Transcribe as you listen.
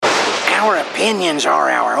Our opinions are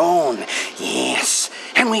our own, yes.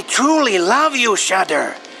 And we truly love you,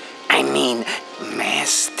 Shudder. I mean,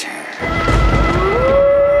 Master.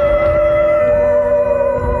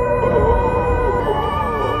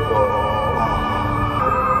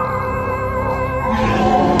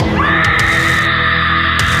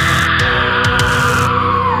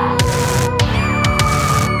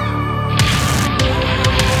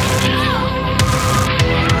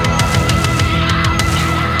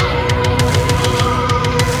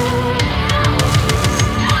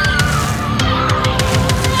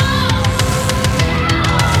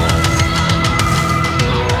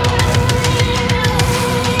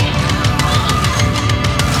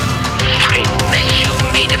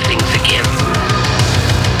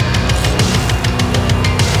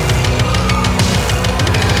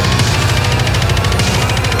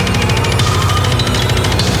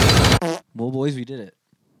 Boys, we did it.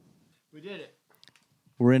 We did it.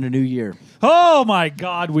 We're in a new year. Oh my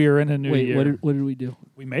God, we are in a new year. What did we do?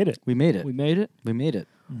 We made it. We made it. We made it. We made it.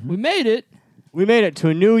 Mm-hmm. We made it. We made it to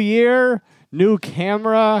a new year, new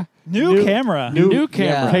camera. New camera. New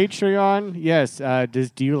camera. Yeah. Patreon. Yes.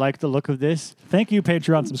 Do you like the look of this? Thank you,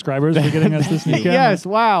 Patreon subscribers, for getting us this new camera. Yes.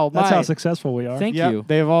 Wow. That's how successful we are. Thank Yep, you.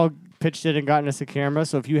 They've all pitched it and gotten us a camera.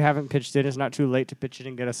 So if you haven't pitched it, it's not too late to pitch it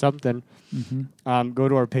and get us something. Mm-hmm. Go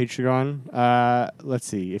to our Patreon. Let's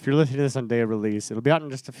see. If you're listening to this on day of release, it'll be out in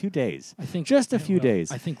just a few days. I think Just a few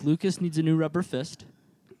days. I think Lucas needs a new rubber fist.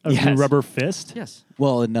 A new rubber fist? Yes.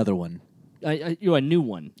 Well, another one. A new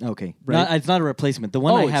one. Okay. Right. It's not a replacement. The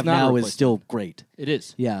one I it's have not a now is replacement. still great. It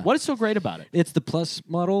is. Yeah. What is so great about it? It's the Plus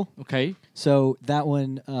model. Okay. So that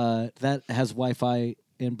one, that has Wi-Fi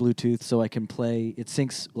and Bluetooth, so I can play. It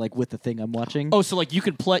syncs like with the thing I'm watching. Oh, so like you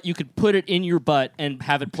could put it in your butt and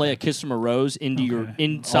have it play a Kiss from a Rose into your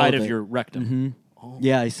inside All of of it. your rectum. Mm-hmm. Oh.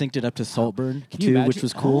 Yeah, I synced it up to Saltburn Can you too, imagine? which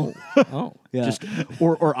was cool. Oh. Yeah. Just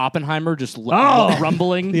or Oppenheimer just Oh.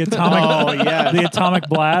 rumbling. The atomic, the atomic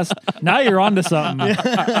blast. Now you're onto something.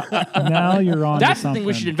 Now you're onto That's the something. thing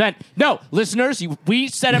we should invent. No, listeners, we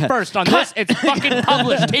said it first on this. It's fucking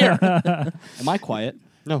published here. Am I quiet?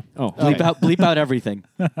 No. Oh, Bleep out everything.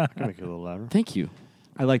 I can make it a little louder. Thank you.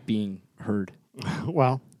 I like being heard.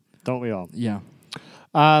 Well, don't we all? Yeah.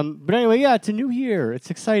 But anyway, yeah, it's a new year.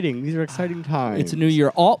 It's exciting. These are exciting times. It's a new year.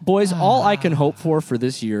 All I can hope for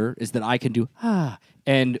this year is that I can do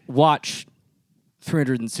and watch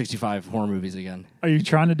 365 horror movies again. Are you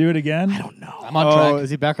trying to do it again? I don't know. I'm on track. Is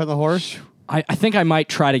he back on the horse? I think I might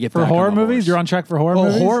try to get For back horror on the movies? horse. You're on track for horror Well,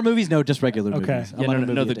 movies? horror movies? No, just regular Okay. movies. Yeah, I'm on a no.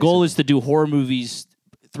 movie The a day, goal so- is to do horror movies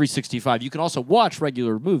 365. You can also watch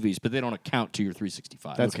regular movies, but they don't account to your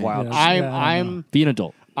 365. That's Okay. wild. Yes. Yeah, I I'm Be an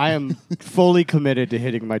adult. I am fully committed to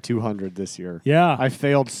hitting my 200 this year. Yeah. I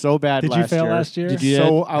failed so bad Did last you year. fail last year? Did you?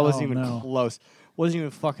 So I wasn't Oh, even no. close. Wasn't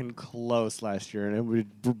even fucking close last year, and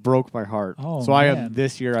it broke my heart. Oh, so I man. am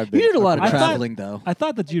this year. I've You been. did a lot of I thought- traveling, though. I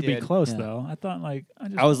thought that you'd be did. close, Yeah. though. I thought, like...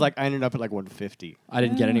 I was like, I ended up at like 150. I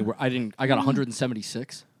didn't get anywhere. I got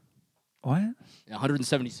 176. What?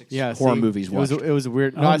 176 Yeah, horror see, movies watched. It was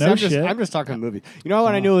weird. Oh, No, no I'm just shit. I'm just talking movies. You know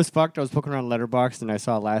when I knew it was fucked? I was poking around Letterboxd and I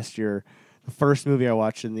saw last year the first movie I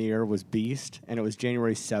watched in the year was Beast, and it was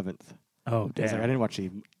January 7th. Oh, I was like, I damn. didn't watch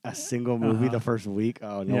a single movie Uh-huh. the first week.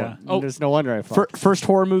 Oh no! Yeah. Oh, There's no wonder I fucked. First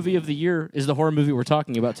horror movie of the year is the horror movie we're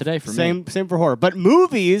talking about today for me. Same for horror, but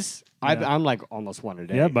movies. Yeah. I'm like almost one a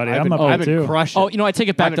day. Yeah, buddy, I've I'm been, up I've there, been too. crushing. Oh, you know, I take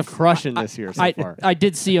it back I've been to crushing this year so far. I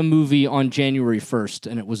did see a movie on January 1st,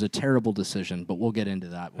 and it was a terrible decision, but we'll get into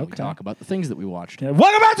that when we talk about the things that we watched. Yeah.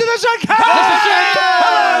 Welcome back to the show,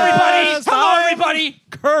 Hello, everybody! Hello, everybody!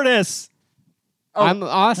 Curtis! I'm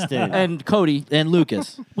Austin. And Cody. And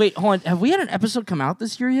Lucas. Wait, hold on. Have we had an episode come out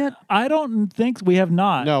this year yet? I don't think we have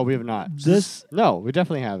not. No, we have not. This... No, we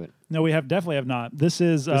definitely haven't. No, we definitely have not. This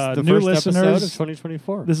is This is the new first episode of listeners.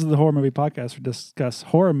 2024. This is the Horror Movie Podcast. We discuss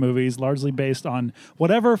horror movies largely based on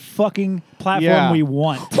whatever fucking platform Yeah. we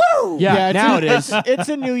want. Yeah, it's now a- it is. It's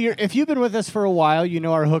a new year. If you've been with us for a while, you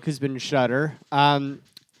know our hook has been Shudder.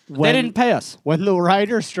 They didn't pay us. When the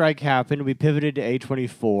writer strike happened, we pivoted to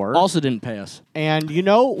A24. Also didn't pay us. And, you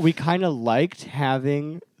know, we kind of liked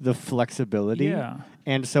having the flexibility. Yeah.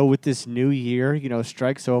 And so with this new year, you know,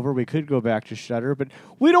 strike's over, we could go back to Shudder, but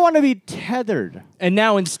we don't want to be tethered. And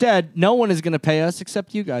now instead, no one is going to pay us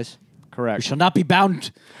except you guys. We Correct. shall not be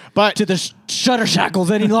bound But to the shutter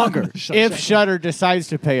shackles any longer. if Shudder decides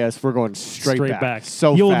to pay us, we're going straight back.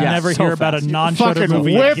 So You'll fast. never So hear about fast. a non-Shudder Fucking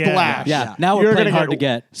movie whiplash. again. Yeah, now You're we're playing gonna hard get- to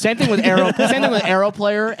get. Same thing with Arrow. Same thing with Arrow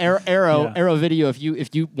Player, Arrow Yeah. Arrow Video. If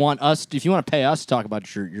you want to pay us to talk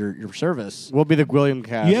about your service, We'll be the William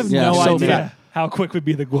cast. You have Yeah, no so idea. fat. How quick would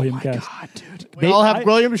be the William cast? God, dude. We all have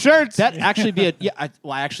William shirts. That actually be I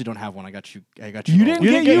actually don't have one. I got you. You all. didn't get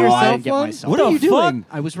get yours? yourself I didn't get one? myself. What are you doing?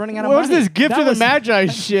 I was running out of What was money. this gift That of the was- Magi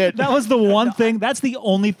shit? That was the one thing. That's the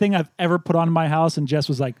only thing I've ever put on in my house, and Jess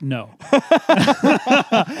was like, "No,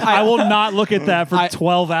 I will not look at that for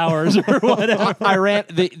 12 hours or whatever." I ran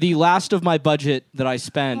the last of my budget that I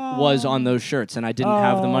spent was on those shirts, and I didn't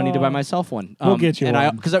have the money to buy myself one. We'll get you and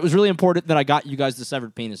one. because it was really important that I got you guys the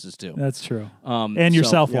severed penises too. That's true. And And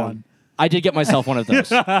yourself one. I did get myself one of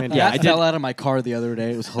those. Yeah, I I did. fell out of my car the other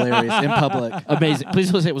day. It was hilarious in public. Amazing.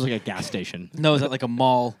 Please don't say it was like a gas station. No, it was at like a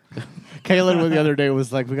mall. Kaylin the other day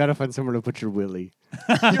was like, "We gotta find somewhere to put your willy."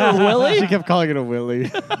 You're a Willie? She kept calling it a willy,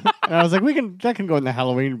 and I was like, "That can go in the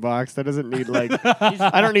Halloween box. That doesn't need like,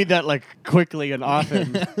 I don't need that like quickly and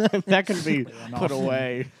often. That can be put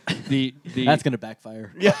away." That's gonna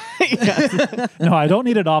backfire. Yeah, No, I don't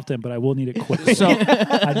need it often, but I will need it quickly. So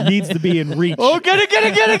It needs to be in reach. Oh, get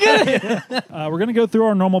it! We're going to go through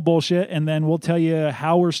our normal bullshit, and then we'll tell you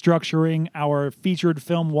how we're structuring our featured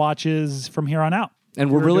film watches from here on out. and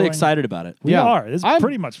we're We're really doing- excited about it. We are. It's I'm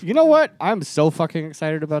pretty much. You know what? I'm so fucking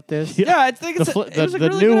excited about this. Yeah, I think The, it's fl- it the, was a the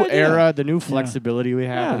really new good idea. era, the new flexibility we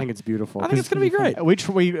have. Yeah. I think it's beautiful. I think it's gonna be great.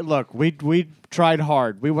 We tried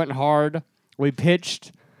hard. We went hard. We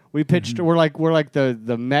pitched. Mm-hmm. We're like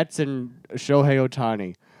the Mets and Shohei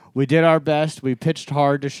Ohtani. We did our best. We pitched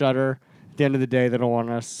hard to Shudder. At the end of the day, they don't want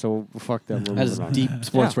us, so fuck them. We're That is moving on. deep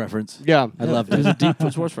sports reference. Yeah, I loved It was a it. deep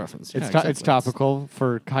sports reference. It's Yeah, it's exactly. topical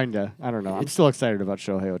for kinda. I don't know. I'm still excited about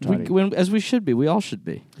Shohei Ohtani. As we should be. We all should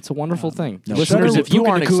be. It's a wonderful thing. No, Listeners, Shudder- if you Puka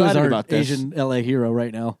aren't Nakua is excited our about this, Asian LA hero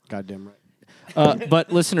right now. Goddamn right.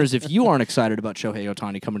 but listeners, if you aren't excited about Shohei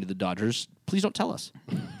Ohtani coming to the Dodgers, please don't tell us.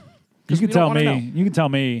 You can we don't tell wanna me. know. You can tell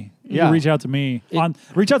me. You Yeah. can reach out to me on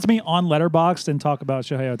Letterboxd and talk about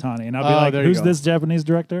Shohei Ohtani, and I'll be Oh, like, there you "Who's go. this Japanese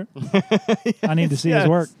director? I need to see his Yes.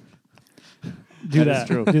 work." Do That is that.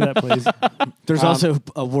 true. Do that, please. There's also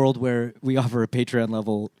a world where we offer a Patreon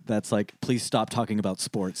level that's like, please stop talking about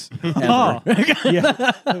sports. Oh, Ever.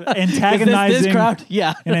 yeah. Antagonizing. This crowd?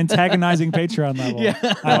 Yeah. An antagonizing Patreon level. Yeah.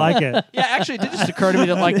 I like it. Yeah, actually, it did just occur to me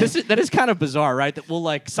that like that is kind of bizarre, right? That we'll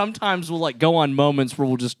like sometimes we'll like go on moments where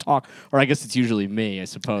we'll just talk, or I guess it's usually me, I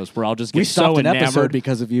suppose, where I'll just get We stopped so an episode enamored.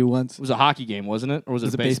 because of you once. It was a hockey game, wasn't it, or was it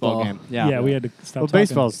was a a baseball baseball. game? Yeah, we had to stop Well, talking.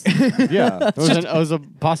 baseball's yeah. It was a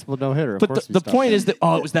possible no hitter. But the point is that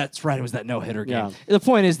that's right. It was that no hitter game. Yeah. The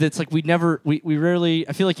point is that it's like we rarely.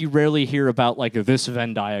 I feel like you rarely hear about like this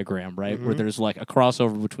Venn diagram, right? Where there's like a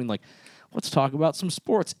crossover between like, let's talk about some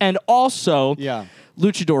sports and also Yeah.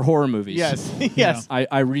 luchador horror movies. Yes. Yes.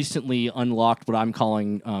 I recently unlocked what I'm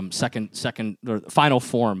calling second or final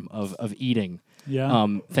form of eating. Yeah.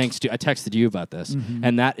 Thanks to I texted you about this,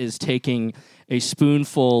 and that is taking a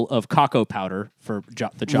spoonful of cocoa powder for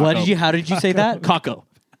the Jocko. How did you say that? Cocoa.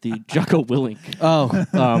 The Jocko Willink Oh,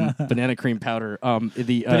 banana cream powder.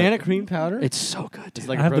 The Banana cream powder. It's so good. It's Dude.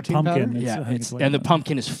 like I a have the protein pumpkin. powder? It's- I Yeah, think it's like and the that.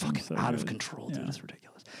 pumpkin is fucking So out of good. control, dude. Yeah. It's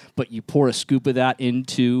ridiculous. But you pour a scoop of that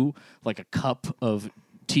into like a cup of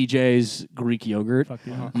TJ's Greek yogurt. Fuck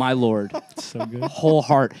yeah. My lord, It's so good. whole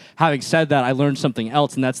heart. Having said that, I learned something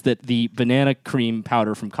else, and that's that the banana cream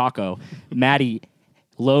powder from Kako, Maddie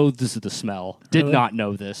loathes the smell. Did Really? not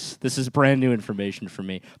know this. This is brand new information for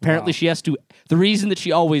me. Apparently, she has to. The reason that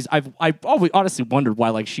she always, I've always honestly wondered why,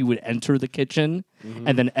 like, she would enter the kitchen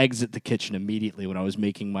and then exit the kitchen immediately when I was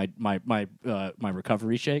making my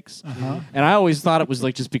recovery shakes. And I always thought it was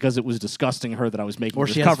like just because it was disgusting her that I was making. or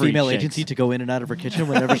she has recovery female shakes. agency to go in and out of her kitchen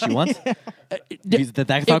whenever she wants. Did that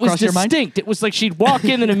It thought was cross your mind? distinct. It was like she'd walk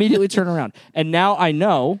in and immediately turn around. And now I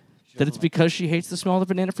know that it's because she hates the smell of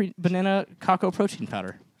the banana cocoa protein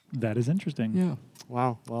powder. That is interesting. Yeah.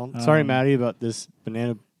 Wow. Well, sorry, Maddie, about this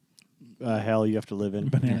banana hell you have to live in.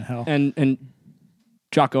 Banana hell. And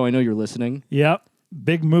Jocko, I know you're listening. Yep.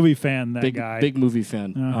 Big movie fan, that Big guy. big movie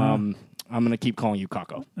fan. Uh-huh. I'm gonna keep calling you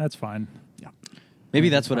Kako. That's fine. Maybe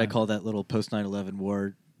that's what I call that little post 9/11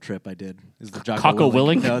 war trip I did. Is the Jocko Kako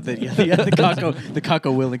Willink? No, the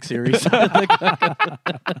Kako Willink series.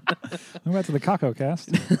 We went to the Kako cast.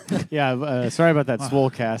 Yeah. Sorry about that swole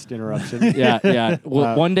cast interruption. Yeah.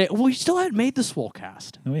 Well, one day we still hadn't made the swole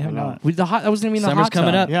cast. No, we have I know. not. That was gonna be in the Summer's hot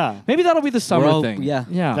coming tub. up. Yeah. Maybe that'll be the summer all- thing. yeah.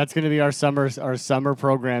 Yeah. That's going to be our summer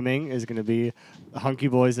programming is going to be hunky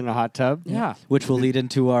boys in a hot tub. yeah. Which will lead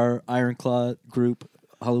into our Iron Claw group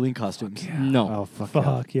Halloween costumes. No. Oh fuck.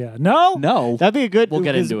 Fuck yeah. No? No. That'd be a good. We'll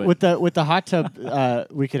get 'cause into it. with the hot tub.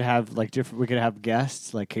 We could have like different. We could have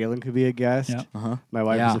guests. Like Kaylin could be a guest. Yeah. My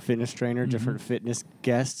wife Yeah. is a fitness trainer. Different fitness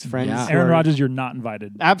guests, friends. Yeah. who Aaron are- Rodgers, you're not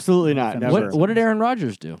invited. Absolutely not. Never. What did Aaron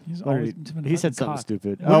Rodgers do? He's What always did been he said fucking something cock.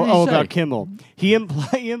 stupid. What did he Oh, say? about Kimmel. He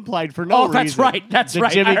implied for no Oh, reason. that's right. That's that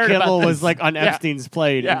right. I Jimmy heard about Kimmel was this. like on Yeah. Epstein's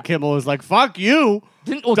plate, Yeah. and Kimmel was like, "Fuck you!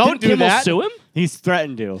 Didn't Don't do Kimmel that." sue him? He's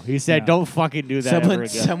threatened to. He said, Yeah. "Don't fucking do that ever again."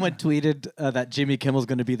 Someone tweeted that Jimmy Kimmel's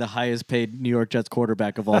going to be the highest paid New York Jets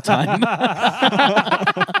quarterback of all time.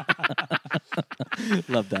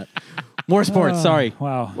 Love that. More sports. Sorry.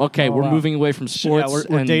 Wow. Okay, Oh, we're wow. moving away from sports. Yeah,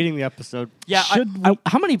 we're and- dating the episode. Yeah, Should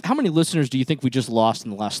how many listeners do you think we just lost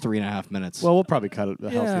in the last 3.5 minutes? Well, we'll probably cut it. The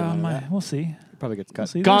healthy Yeah, amount of that. we'll see. Probably gets We'll cut.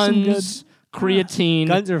 see. There's some guns, creatine,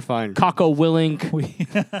 Guns are fine. Coco Willink.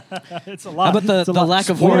 It's a lot. How about It's a the lot. lack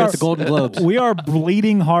of We war are- at the Golden Globes? We are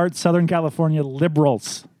bleeding heart Southern California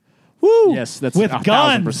liberals. Woo! Yes, that's With 1,000%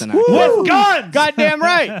 guns. accurate. With guns. Goddamn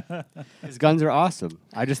right. His guns are awesome.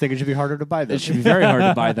 I just think it should be harder to buy them. It should be very hard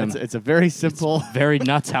to buy them. It's a very simple, Very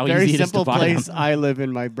nuts how very easy it is to simple buy place them. I live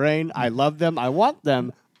in my brain. I love them. I want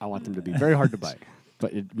them. I want them to be very hard to buy.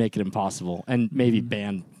 But it'd make it impossible and maybe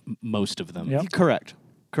ban most of them. Yep. Correct.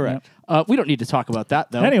 Correct. We don't need to talk about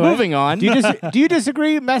that, though. Anyway. Moving on. Do you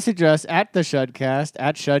disagree? Message us at the Shudcast,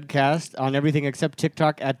 at Shudcast, on everything except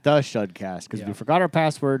TikTok at the Shudcast, because we forgot our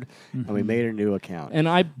password and we made a new account. And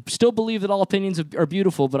I still believe that all opinions are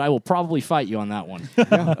beautiful, but I will probably fight you on that one.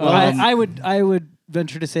 I would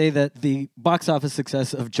venture to say that the box office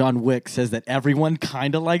success of John Wick says that everyone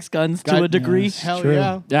kind of likes guns to a degree. Yes. Hell True.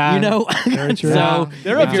 yeah. Yeah. You know, Very true. so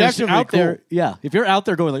They're if you're objectively out there, cool. yeah. If you're out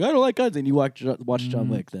there going like I don't like guns, and you watch John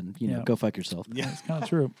Wick, then you know Yeah. go fuck yourself. It's kind of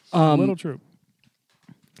true. A little true.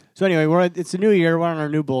 So anyway, it's a new year. We're on our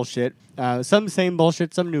new bullshit. Some same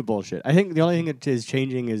bullshit, some new bullshit. I think the only thing that is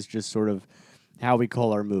changing is just sort of how we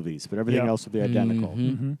call our movies, but everything Yeah. else will be identical.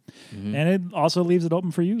 And it also leaves it open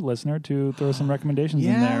for you, listener, to throw some recommendations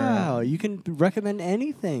in there. Yeah, you can recommend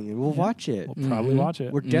anything, and we'll watch it. We'll probably watch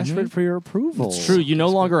it. We're desperate for your approval. It's true. You no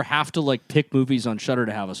longer have to like pick movies on Shudder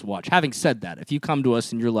to have us watch. Having said that, if you come to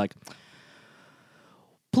us and you're like,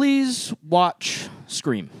 please watch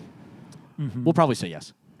Scream, we'll probably say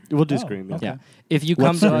yes. We'll do Oh, Scream. Yeah. okay. Yeah. If you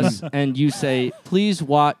come to us and you say, please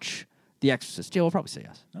watch The Exorcist, yeah, we'll probably say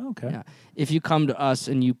yes. Okay. Yeah. If you come to us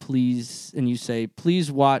and you say,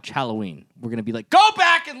 please watch Halloween, we're gonna be like, go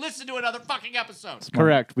back and listen to another fucking episode.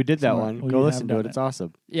 Correct. We did that Smart. one. Well, Go you listen have to it. done It's it.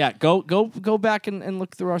 awesome. Yeah, go back and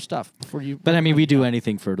look through our stuff before you. But I mean, we do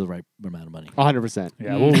anything for the right amount of money. 100%.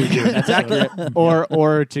 Yeah, we'll redo it. That's accurate.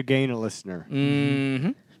 Or to gain a listener. Mm-hmm.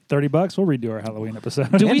 $30, we'll redo our Halloween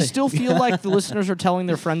episode. Do we still feel like the listeners are telling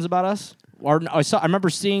their friends about us? Or I remember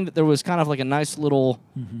seeing that there was kind of like a nice little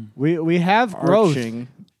We have growth. arching.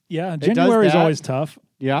 Yeah, does January is that. always tough.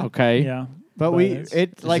 Yeah. Okay. Yeah. But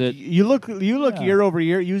it's- you look Yeah. year over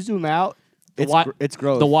year, you zoom out, it's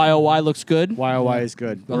growth. The YOY looks good. YOY is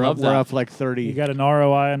good. I love We're that. up like 30. You got an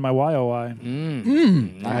ROI and my YOI.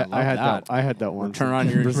 I had that one. Return on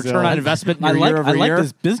your Brazil. return on investment in I your like year over I year. like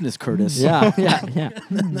this business, Curtis. Yeah, yeah.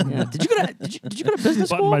 Did you go to business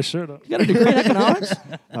Button school? my shirt up. You got a degree in economics?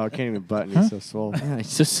 Oh, I can't even button. He's so swole. Yeah,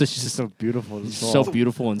 it's just So beautiful. And so swole.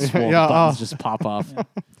 beautiful and swole. Yeah, The buttons oh. just pop off.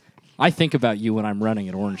 I think about you when I'm running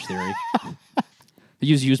at Orange Theory. I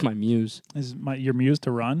use my muse Is your muse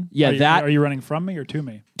to run? Yeah, Are you, that- Are you running from me or to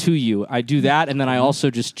me? to you. I do that, and then I also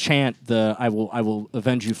just chant the "I will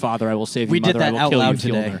avenge you, Father. I will save you, We Mother. did that I will out kill loud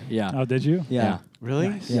you, today. Fielder." Yeah. Oh, did you? Yeah.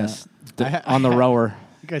 Really? Yes. I- On the rower.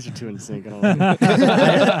 You guys are too in sync. I don't like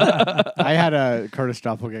it. I had a Curtis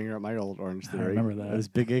doppelganger at my old Orange Theory. remember that. It was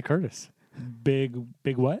Big Gay Curtis. Big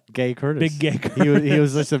what? Gay Curtis. Big gay He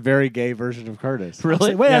was just a very gay version of Curtis.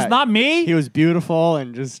 Really? Wait, Yeah. that's not me? He was beautiful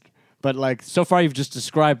and just, but like, So far, you've just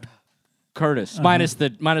described Curtis minus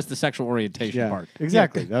the sexual orientation yeah, part.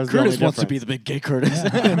 exactly. That was the Curtis only wants to be difference. the big gay Curtis.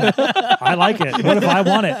 I like it. What if I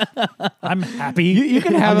want it? I'm happy. You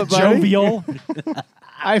can have I'm it, buddy. jovial.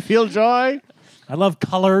 I feel joy. I love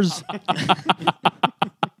colors.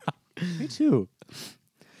 Me too.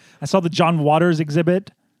 I saw the John Waters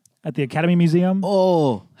exhibit at the Academy Museum.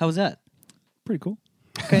 Oh, how was that? Pretty cool.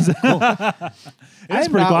 It's It's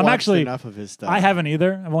pretty cool. I'm actually enough of his stuff. I haven't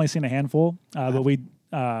either. I've only seen a handful, but we.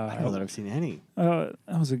 I don't know that I've seen any.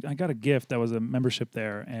 I got a gift that was a membership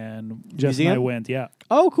there, and Jess and I Museum? went. Yeah,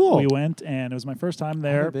 Oh, cool. we went, and it was my first time I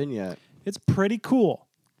there. haven't been yet. It's pretty cool.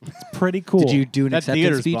 It's pretty cool. Did you do an That acceptance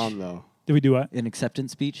theater's speech? bomb though. Did we do what? An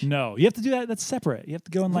acceptance speech? No, you have to do that. That's separate. You have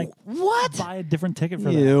to go and like What? buy a different ticket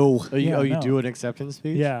for that. Ew. Oh, you Yeah, no. do an acceptance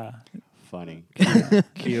speech? Yeah, funny.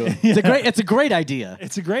 Cute. It's a great idea.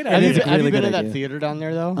 It's a great Have idea. you, It's a have really you been good to that idea. theater down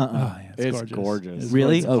there though? Oh, yeah, It's gorgeous. It's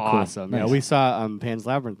Really? It's Oh, cool. awesome. Yeah, Nice. we saw Pan's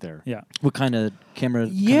Labyrinth there. Yeah. What kind of camera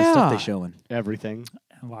kind of Yeah. stuff they showing? Everything.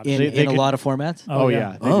 A lot of In, shit. They in a could- lot of formats? Oh,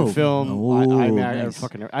 yeah. They Oh. do film, Oh, IMAX, nice.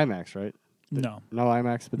 fucking IMAX, right? No. No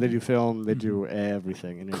IMAX, but they do film. They do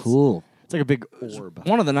everything. And Cool. It's like a big orb.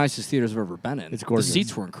 One of the nicest theaters I've ever been in. It's gorgeous. The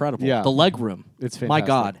seats were incredible. Yeah. The leg room. It's My fantastic.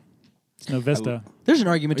 God. It's no Vista. There's an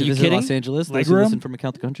argument Are to you visit kidding? Los Angeles. Those Leg who room? listen from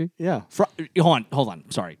account the country. Yeah. Hold on.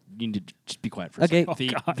 Sorry. You need to just be quiet for a Okay.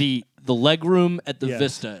 second. Oh, the leg room at the Yes.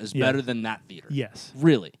 Vista is Yeah. better than that theater. Yes.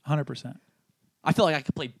 Really. 100%. I feel like I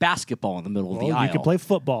could play basketball in the middle of the Well, aisle. you could play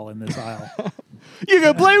football in this aisle. You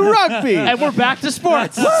can play rugby. And we're back to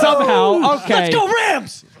sports somehow. Okay. Let's go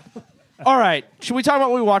Rams! All right. Should we talk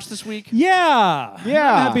about what we watched this week? Yeah.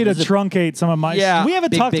 Yeah. I'm happy to truncate some of my. Yeah. We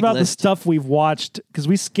haven't Big, talked big about the list. stuff we've watched because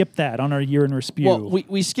we skipped that on our year in review. Well,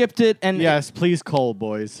 we skipped it, and Yes, please, Cole,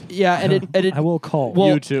 boys. and it I will call.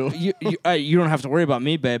 well, You too. You don't have to worry about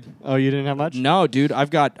me, babe. Oh, you didn't have much? No, dude.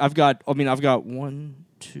 I've got 1,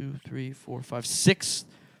 2, 3, 4, 5, 6,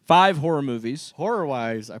 5 horror movies.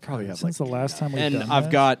 Horror-wise, I probably have Since the last time we've And done I've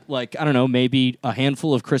this. got I don't know, maybe a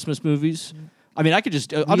handful of Christmas movies. I mean, I could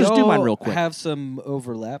just I'll just do mine real quick. Have some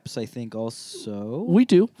overlaps, I think. Also, We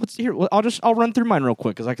do. Let's here. I'll run through mine real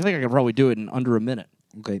quick because I think I could probably do it in under a minute.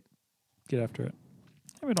 okay. Get after it.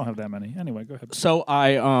 We don't have that many. Anyway, go ahead. So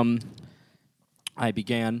I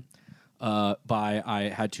began by I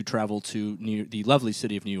had to travel to the lovely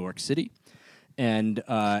city of New York City, and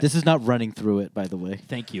This is not running through it, by the way.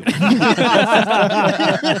 thank you.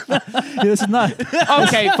 This is not.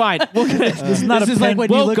 Okay, fine. This is not This a is like when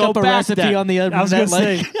you we'll look go up a back recipe then. on the I was going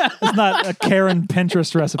internet. to say it's not a Karen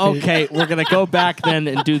Pinterest recipe. Okay, we're gonna go back then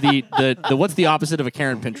and do the what's the opposite of a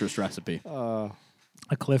Karen Pinterest recipe? A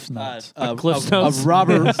Cliff's Notes. Cliff Notes. a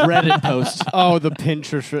Robert Reddit post. Oh, the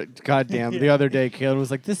Pinterest. Goddamn. The other day, Caleb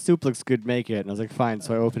was like, this soup looks good, make it. And I was like, fine.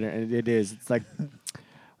 So I open it, and it is. It's like,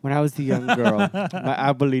 when I was the young girl, my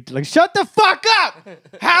abuelita, like, shut the fuck up!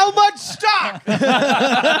 How much stock?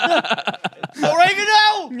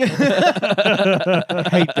 Oregano! I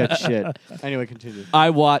hate that shit. Anyway, continue. I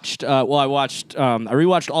rewatched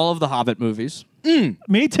all of the Hobbit movies,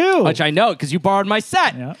 Me too. which I know because you borrowed my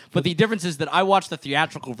set. Yeah. But the difference is that I watched the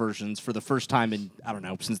theatrical versions for the first time in, I don't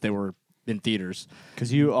know, since they were in theaters.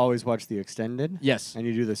 Because you always watch the extended? Yes. And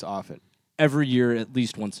you do this often. Every year, at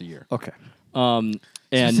least once a year. Okay. And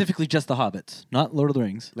Specifically, just the Hobbits, not Lord of the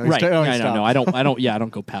Rings. No, he right. sta- oh, he I know. stopped. I don't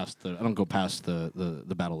go past the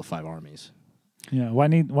Battle of the Five Armies. Yeah. Why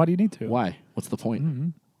do you need to? Why? What's the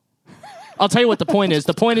point? I'll tell you what the point is.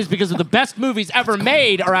 The point is because of the best movies ever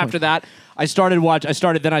made are after that. I started watching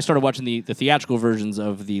the theatrical versions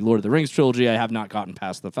of the Lord of the Rings trilogy. I have not gotten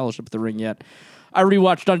past the Fellowship of the Ring yet. I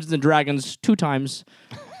rewatched Dungeons and Dragons 2 times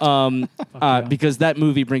because that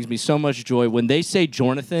movie brings me so much joy. When they say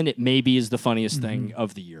Jonathan, it maybe is the funniest thing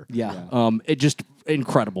of the year. Yeah. It just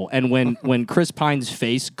incredible. And when Chris Pine's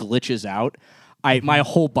face glitches out, my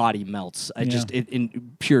whole body melts. I just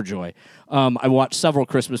in pure joy. I watched several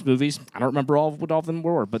Christmas movies. I don't remember what all of them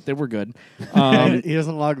were, but they were good. He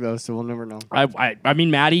doesn't log those, so we'll never know. I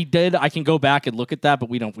mean, Maddie did. I can go back and look at that, but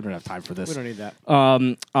we don't have time for this. We don't need that.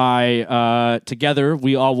 Together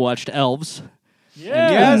we all watched Elves.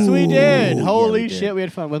 Yes, we did. Ooh, Holy yeah, we did. shit, we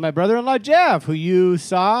had fun with my brother-in-law Jeff, who you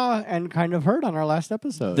saw and kind of heard on our last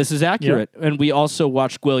episode. This is accurate. And we also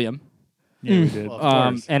watched Gwilliam. Yeah, we did. Well,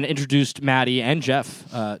 of course. And introduced Maddie and Jeff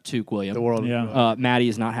to Gwilliam. The world. Yeah. Maddie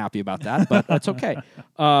is not happy about that, but that's okay.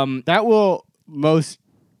 That will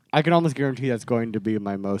I can almost guarantee that's going to be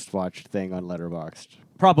my most watched thing on Letterboxd.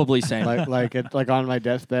 Probably same. like on my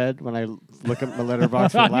deathbed when I look at my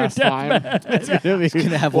letterbox for the last time. It's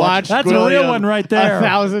gonna have watched That's a real Gwilliam one right there.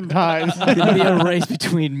 1,000 times. It's gonna be a race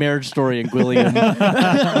between Marriage Story and Gwilliam.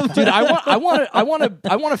 Dude, I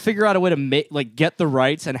want to figure out a way to get the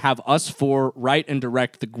rights and have us write and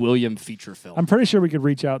direct the Gwilliam feature film. I'm pretty sure we could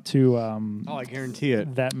reach out to Oh, I guarantee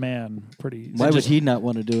it. that man pretty. Why would he not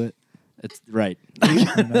want to do it? It's right.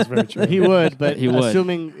 That's very true. He would, but He would.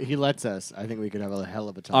 assuming he lets us, I think we could have a hell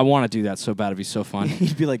of a time. I want to do that so bad. It'd be so fun.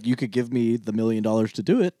 He'd be like, "You could give me the $1 million to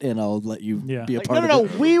do it, and I'll let you Yeah. be a Like, part no,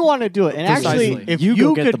 of it." we want to do it. And Precisely. actually, if You you,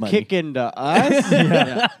 go get the could money. kick into us,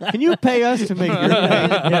 can you pay us to make your thing?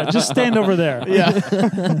 Yeah, just stand over there.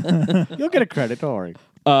 Yeah. You'll get a credit, don't worry.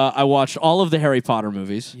 I watched all of the Harry Potter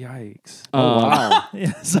movies. Yikes. Wow.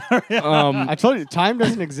 Yeah, sorry. I told you, time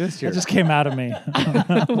doesn't exist here. That just came out of me.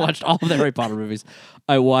 I watched all of the Harry Potter movies.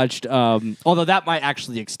 I watched, although that might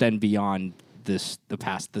actually extend beyond this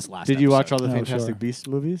last. Did you watch all episode. the Oh, Fantastic sure. Beasts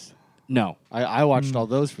movies? No. I watched all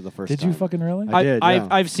those for the first Did time. you fucking really? I did, yeah.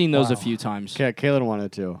 I've seen those a Wow. few times. Okay, Kaylin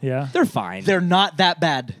wanted to. Yeah. They're fine. They're not that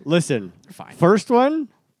bad. Listen, fine. first one,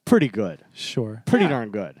 pretty good. Sure. Pretty darn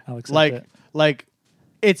good. I'll accept like, it. like,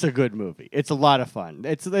 it's a good movie. It's a lot of fun.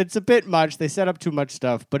 It's a bit much. They set up too much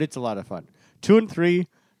stuff, but it's a lot of fun. 2 and 3,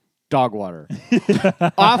 dog water.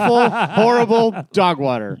 Awful, horrible dog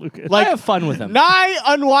water. I have fun with them. Nigh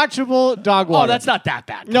unwatchable dog water. Oh, that's not that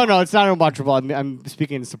bad. No, it's not unwatchable. I'm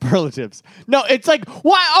speaking in superlatives. No, it's like,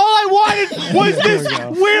 why? All I wanted was this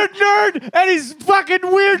weird nerd and his fucking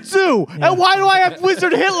weird zoo. And why do I have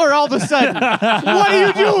Wizard Hitler all of a sudden? What are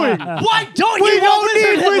you doing? Why don't We you don't want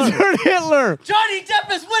need Wizard Hitler. Johnny Depp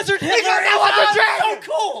as Wizard Hitler I want the dragon.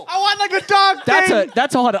 so cool. I want like a dog thing.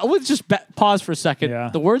 That's a lot. Let's just pause for a second. Yeah.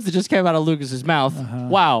 The words that just came out of Lucas's mouth.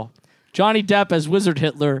 Wow, Johnny Depp as Wizard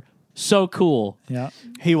Hitler, so cool. Yeah.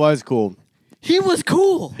 He was cool. He was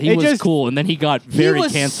cool. He was cool, and then he got very he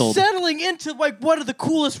was canceled. settling into like one of the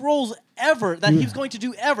coolest roles ever that he was going to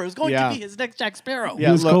do ever. It was going Yeah. to be his next Jack Sparrow. Yeah,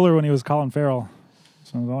 He was look- cooler when he was Colin Farrell.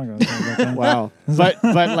 So that's all I gotta say about that. Wow. but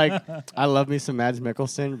like, I love me some Mads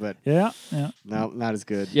Mikkelsen, but Yeah. no, not as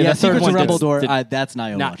good. Yeah, Yeah, the third Secrets one of did- Dumbledore. That's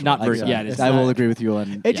not not unwatchable. very- yeah, it is I will not. agree with you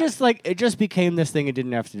on. It just became this thing it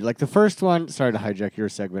didn't have to do. Like the first one, sorry to hijack your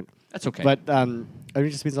segment. That's okay. But it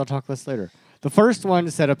just means I'll talk less later. The first one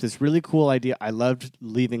set up this really cool idea. I loved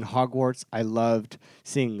leaving Hogwarts. I loved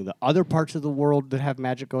seeing the other parts of the world that have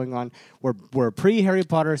magic going on. We're pre-Harry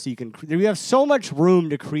Potter, so you have so much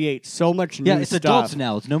room to create so much new Yeah, it's stuff. adults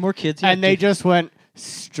now. It's no more kids. And they just went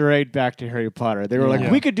straight back to Harry Potter. They were like,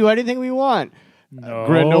 Yeah. we could do anything we want. No.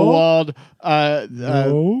 Grindelwald,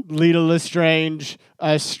 No. Leta Lestrange,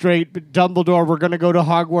 straight Dumbledore. We're gonna go to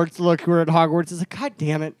Hogwarts. Look, we're at Hogwarts. It's like, God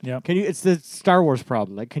damn it! Yep. Can you? It's the Star Wars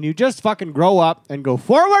problem. Like, can you just fucking grow up and go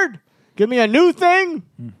forward? Give me a new thing.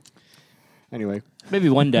 Anyway, Maybe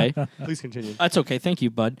one day. please continue. That's okay. Thank you,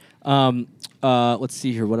 bud. Let's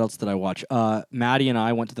see here. What else did I watch? Maddie and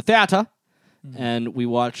I went to the theater, and we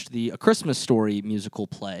watched the A Christmas Story musical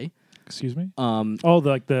play. Excuse me.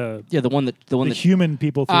 Yeah, the one that human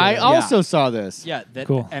people. I theater. also saw this. yeah. That,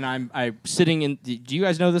 Cool. And I'm sitting in. Do you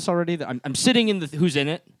guys know this already? That I'm sitting in the who's in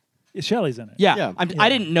it. Shelley's in it. Yeah, Yeah. I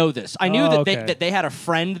didn't know this. I knew Oh, that okay. they had a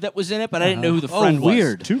friend that was in it, but I didn't know who the friend was.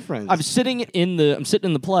 weird. Two friends. I'm sitting in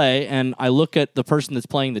the play, and I look at the person that's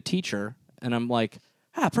playing the teacher, and I'm like,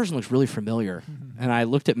 that person looks really familiar. And I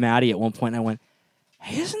looked at Maddie at one point, and I went,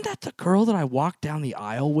 hey, isn't that the girl that I walked down the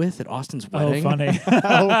aisle with at Austin's Oh, wedding? funny.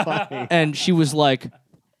 Oh, funny. And she was like,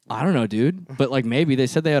 I don't know, dude, but like maybe they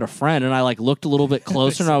said they had a friend, and I like looked a little bit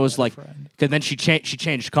closer, and I was like, and then she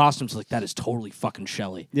changed costumes. Like that is totally fucking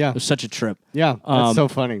Shelley. Yeah. it was such a trip. Yeah, that's so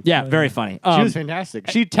funny. Yeah, very funny. She was fantastic.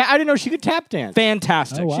 I didn't know she could tap dance.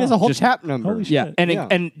 Fantastic. Oh, wow. She has a whole Just- tap number. Holy shit. Yeah, and Yeah.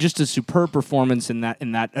 and just a superb performance in that.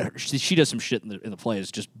 She does some shit in the play.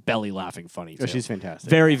 It's just belly laughing funny. Oh, Too. she's fantastic.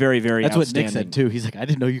 very, very, very. That's what Nick outstanding. said too. He's like, I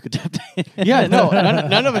didn't know you could tap dance. Yeah, no,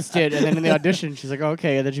 none of us did. And then in the audition, she's like,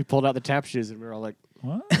 okay. And then she pulled out the tap shoes, and we were all like,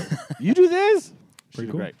 What? you do this? Pretty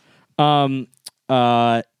She cool. did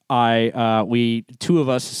great. We two of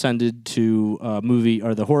us ascended to a movie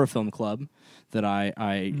or the horror film club that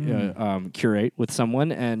I curate with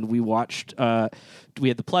someone, and we watched. We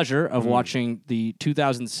had the pleasure of watching the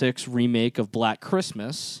 2006 remake of Black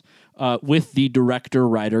Christmas with the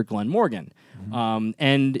director-writer Glenn Morgan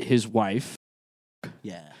and his wife.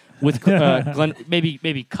 Yeah. With Glenn,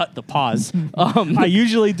 maybe cut the pause. I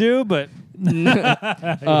usually do, but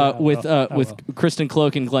with Kristen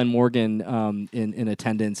Cloak and Glenn Morgan in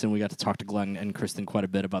attendance, and we got to talk to Glenn and Kristen quite a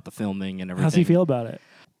bit about the filming and everything. how's he feel about it?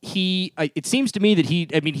 It seems to me that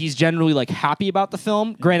he's generally like happy about the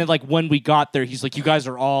film. Granted, like when we got there, he's like, you guys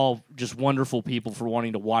are all just wonderful people for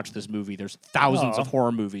wanting to watch this movie. There's thousands Aw. of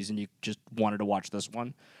horror movies, and you just wanted to watch this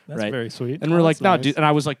one. That's right? very sweet. And we're like, that's no, nice. dude. And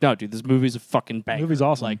I was like, no, dude, this movie's a fucking banger. Movie's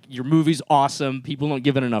awesome. Like, your movie's awesome. People don't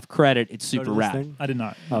give it enough credit. It's super Go to this rad. thing? I did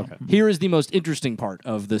not. Okay. Here is the most interesting part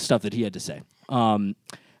of the stuff that he had to say. The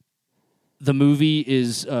movie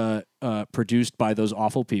is produced by those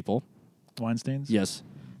awful people. Weinstein's? Yes.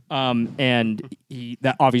 And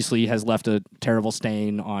that obviously has left a terrible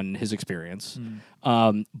stain on his experience.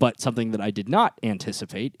 But something that I did not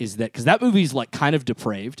anticipate is that, because that movie's like kind of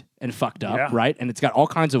depraved and fucked up, Yeah. right? And it's got all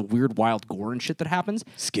kinds of weird, wild gore and shit that happens.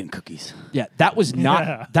 Skin cookies. Yeah, that was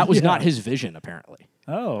not Yeah. not his vision, apparently.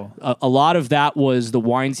 Oh. A lot of that was the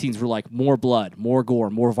wine scenes were like more blood, more gore,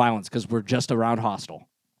 more violence, because we're just around Hostel,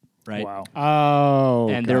 right? Wow. Oh.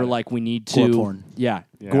 And got they're it. like, we need Gore to, porn. yeah,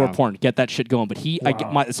 Yeah. gore porn, get that shit going. But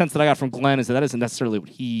the sense that I got from Glenn is that isn't necessarily what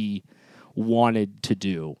he wanted to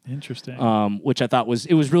do. Interesting. Which I thought was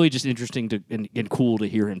really just interesting and cool to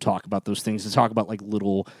hear him talk about those things, to talk about like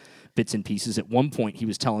little bits and pieces. At one point, he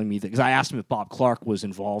was telling me that, because I asked him if Bob Clark was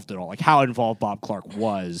involved at all, like how involved Bob Clark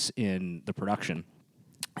was in the production.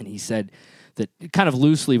 And he said that, kind of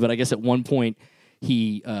loosely, but I guess at one point,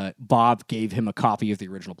 Bob gave him a copy of the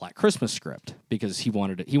original Black Christmas script because he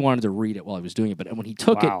wanted to read it while he was doing it. But when he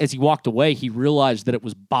took it, as he walked away, he realized that it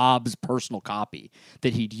was Bob's personal copy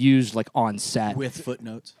that he'd used like on set with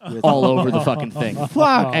footnotes all over the fucking thing.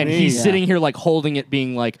 Fuck And me. he's sitting here like holding it,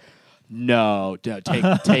 being like, "No, take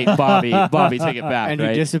Bobby, take it back." And right?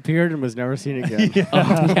 he disappeared and was never seen again.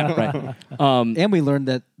 Yeah, right. and we learned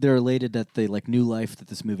that they're elated at the like new life that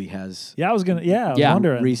this movie has. Yeah, I was Yeah.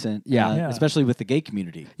 wondering. Recent, Yeah. especially with the gay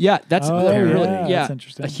community. Yeah, that's really yeah, that's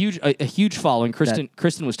interesting. a huge following.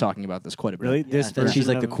 Kristen was talking about this quite a bit. Really? This That she's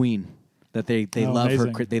version like the of- queen. That they Oh, love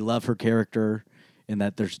amazing. her. They love her character, and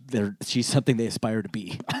that she's something they aspire to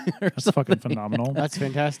be. That's fucking phenomenal. That's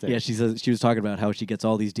fantastic. Yeah, she was talking about how she gets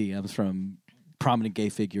all these DMs from prominent gay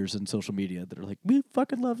figures in social media that are like, "We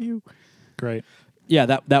fucking love you." Great. Yeah,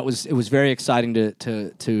 it was very exciting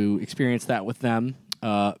to experience that with them.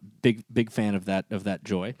 Big fan of that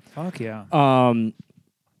joy. Fuck yeah.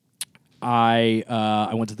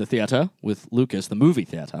 I went to the theater with Lucas, the movie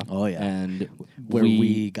theater. Oh, yeah. and Where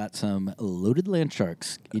we got some loaded land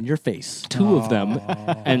sharks in your face. two of them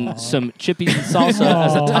and some chippies and salsa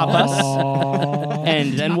as a tapas.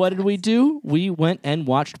 And then what did we do? We went and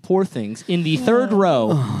watched Poor Things in the third row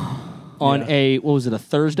on a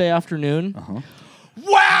Thursday afternoon.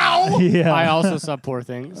 Wow! Yeah. I also saw Poor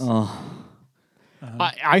Things.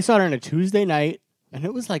 I saw it on a Tuesday night, and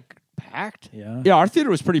it was like packed. Yeah. Yeah, our theater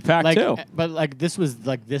was pretty packed Like, too. but like this was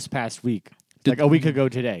like this past week, like a week ago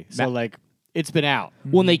today. So like it's been out.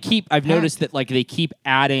 When I've noticed that like they keep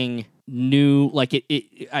adding new, like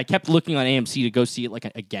I kept looking on AMC to go see it like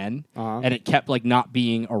again, and it kept like not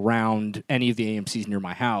being around any of the AMCs near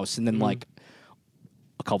my house, and then like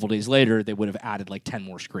a couple days later they would have added like 10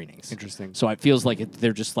 more screenings. Interesting. So it feels like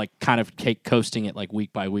they're just like kind of coasting it like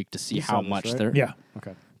week by week to see how saw this, much right? they're Yeah.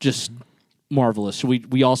 Okay. just marvelous. So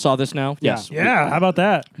we all saw this now. Yeah. Yes. Yeah. How about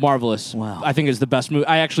that? Marvelous. Wow. I think it's the best movie.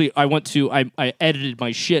 I edited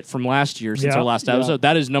my shit from last year since Yeah. our last episode.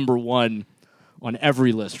 That is number one on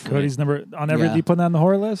every list for Cody's me. number on every. Yeah. You putting that on the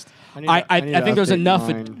horror list? I think there's enough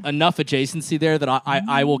Mine. enough adjacency there that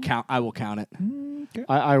I will count. I will count it.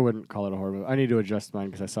 I wouldn't call it a horror movie. I need to adjust mine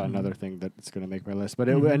because I saw another thing that's going to make my list. But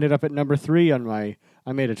it ended up at number 3 on my.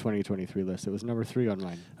 I made a 2023 list. It was number 3 on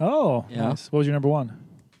mine. Oh, Yeah. nice. What was your number one?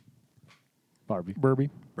 Barbie. Burby.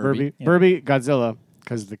 Burby. Yeah. Burby, Godzilla,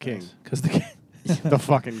 because the king, Because the the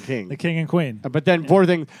fucking king. the king and queen. But then Poor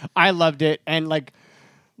Things, I loved it, and like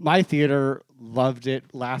my theater loved it,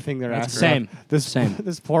 laughing their ass Same. off. This Same.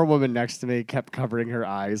 this poor woman next to me kept covering her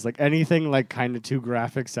eyes, like anything like kind of too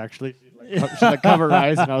graphic sexually. She'd like cover her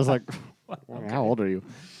eyes, and I was like, "How old are you?"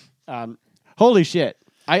 Holy shit!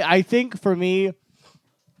 I think for me,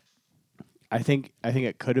 I think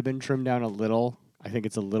it could have been trimmed down a little. I think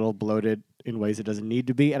it's a little bloated in ways it doesn't need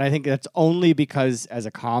to be, and I think that's only because as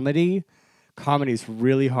a comedy is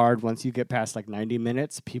really hard. Once you get past like 90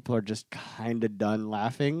 minutes, people are just kind of done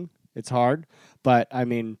laughing. It's hard, but I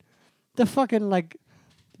mean, the fucking like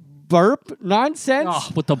burp nonsense. Oh,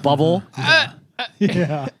 with the bubble.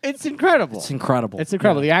 Yeah. It's incredible. It's incredible. It's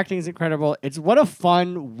incredible. The acting is incredible. It's what a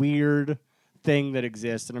fun, weird thing that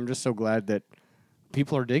exists, and I'm just so glad that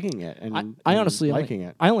people are digging it and I honestly liking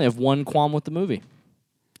it. I only have one qualm with the movie.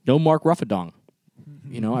 No Mark Ruffalo.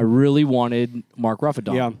 You know, I really wanted Mark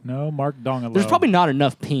Ruffalo. Yeah. No, Mark Dongalo. There's probably not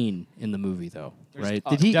enough peen in the movie, though, right?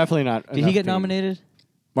 Did he Definitely not. Did he enough get being- nominated?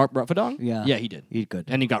 Mark Ruffalo? Yeah. Yeah, he did. He good.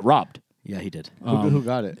 And he got robbed. Yeah, he did. Who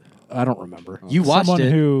got it? I don't remember. You watched someone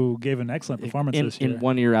it. who gave an excellent performance this year. In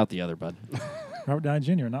one ear out the other, bud. Robert Downey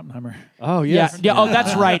Jr. and Oppenheimer. Oh yes. Yeah. Oh,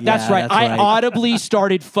 that's right. That's Yeah, right. that's I right. audibly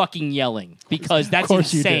started fucking yelling because that's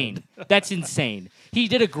course you insane. That's insane. He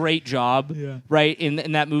did a great job, right?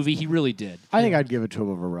 In that movie, he really did. I think I'd give it to him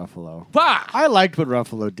over Ruffalo. Bah! I liked what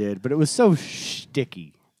Ruffalo did, but it was so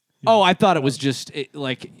sticky. Oh, I thought it was just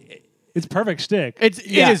It's perfect shtick. It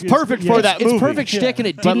is perfect for that movie. It's perfect shtick, and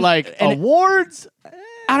it But didn't. like and awards,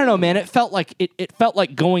 I don't know, man. It felt like it felt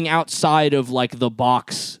like going outside of like the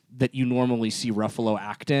box that you normally see Ruffalo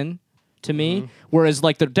act in. To me, whereas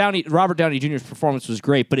like Robert Downey Jr.'s performance was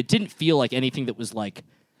great, but it didn't feel like anything that was like,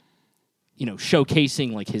 you know,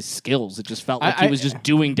 showcasing like his skills. It just felt like he was just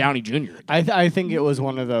doing Downey Jr. I think it was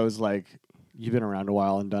one of those like you've been around a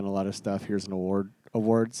while and done a lot of stuff. Here's an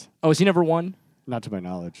awards. Oh, has he never won? Not to my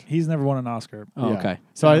knowledge. He's never won an Oscar. Oh, Yeah. okay.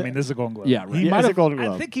 So I mean, this is a Golden Globe. Yeah, right. He Yeah, might it's a have. Golden I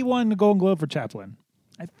Globe. think he won the Golden Globe for Chaplin.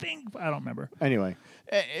 I think I don't remember. Anyway,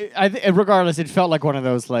 regardless, it felt like one of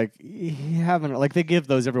those like you haven't like they give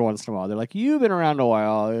those every once in a while. They're like, you've been around a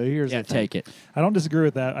while. Here's Yeah, the thing. take it. I don't disagree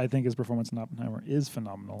with that. I think his performance in Oppenheimer is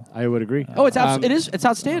phenomenal. I would agree. Oh, it's it's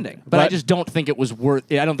outstanding. But I but- just don't think it was worth.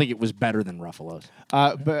 I don't think it was better than Ruffalo's.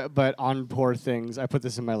 But on Poor Things, I put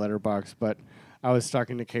this in my letterbox, but I was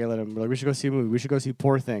talking to Kayla and we're like, we should go see a movie. We should go see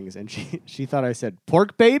Poor Things, and she thought I said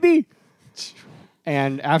pork baby.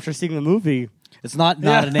 And after seeing the movie, It's not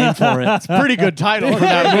a name for it. it's a pretty good title for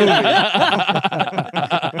that movie.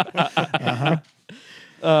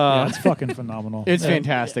 Yeah, it's fucking phenomenal. It's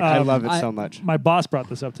fantastic. I love it so much. My boss brought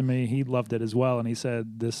this up to me. He loved it as well, and he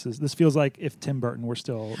said, "This feels like if Tim Burton were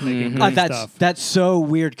still making great stuff." That's so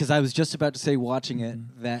weird because I was just about to say watching it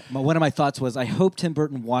that one of my thoughts was I hope Tim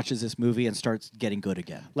Burton watches this movie and starts getting good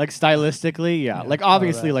again. Like stylistically, yeah. Like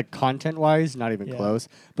obviously, like content wise, not even close.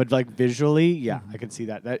 But like visually, yeah, I can see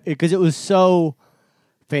that. Because it was so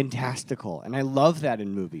fantastical, and I love that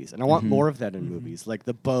in movies, and I want more of that in movies, like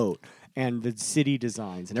the boat and the city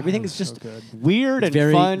designs and everything is just good. weird and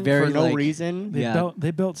very, fun very for no like- reason.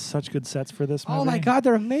 They built such good sets for this movie. Oh my god,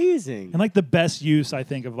 they're amazing. And like the best use, I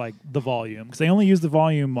think, of like the volume, because they only used the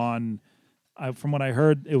volume on. From what I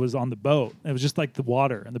heard, it was on the boat. It was just like the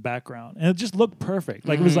water in the background, and it just looked perfect.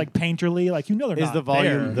 Like it was like painterly. Like they're Is not the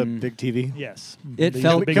volume there. the big TV? Yes, It The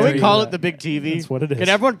felt big Can we very- call it the big TV? That's what it is. Can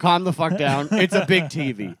everyone calm the fuck down? It's a big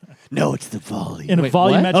TV. No, it's the volume. in a Wait,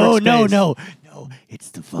 what? volumetric Oh space. no,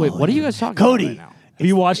 it's the volume. Wait, what are you guys talking Cody, about right now? Have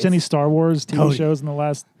you watched any Star Wars TV Cody. shows in the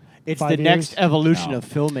last? It's 5 the years? next evolution No. of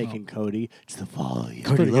filmmaking, Cody. It's the volume.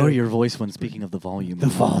 Cody, lower your voice when speaking of the volume. The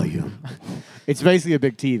volume. It's basically a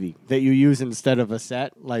big TV that you use instead of a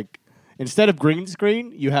set. Like, instead of green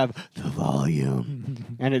screen, you have the volume.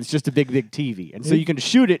 And it's just a big TV. And so you can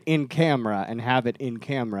shoot it in camera and have it in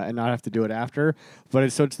camera and not have to do it after. But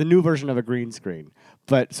it's the new version of a green screen.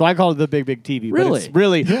 But so I call it the big TV. But Really? it's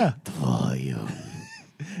really Yeah, the volume.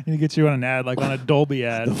 and it gets you on an ad, like on a Dolby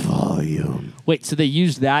ad. The volume. Wait, so they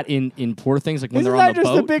use that in Poor Things, like when Isn't they're on that the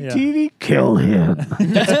just boat? a big Yeah. TV? Kill him.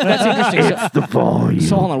 That's interesting. The volume.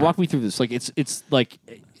 So hold on, walk me through this. Like it's like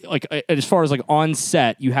as far as like on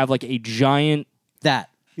set, you have like a giant.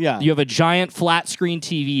 Yeah. You have a giant flat screen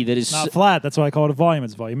TV that is. Not flat. That's why I call it a volume.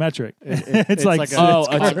 It's volumetric. It's like like a- Oh,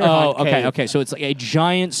 It's concave. okay. So it's like a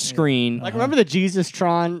giant screen. Like, remember the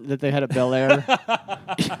Jesus-tron that they had at Bel Air?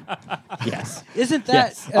 Yes, Isn't that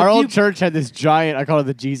Yes. have Our you- old church had this giant, I call it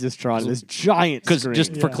the Jesus-tron, this giant because screen.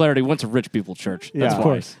 just for clarity, we went to rich people church. yeah. That's Of why.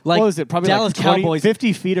 course. Like what was it? Probably Dallas like 20, Cowboys-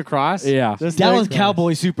 50 feet across? Yeah. This Dallas thing?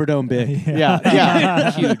 Cowboys Superdome big.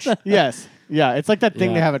 Yeah. Huge. Yes. Yeah. It's like that thing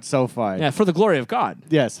Yeah. they have at SoFi. Yeah, for the glory of God.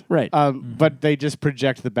 Yes. Right. But they just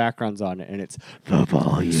project the backgrounds on it, and it's the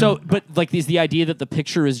volume. So, but like, is the idea that the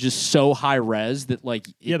picture is just so high res that like,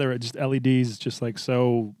 Yeah, they're just LEDs, just like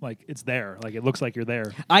so, like it's there, like it looks like you're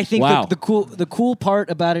there. I think Wow. the cool part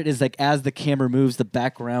about it is like as the camera moves, the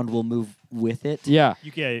background will move with it. yeah,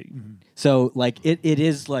 You can, So like it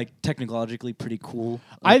is like technologically pretty cool.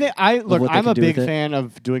 I think look. what they I'm can a do big with it. fan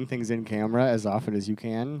of doing things in camera as often as you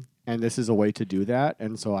can, and this is a way to do that.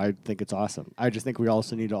 And so I think it's awesome. I just think we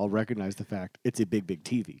also need to all recognize the fact it's a big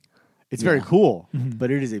TV. It's very cool,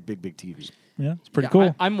 but it is a big TV. yeah, it's pretty Yeah,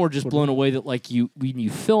 cool. I'm more just blown away that like when you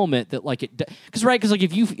film it that like it because like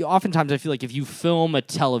if you oftentimes I feel like if you film a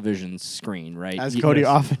television screen right As you- Cody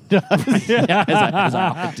often does. yeah, as I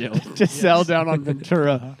often do. Just sell down on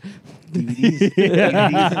Ventura.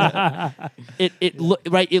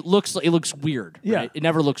 It looks weird. Yeah. Right? It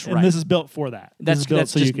never looks and right. this is built for that. This is built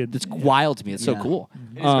so you could. that's wild to me. It's so Yeah. cool.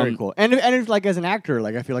 It's very cool. And it's like as an actor,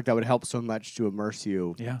 like I feel like that would help so much to immerse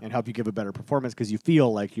you Yeah. and help you give a better performance because you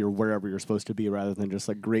feel like you're wherever you're supposed to be rather than just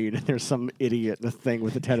like green and there's some idiot in a thing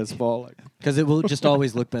with a tennis ball. Like, Because it will just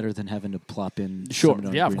always look better than having to plop in. Sure. someone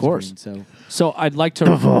on a Yeah, of green course. screen, so So I'd like to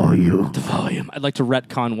the volume. I'd like to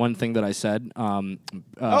retcon one thing that I said.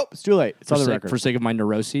 it's too late. It's on the record. For sake of my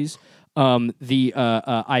neuroses.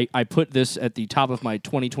 I put this at the top of my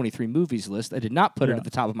 2023 movies list. I did not put it Yeah. at the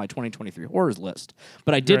top of my 2023 horrors list,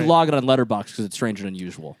 but I did Right. log it on Letterboxd because it's strange and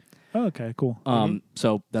unusual. Oh, okay, cool.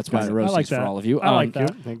 So that's my I neuroses like for that. all of you. I like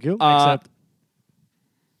that. Thank you.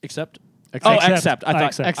 Except. Accept. Oh, Accept. accept. I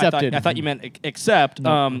accept. Accepted. I thought you meant accept.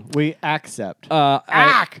 We accept.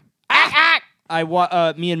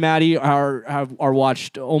 Me and Maddie are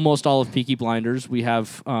watched almost all of Peaky Blinders. We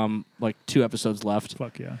have like 2 episodes left.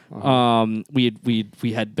 Fuck yeah.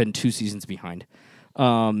 We had been 2 seasons behind.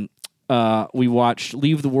 We watched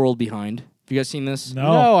Leave the World Behind. Have you guys seen this?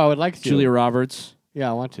 No. I would like to. Julia Roberts. Yeah,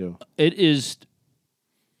 I want to. It is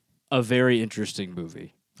a very interesting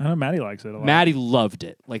movie. I know Maddie likes it a lot. Maddie loved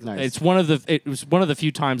it. Like Nice. it was one of the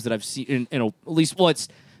few times that I've seen at least it's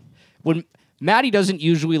when Maddie doesn't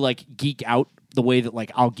usually like geek out the way that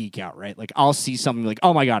like I'll geek out, right? Like I'll see something like,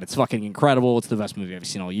 oh my God, it's fucking incredible. It's the best movie I've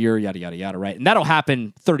seen all year, yada, yada, yada, right? And that'll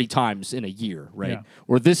happen 30 times in a year, right? Yeah.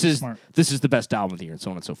 Or this is Smart. the best album of the year, and so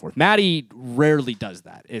on and so forth. Maddie rarely does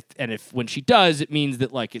that. If when she does, it means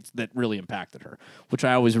that like that really impacted her, which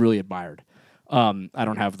I always really admired. I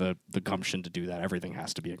don't have the gumption to do that. Everything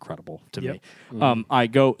has to be incredible to me.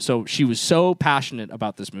 So she was so passionate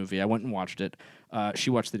about this movie. I went and watched it. She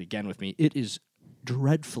watched it again with me. It is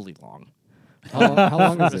dreadfully long. How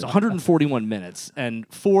long is It's it? 141 minutes, and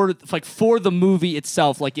for the movie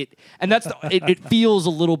itself, like it, and that's it feels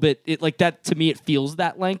a little bit like that to me. It feels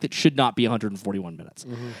that length. It should not be 141 minutes.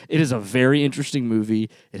 It is a very interesting movie.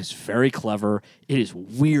 It is very clever. It is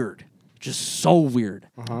weird, just so weird.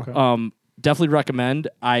 Definitely recommend.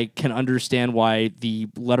 I can understand why the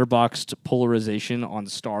letterboxed polarization on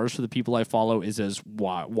stars for the people I follow is as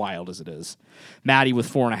wild as it is. Maddie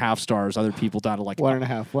with 4.5 stars, other people down to like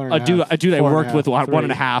 1.5. A dude I worked with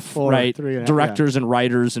 1.5, 4, right? 3.5, Directors and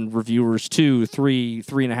writers and reviewers 2, 3,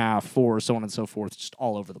 3.5, 4, so on and so forth, just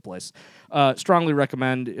all over the place. Strongly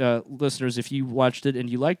recommend, listeners, if you watched it and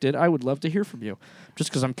you liked it, I would love to hear from you. Just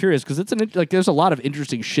because I'm curious, because it's there's a lot of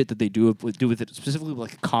interesting shit that they do with it, specifically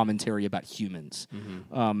like a commentary about humans.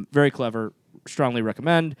 Very clever. Strongly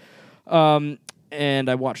recommend. And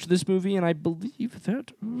I watched this movie, and I believe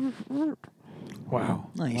that. Wow.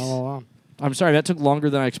 Nice. Oh, I'm sorry, that took longer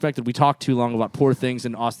than I expected. We talked too long about Poor Things,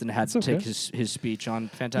 and Austin had to okay. take his speech on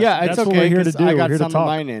Fantastic. yeah, it's That's what okay. we're here to 'cause do. I We're got here to some of talk.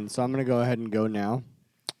 mine in, so I'm going to go ahead and go now,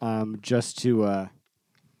 just to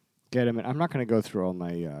get him in. I'm not going to go through all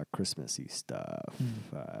my Christmassy stuff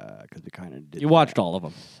because we kind of did. You watched all of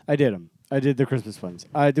them. I did them. I did the Christmas ones.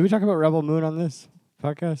 Did we talk about Rebel Moon on this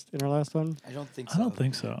podcast in our last one? I don't think I don't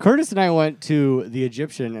think so. Curtis and I went to the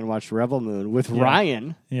Egyptian and watched Rebel Moon with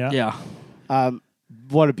Ryan. Yeah. Yeah.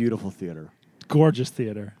 What a beautiful theater. Gorgeous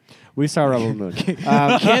theater. We saw Rebel Moon. Can't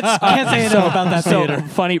say enough about that So theater.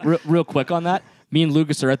 funny, real quick on that. Me and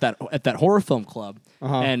Lucas are at that horror film club,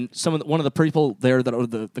 and one of the people there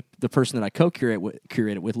that the person that I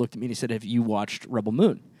curated with looked at me and he said, "Have you watched Rebel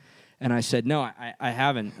Moon?" And I said, "No, I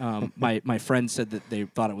haven't." My friend said that they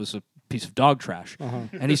thought it was a piece of dog trash,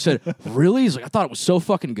 and he said, "Really?" He's like, "I thought it was so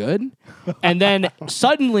fucking good." And then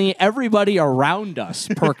suddenly everybody around us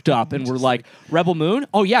perked up and were like, "Rebel Moon?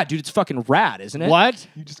 Oh yeah, dude, it's fucking rad, isn't it?" What?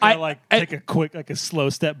 You just gotta take a slow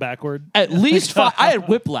step backward. At least I had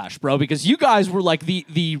whiplash, bro, because you guys were like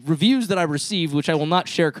the reviews that I received, which I will not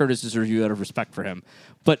share Curtis's review out of respect for him.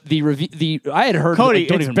 But I had heard Cody, like,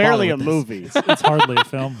 don't it's even barely a bother with this. movie. It's hardly a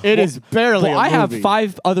film. It is barely Well, a I have movie.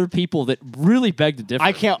 5 other people that really beg to differ.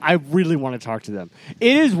 I really want to talk to them.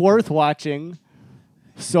 It is worth watching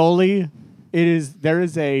solely. There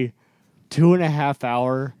is a 2.5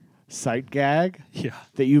 hour sight gag Yeah.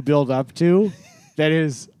 that you build up to. That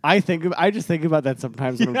is, I just think about that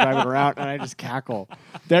sometimes when I'm driving around and I just cackle.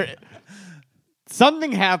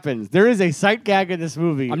 Something happens. There is a sight gag in this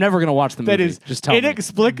movie. I'm never gonna watch the movie. That is just tell me.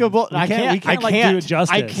 inexplicable. We can't I like, can't do it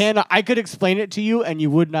justice. I cannot. I could explain it to you, and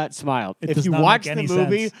you would not smile. It If does you not watch make the any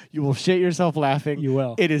movie, sense. you will shit yourself laughing. You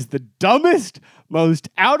will. It is the dumbest, most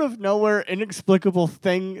out of nowhere, inexplicable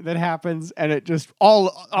thing that happens, and it just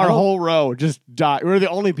our whole row just died. We're the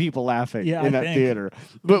only people laughing Yeah, in I that think. theater,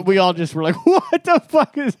 but we all just were like, "What the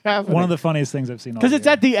fuck is happening?" One of the funniest things I've seen all Because it's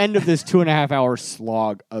year. at the end of this 2.5 hour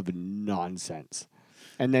slog of nonsense.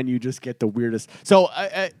 And then you just get the weirdest. So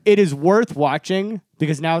it is worth watching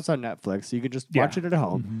because now it's on Netflix. So you can just watch it at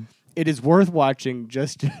home. It is worth watching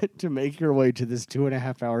just to make your way to this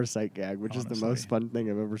 2.5 hour sight gag, which is the most fun thing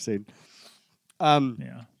I've ever seen.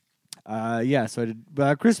 Yeah. So I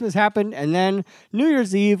did, Christmas happened. And then New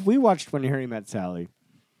Year's Eve, we watched When Harry Met Sally.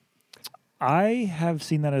 I have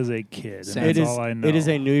seen that as a kid. And It that's is, all I know. it is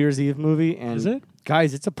a New Year's Eve movie. And Is it?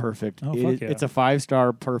 Guys, it's a perfect. Oh, it fuck is- yeah. It's a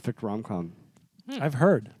 5-star perfect rom-com. I've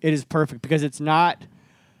heard. It is perfect because it's not.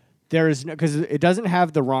 There is no because it doesn't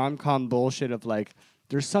have the rom-com bullshit of like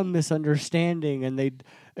there's some misunderstanding and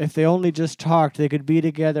if they only just talked they could be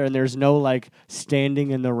together and there's no like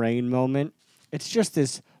standing in the rain moment. It's just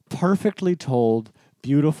this perfectly told,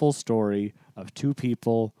 beautiful story of two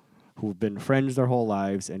people who've been friends their whole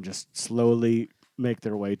lives and just slowly make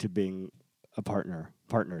their way to being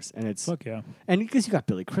partners, and it's Fuck yeah. and because you got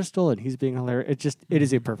Billy Crystal and he's being hilarious. It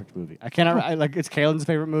is a perfect movie. I cannot it's Kalen's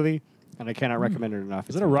favorite movie, and I cannot recommend it enough.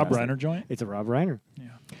 Is It's it a Rob fantastic. Reiner joint? It's a Rob Reiner. Yeah.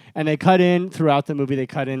 And they cut in throughout the movie. They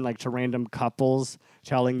cut in like to random couples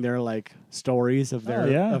telling their like stories of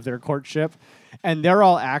their yeah. of their courtship, and they're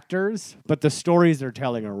all actors, but the stories they're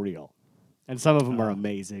telling are real. And some of them are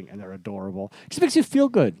amazing and they're adorable. It just makes you feel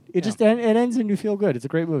good. It just it ends and you feel good. It's a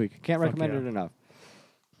great movie. Can't recommend it enough.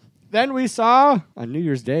 Then we saw on New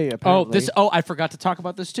Year's Day, apparently. I forgot to talk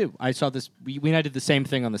about this too. I saw this. We and I did the same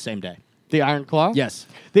thing on the same day. The Iron Claw? Yes.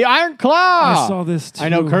 The Iron Claw! I saw this too. I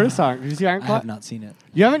know Curtis saw it. Did you see Iron I Claw? have not seen it.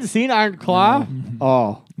 You haven't seen Iron Claw?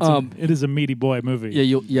 Oh. It is a meaty boy movie.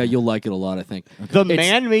 Yeah, you'll like it a lot. I think. The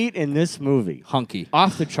man meat in this movie. Hunky.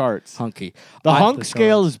 Off the charts. Hunky. The hunk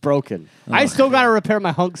scale is broken. I still got to repair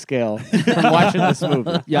my hunk scale from watching this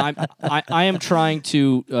movie. Yeah, I am trying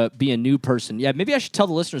to be a new person. Yeah, maybe I should tell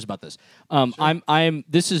the listeners about this.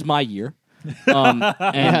 This is my year. And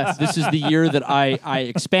this is the year that I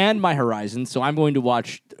expand my horizons. So I'm going to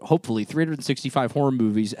watch, hopefully, 365 horror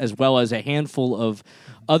movies as well as a handful of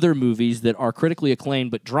other movies that are critically acclaimed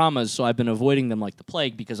but dramas. So I've been avoiding them like the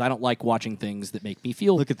plague because I don't like watching things that make me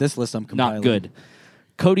feel Look at this list I'm compiling. not good.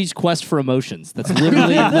 Cody's Quest for Emotions. That's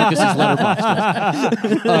literally Lucas's letterbox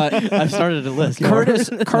list. I've started a list.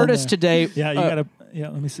 Curtis today. Yeah, you gotta. Yeah,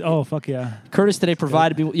 let me see. Oh, fuck yeah. Curtis today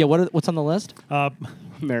provided me. Yeah, what's on the list?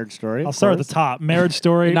 Marriage Story. I'll start at the top. Marriage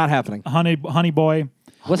Story. Not happening. Honey Boy.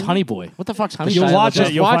 What's Honey Boy? What the fuck's Honey You'll Boy? watch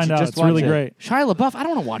Just it. You'll watch find it. out. Just It's watch really it. great. Shia LaBeouf. I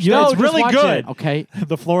don't want to watch No, that. it's really good. Okay.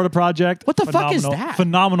 The Florida Project. What the fuck is phenomenal- that?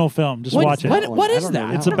 Phenomenal film. Just watch it. What I is don't that?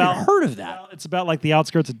 know. It's I've never about- heard of that. It's about like the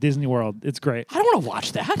outskirts of Disney World. It's great. I don't want to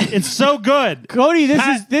watch that. It's so good. Cody, this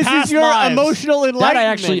Past is your lives. emotional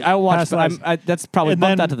enlightenment. I watched. Past But lives. that's probably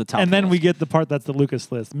bump that to the top. And of then the we list. get the part that's the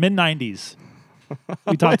Lucas list. Mid-90s.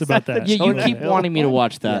 We talked about that. Yeah, you Jonah keep Hill. wanting me to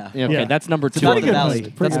watch that. Yeah. Okay, Yeah. that's number 2 pretty on the good list. movie.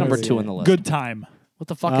 That's Pretty number good 2 on the list. Good time. What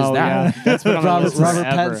the fuck is that? Yeah. That's what I'm on the list Robert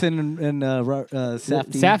forever. Pattinson and Safdie.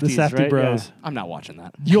 Safdie. The Safdie right? Bros. I'm not watching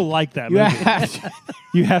that. You'll like that You movie. have to-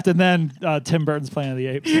 You have to then Tim Burton's Planet of the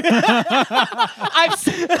Apes.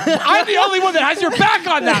 I'm the only one that has your back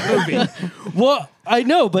on that movie. Well, I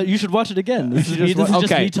know, but you should watch it again. This is just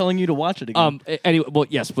Okay. me telling you to watch it again. Anyway, well,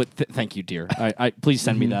 yes, but thank you, dear. I please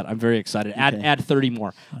send me that. I'm very excited. Add 30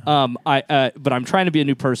 more. But I'm trying to be a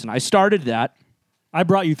new person. I started that. I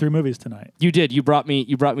brought you 3 movies tonight. You did. You brought me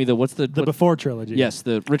the what's the The Before trilogy. Yes,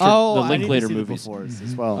 the Richard Oh, the I need to Linklater see the movies. befores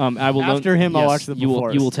as well. I will After him, I'll watch the you will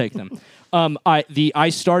befores. take them. I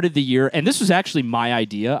started the year, and this was actually my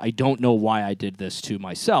idea. I don't know why I did this to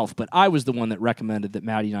myself, but I was the one that recommended that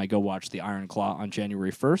Maddie and I go watch The Iron Claw on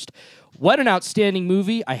January 1st. What an outstanding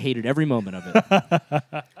movie. I hated every moment of it.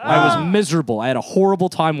 I was miserable. I had a horrible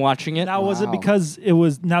time watching it. Now, was it because it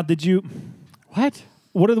was... Now, did you... What?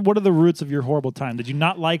 What are the roots of your horrible time? Did you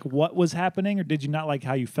not like what was happening, or did you not like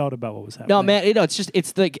how you felt about what was happening? No, man,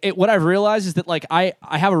 it's like what I've realized is that like I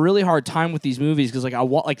have a really hard time with these movies because like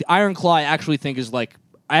the Iron Claw I actually think is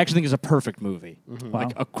a perfect movie,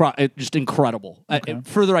 like just incredible.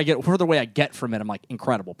 Further away I get from it, I'm like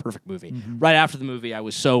incredible, perfect movie. Right after the movie, I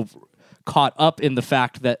was so caught up in the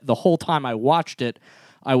fact that the whole time I watched it,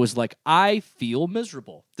 I was like, I feel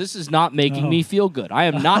miserable. This is not making me feel good. I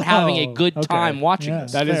am not having a good time watching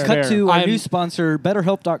this. That is Cut fair. to our I'm- new sponsor,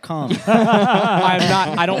 BetterHelp.com.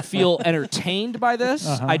 I don't feel entertained by this.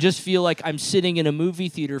 I just feel like I'm sitting in a movie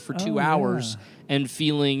theater for 2 hours and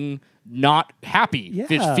feeling not happy. Yeah.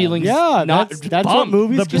 Just feeling Yeah, not that's what bummed.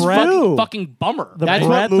 movies The can breadth- do. fucking bummer. The That's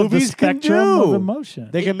breadth what of the movies can spectrum do. of emotion.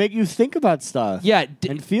 They can make you think about stuff. Yeah,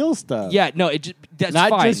 and feel stuff. yeah, no, that's Not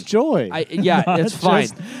fine. just joy. That's fine.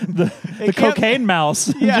 Just the cocaine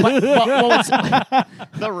mouse. yeah. But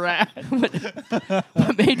The rat.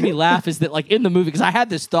 what made me laugh is that like in the movie, because I had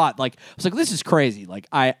this thought, like I was like, this is crazy. Like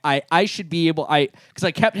I should be able, because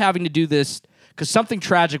I kept having to do this. Because something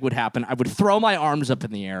tragic would happen, I would throw my arms up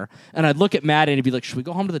in the air, and I'd look at Maddie and he'd be like, "Should we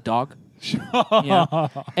go home to the dog?" Yeah.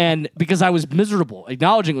 And because I was miserable,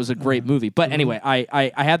 acknowledging it was a great movie. But anyway, I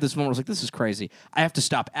had this moment where I was like, "This is crazy. I have to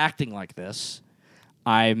stop acting like this.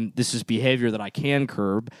 This is behavior that I can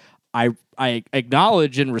curb. I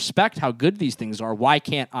acknowledge and respect how good these things are. Why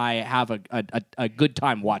can't I have a good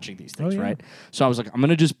time watching these things, right?" So I was like, I'm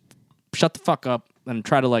gonna just shut the fuck up and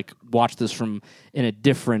try to like watch this from in a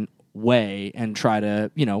different way and try to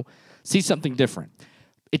see something different.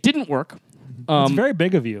 It didn't work. It's very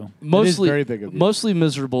big of you. Mostly very big of you. Mostly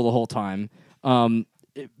miserable the whole time.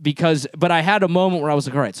 But I had a moment where I was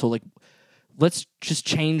like, all right, so like let's just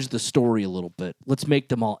change the story a little bit. Let's make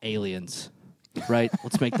them all aliens. Right?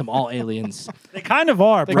 Let's make them all aliens. They kind of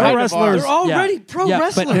are. Pro kind of wrestlers. are. They're already pro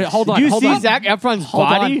wrestlers. But hold on. Did you hold see on. Zac Efron's Hold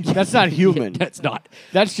body? on. That's not human. That's not.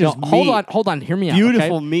 That's just Hold meat. Hold on. Hear me out.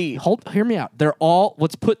 Beautiful okay? meat. Hear me out. They're all.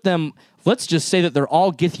 Let's just say that they're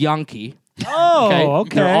all Githyanki. Oh,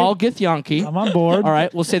 okay. They're all Githyanki. I'm on board. All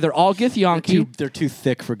right. We'll say they're all Githyanki. They're too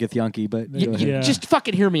thick for Githyanki, but go ahead. Yeah. Just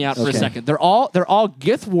fucking hear me out for a Okay. second. They're all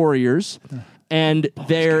Gith warriors, and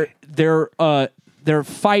they're they're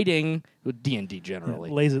fighting D&D generally.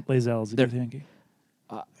 Lazels, They're- if you think.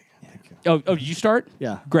 Oh, you start?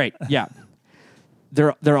 Yeah. Great. Yeah.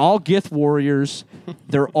 They're all Gith warriors.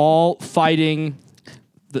 They're all fighting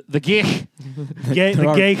the Gith.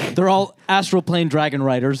 They're all astral plane dragon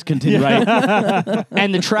riders. Continue. Right.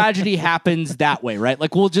 And the tragedy happens that way, right?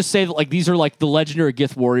 Like we'll just say that like these are like the legendary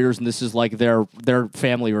Gith warriors and this is like their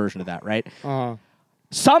family version of that, right?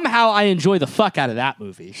 Somehow I enjoy the fuck out of that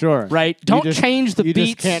movie. Sure. Right? You Don't just- change the you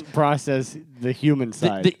beats. just can't process the human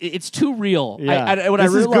side. It's too real. yeah. What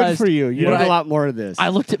this I realized, is good for you. You what need I- a lot more of this. I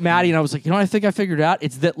looked at Maddie and I was like, you know what I think I figured out?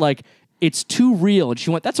 It's that like it's too real. And she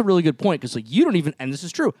went, that's a really good point because like you don't even, and this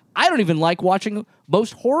is true, I don't even like watching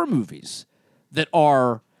most horror movies that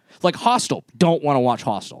are like Hostel. Don't want to watch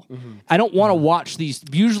Hostel. I don't want to watch these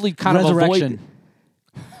usually kind Resurrection. of avoid.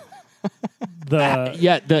 The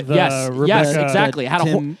Yes, Rebecca- exactly. Had a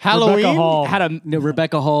Tim- Halloween? Rebecca Hall. had a No,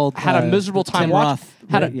 Rebecca Hall had a miserable time Tim watching. Roth.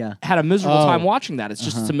 Had a Right, yeah. had a miserable Oh. time watching that. It's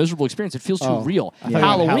just it's a miserable experience. It feels too real. I thought you meant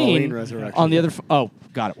Halloween, Halloween Resurrection. on the other.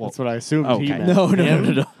 Got it. Well, That's what I assumed Okay. he meant.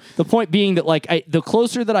 No. the point being that like the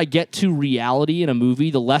closer that I get to reality in a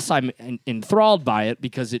movie, the less I'm enthralled by it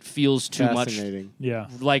because it feels too much. Fascinating. Yeah.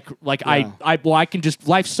 Like Yeah. I can just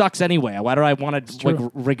life sucks anyway. Why do I want to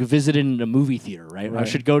true. like visit it in a movie theater? Right? I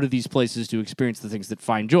should go to these places to experience the things that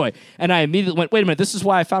find joy. And I immediately went, wait a minute, this is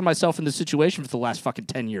why I found myself in this situation for the last fucking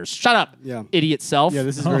 10 years. Shut up, Yeah. idiot self. Yeah,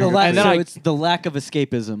 this is very The good. lack, And then so I- it's the lack of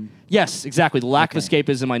escapism. Yes, exactly. The lack of Okay.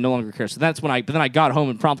 escapism, I no longer care. So that's when but then I got home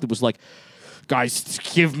and promptly was like, guys,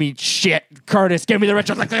 give me shit. Curtis, give me the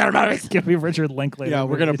Richard Linklater movies. Give me Richard Linklater. Yeah,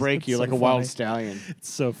 we're gonna movies. break It's you so like a funny. wild stallion. It's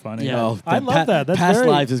so funny. Yeah. Oh, I the love that. That's past very,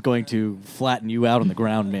 lives is going to flatten you out on the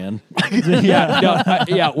ground, man. We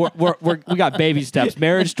got baby steps.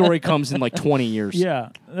 Marriage Story comes in like 20 years. Yeah,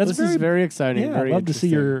 that's This is very exciting. Yeah, very I'd love to see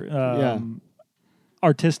your interesting.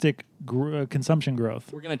 artistic consumption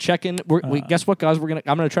growth. We're gonna check in. Guess what, guys? I'm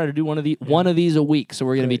gonna try to do one of these a week. So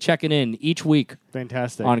we're gonna be checking in each week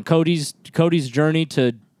Fantastic. on Cody's journey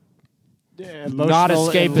to not Emotional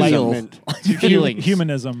escapism. enlightenment. feelings.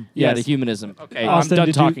 Humanism. Yeah, Yes. the humanism. Okay, Austin, I'm done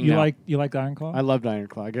did talking you now. like Iron Claw? I loved Iron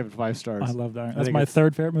Claw. I give it 5 stars. I loved Iron. I That's think my it's-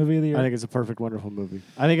 third favorite movie of the year. I think it's a perfect, wonderful movie.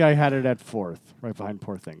 I think I had it at 4th, right behind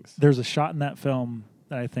Poor Things. There's a shot in that film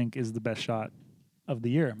that I think is the best shot of the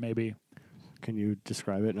year. Maybe Can you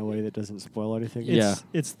describe it in a way that doesn't spoil anything? Yeah.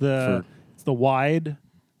 it's the wide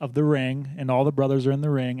of the ring, and all the brothers are in the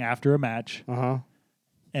ring after a match, Uh-huh.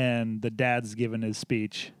 and the dad's giving his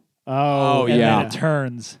speech. Oh, And yeah. then it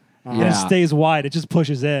turns. And Yeah. it stays wide. It just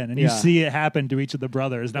pushes in, and you Yeah. see it happen to each of the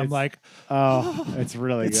brothers. And I'm It's- like, Oh, it's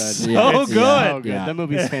really good. so Yeah. good. It's- So good. Yeah. That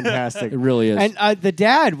movie's fantastic. It really is. And the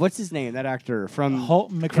dad, what's his name? That actor from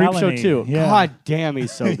Holt Creepshow McCallany. 2. Yeah. God damn,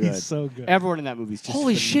 he's so good. He's so good. Everyone in that movie's just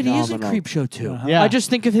Holy shit, he is in phenomenal. Creepshow too. Yeah. I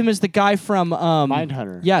just think of him as the guy from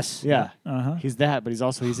Mindhunter. Yes. Yeah. Uh-huh. He's that, but he's in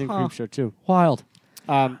Creepshow 2. Wild.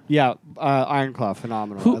 Iron Claw,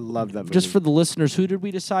 phenomenal. I love that movie. Just for the listeners, who did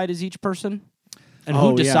we decide as each person? And Oh, who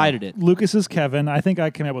yeah. decided it? Lucas is Kevin. I think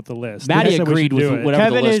I came up with the list. Maddie Lucas said we agreed should with do it. whatever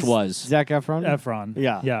Kevin the list is was. Zac Efron? Efron.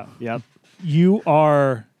 Yeah. Yeah. Yep. You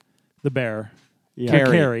are the bear. Yeah.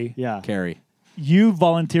 Carrie. Carrie. Yeah. Carrie. You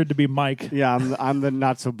volunteered to be Mike. Yeah, I'm the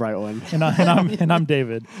not so bright one. And I'm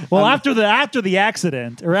David. Well, after the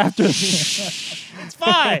accident, or after it's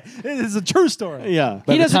fine. It is a true story. Yeah.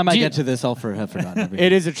 By the doesn't- time I do you- get to this, I'll have forgotten everything.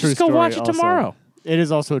 It is a true Just go story. watch it also. tomorrow. It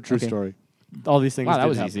is also a true Okay. story. All these things. Wow, that did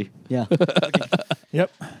was happen. easy. Yeah.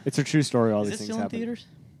 Yep. It's a true story. All Is these it things still in happen. theaters?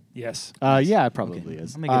 Yes. Yeah, it probably Okay.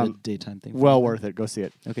 is. I'll make it a daytime thing. Well worth it. Go see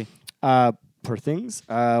it. Okay. Per things,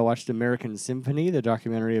 watched American Symphony, the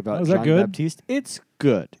documentary about Oh, is that John good? Baptiste. It's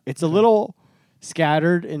good. It's a little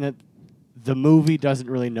scattered in that the movie doesn't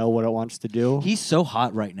really know what it wants to do. He's so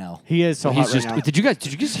hot right now. He is so He's hot just. right now. Did you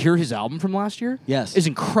guys hear his album from last year? Yes. It's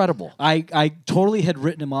incredible. I totally had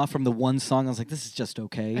written him off from the one song. I was like, this is just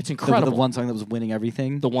okay. It's The incredible. one song that was winning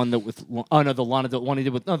everything. The one that with the one he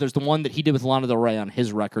did with there's the one that he did with Lana Del Rey on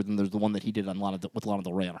his record, and there's the one that he did on with Lana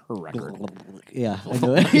Del Rey on her record. Yeah, I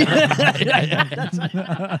know it.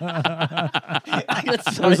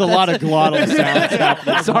 There's a lot of glottal sounds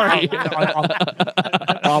happening. Sorry.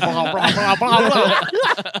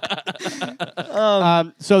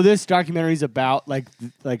 So this documentary is about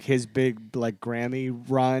like his big like Grammy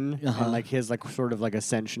run and like his like sort of like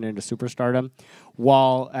ascension into superstardom,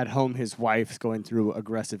 while at home his wife's going through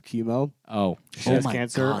aggressive chemo. Oh, She has my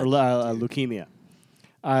cancer God. or leukemia.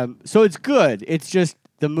 So it's good. It's just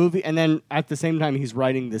the movie, and then at the same time he's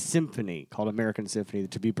writing the symphony called American Symphony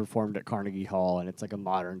to be performed at Carnegie Hall, and it's like a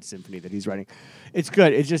modern symphony that he's writing. It's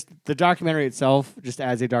good. It's just the documentary itself, just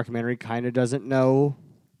as a documentary, kind of doesn't know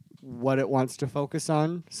what it wants to focus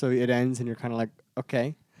on. So it ends, and you're kind of like,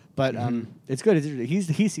 okay, but it's good.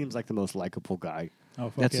 He seems like the most likable guy. Oh,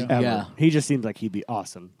 fuck That's- yeah. Ever. Yeah. He just seems like he'd be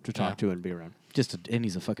awesome to talk to and be around. And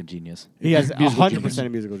he's a fucking genius. He has Musical 100%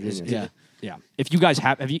 of musical genius. Yeah. Yeah. If you guys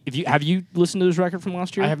have you listened to this record from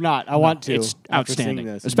last year? I have not. I want to. It's after seeing outstanding,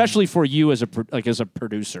 this. especially for you as a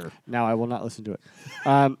producer. Now I will not listen to it.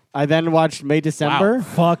 I then watched May December.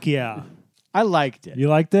 Fuck yeah. I liked it. You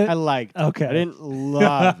liked it? I liked it. Okay. I didn't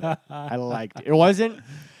love it. I liked it.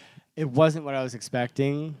 It wasn't what I was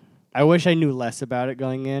expecting. I wish I knew less about it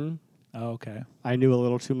going in. Oh, okay. I knew a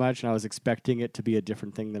little too much, and I was expecting it to be a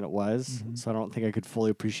different thing than it was. So I don't think I could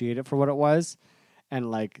fully appreciate it for what it was.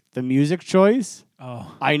 And like the music choice,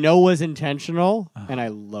 Oh. I know was intentional, and I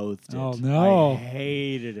loathed it. Oh, no. I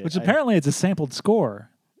hated it. Which apparently it's a sampled score.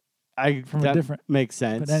 from a that different- makes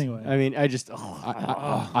sense. but anyway. I mean, I just.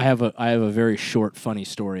 I have a very short funny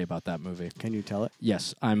story about that movie. Can you tell it?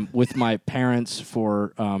 Yes, I'm with my parents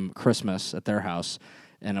for Christmas at their house,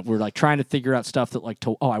 and we're like trying to figure out stuff that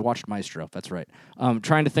I watched Maestro. That's right.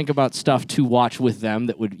 Trying to think about stuff to watch with them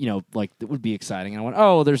that would that would be exciting. And I went,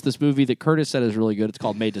 oh, there's this movie that Curtis said is really good. It's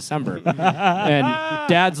called May December, and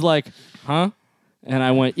Dad's like, huh? And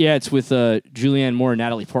I went, yeah, it's with Julianne Moore and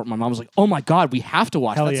Natalie Portman. My mom was like, oh my God, we have to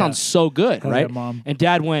watch Hell that. yeah. Sounds so good, Hell right? yeah, Mom. And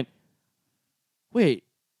Dad went, wait,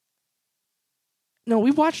 no,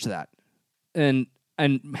 we watched that. And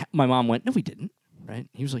my mom went, no, we didn't, right?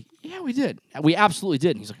 He was like, yeah, we did. We absolutely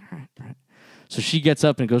did. And he's like, all right. So she gets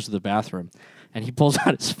up and goes to the bathroom, and he pulls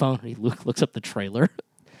out his phone, and he looks up the trailer,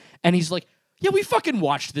 and he's like, yeah, we fucking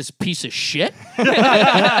watched this piece of shit. And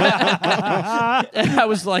I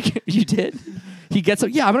was like, you did? He gets up.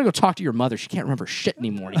 Yeah, I'm going to go talk to your mother. She can't remember shit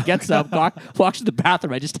anymore. He gets up, walks to the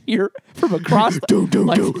bathroom. I just hear from across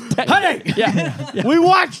the Honey! Yeah. We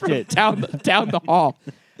watched it. down the hall.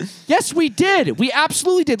 Yes, we did. We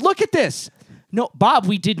absolutely did. Look at this. No, Bob,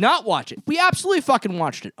 we did not watch it. We absolutely fucking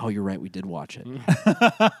watched it. Oh, you're right. We did watch it.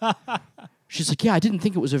 She's like, yeah, I didn't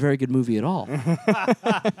think it was a very good movie at all.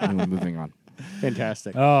 Anyway, moving on.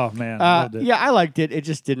 Fantastic. Oh man, I loved it. Yeah, I liked it. It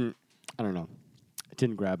just didn't. I don't know. It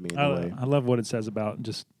didn't grab me in a way. I love what it says about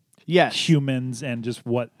just Yes. humans and just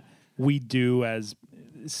what we do as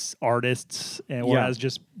artists and or Yeah. as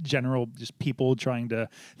just people trying to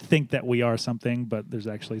think that we are something, but there's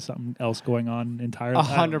actually something else going on entirely.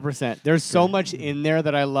 100%. There's so much in there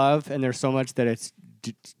that I love, and there's so much that it's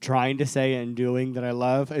trying to say and doing that I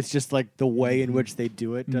love. It's just like the way in which they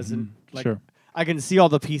do it doesn't like. Sure. I can see all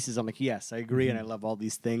the pieces. I'm like, yes, I agree, and I love all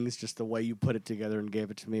these things. Just the way you put it together and gave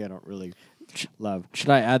it to me, I don't really love. Should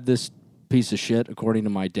I add this piece of shit, according to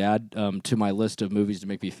my dad, to my list of movies to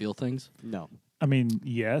make me feel things? No. I mean,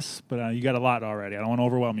 yes, but you got a lot already. I don't want to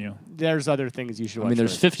overwhelm you. There's other things you should watch. I mean,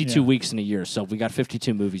 there's first. 52 Yeah. weeks in a year, so we got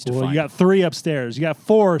 52 movies to Well, find. you got 3 upstairs. You got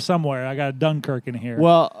 4 somewhere. I got a Dunkirk in here.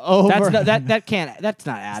 Well, over. That's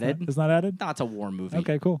not added. It's not added? No, it's a war movie.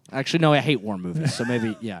 Okay, cool. Actually, no, I hate war movies, so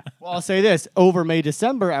maybe, yeah. Well, I'll say this: over May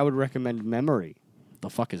December, I would recommend Memory. The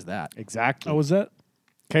fuck is that? Exactly. Oh, was that?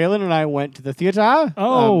 Kaylin and I went to the theater.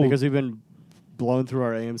 Oh. Because we've been blown through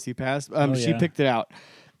our AMC pass. She yeah. picked it out.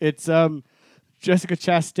 It's Jessica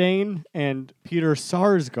Chastain and Peter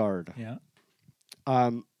Sarsgaard. Yeah.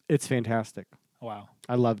 It's fantastic. Wow.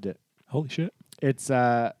 I loved it. Holy shit. It's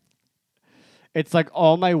like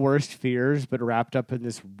all my worst fears, but wrapped up in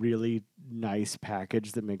this really nice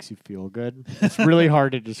package that makes you feel good. It's really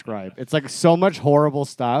hard to describe. It's like so much horrible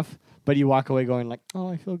stuff, but you walk away going like, "Oh,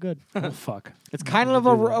 I feel good." Oh, fuck. It's kind of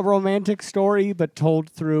a romantic story, but told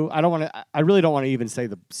through. I really don't want to even say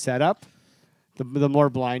the setup. The more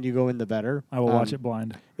blind you go in, the better. I will watch it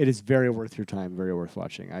blind. It is very worth your time, very worth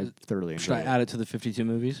watching. I thoroughly Should enjoy I it. add it to the 52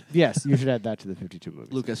 movies? Yes, you should add that to the 52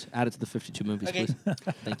 movies. Lucas, add it to the 52 movies, please.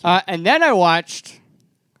 Thank you. And then I watched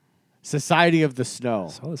Society of the Snow. I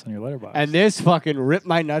saw this on your letterbox. And this fucking ripped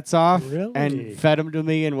my nuts off Really? and fed them to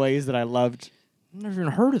me in ways that I loved. I've never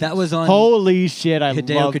even heard of That was on Holy shit, I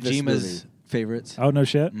Hideo love this Kojima's movie. favorites. Oh, no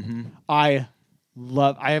shit? I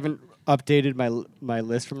haven't updated my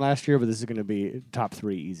list from last year, but this is going to be top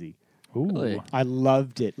 3 easy. Ooh. Really? I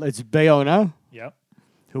loved it. It's Bayona, Yep.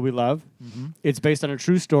 who we love. It's based on a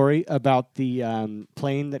true story about the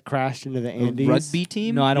plane that crashed into the Andes. Rugby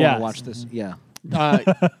team? No, I don't Yes. want to watch this. Yeah.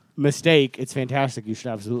 Mistake. It's fantastic. You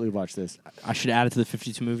should absolutely watch this. I should add it to the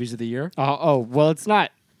 52 movies of the year. Well, it's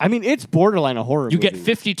not. I mean, it's borderline a horror You movie. get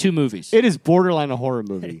 52 movies. It is borderline a horror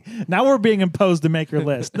movie. Now we're being imposed to make your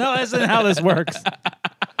list. No, that's not how this works.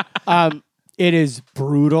 It is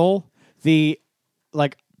brutal.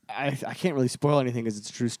 I can't really spoil anything because it's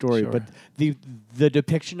a true story, Sure. but the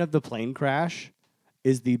depiction of the plane crash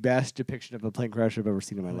is the best depiction of a plane crash I've ever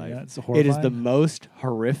seen in my life. yeah, it's It is the horrifying. most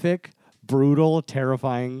horrific, brutal,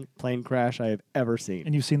 terrifying plane crash I have ever seen.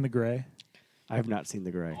 And you've seen The Gray? I have not seen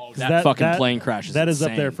The Gray. That fucking plane crash is That is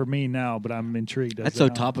up there insane. for me now, but I'm intrigued. as That's to so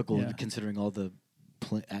how- topical yeah. considering all the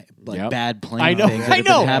Yep. bad plane I know, things that I have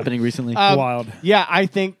know. been happening recently. Wild. Yeah, I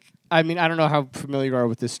don't know how familiar you are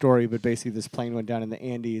with this story, but basically this plane went down in the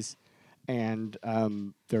Andes, and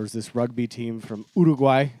there was this rugby team from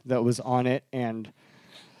Uruguay that was on it, and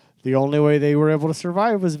the only way they were able to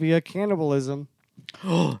survive was via cannibalism.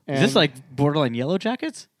 Is this like borderline Yellow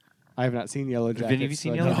Jackets? I have not seen Yellow Jackets. Have you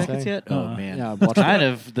seen so I Yellow can't Jackets say. yet? Oh man, Yeah, I've watched kind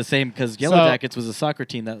of the same because Yellow So- Jackets was a soccer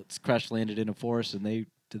team that crash landed in a forest, and they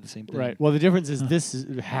did the same thing. Right. Well, the difference is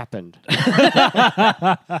happened.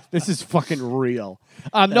 This is fucking real.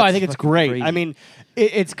 No, I think it's fucking great. crazy. I mean,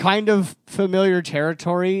 it's kind of familiar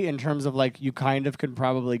territory in terms of like you kind of can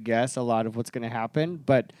probably guess a lot of what's going to happen,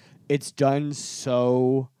 but it's done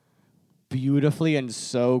so beautifully and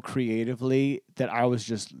so creatively that I was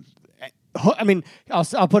just. I mean,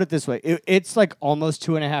 I'll put it this way: it's like almost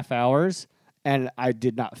 2.5 hours. And I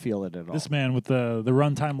did not feel it at all. This man with the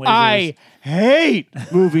runtime lasers. I hate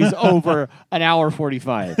movies over an hour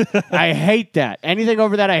 45. I hate that. Anything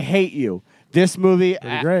over that, I hate you. This movie,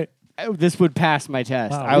 Pretty great. this would pass my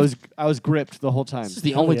test. Wow. I was gripped the whole time. This is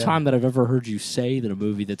the only yeah. time that I've ever heard you say that a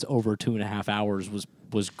movie that's over 2.5 hours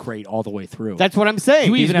was great all the way through. That's what I'm saying.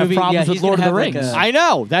 You even have problems with he's Lord of gonna the have, like, Rings. a- I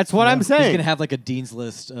know. That's what I'm He's saying. gonna have like a dean's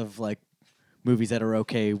list of like movies that are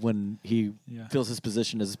okay when he Yeah. fills his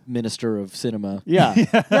position as minister of cinema. Yeah.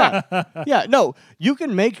 Yeah. No, you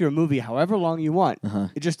can make your movie however long you want.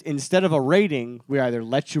 It just instead of a rating, we either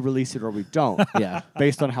let you release it or we don't. Yeah.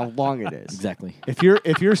 Based on how long it is. Exactly. If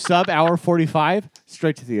you're sub hour 45,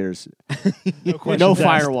 straight to theaters. No questions asked.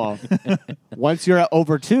 firewall. Once you're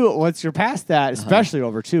once you're past that, especially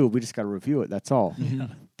over 2, we just got to review it. That's all.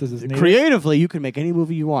 Does this need Creatively, you can make any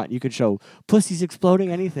movie you want. You could show pussies exploding,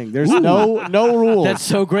 anything. There's no rules. That's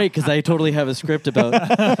so great because I totally have a script about.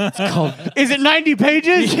 It's called. Is it 90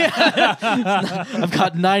 pages? I've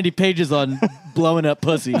got 90 pages on blowing up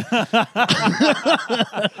pussy.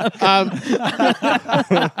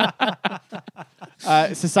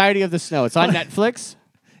 Society of the Snow. It's on Netflix.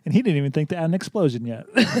 And he didn't even think to add an explosion yet.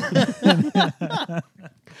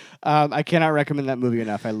 I cannot recommend that movie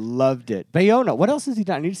enough. I loved it. Bayona. What else has he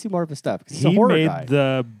done? I need to see more of his stuff. 'Cause he's a He horror made guy.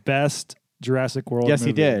 the best Jurassic World Yes, movie.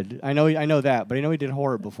 he did. I know that, but I know he did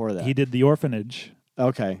horror before that. He did The Orphanage.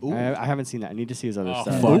 Okay, I haven't seen that. I need to see his other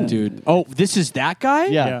stuff. Fuck, dude. Oh, this is that guy?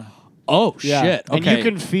 Yeah. Oh, Yeah. shit. Okay. And you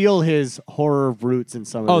can feel his horror roots in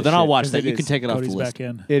some of oh, this then I'll shit, watch 'cause that. You it can is- take it off the Cody's list. back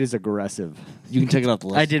in. It is aggressive. You can take it off the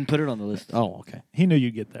list. I didn't put it on the list. Oh, okay. He knew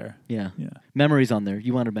you'd get there. Yeah. Yeah. Memories on there.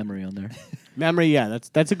 You want a memory on there. Memory, yeah,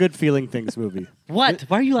 that's a good feeling things movie. What?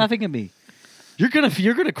 Why are you laughing at me? You're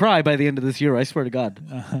gonna cry by the end of this year. I swear to God.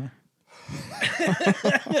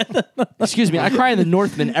 Excuse me. I cry in The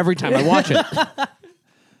Northman every time I watch it.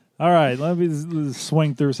 All right, let me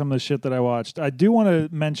swing through some of the shit that I watched. I do want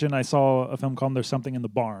to mention I saw a film called There's Something in the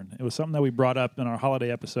Barn. It was something that we brought up in our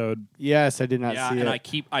holiday episode. Yes, I did not Yeah, see and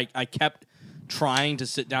it. I kept trying to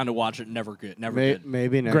sit down to watch it. Never good. Never May- good.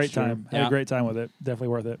 maybe next Great year. time. Had Yeah. a great time with it. Definitely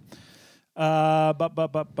worth it.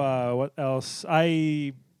 What else?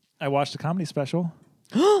 I watched a comedy special.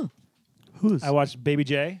 Who's? I watched Baby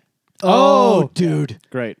J. Oh, dude.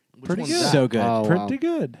 Great. Pretty one's good. that? So good. Oh, Pretty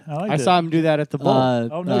wow. good. I liked I it. saw him do that at the bowl.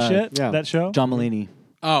 Oh, no shit. yeah. That show? John Mulaney.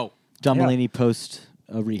 Oh, John Yeah. Mulaney post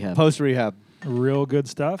rehab. Post rehab. Real good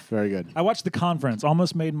stuff. Very good. I watched The Conference.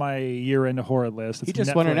 Almost made my year-end horror list. He It's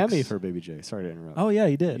just won an Netflix. Emmy for Baby J. Sorry to interrupt. Oh, yeah,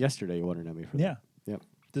 he did. Yesterday he won an Emmy for that. Yeah. Yep.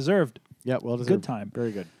 Deserved. Yeah, well deserved. Good time.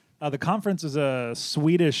 Very good. The Conference is a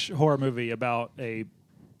Swedish horror movie about a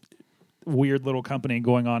weird little company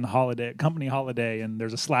going on company holiday, and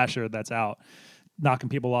there's a slasher that's out knocking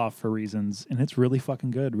people off for reasons, and it's really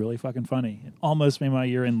fucking good, really fucking funny. It almost made my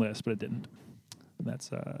year-end list, but it didn't. That's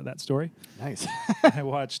that story. Nice. I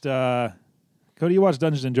watched Cody. You watched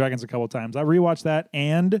Dungeons and Dragons a couple times. I rewatched that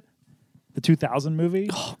and the 2000 movie.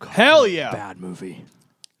 oh God. Hell yeah. Bad movie.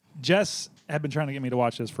 Jess had been trying to get me to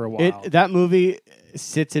watch this for a while. That movie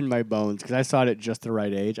sits in my bones because I saw it at just the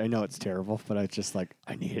right age. I know it's terrible, but I just like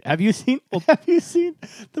I need it. Have you seen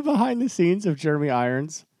the behind the scenes of Jeremy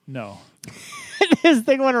Irons? No. His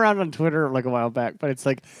thing went around on Twitter like a while back, but it's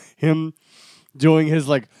like him doing his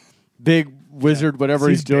like big wizard whatever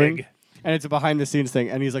he's doing. big. And it's a behind the scenes thing,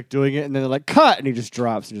 and he's like doing it, and then they're like, cut, and he just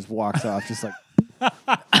drops and just walks off, just like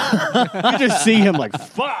you just see him like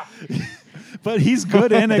fuck. But he's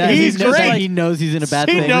good in it. That- He's he knows- great. He knows he's in a bad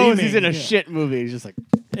He thing. knows he's in a Yeah. shit movie. He's just like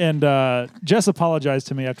And Jess apologized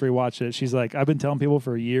to me after we watched it. She's like, I've been telling people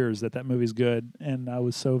for years that movie's good, and I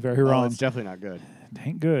was so very wrong. It's definitely not good.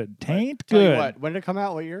 Tain't good. Tain't Tell you good. what, when did it come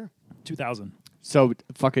out? What year? 2000. So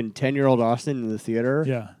fucking 10-year-old Austin in the theater.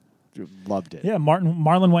 Yeah. Loved it. Yeah, Marlon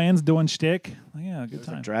Wayans doing shtick. Yeah, good There's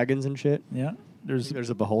time. like dragons and shit. Yeah. There's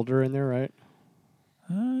a beholder in there, right?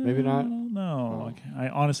 Maybe not. No. I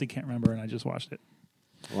honestly can't remember, and I just watched it.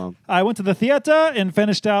 Well, I went to the theater and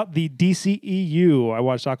finished out the DCEU. I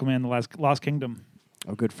watched Aquaman: The Lost Kingdom.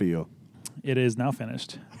 oh, good for you. It is now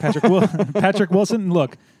finished. Patrick Wilson.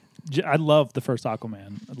 Look, I love the first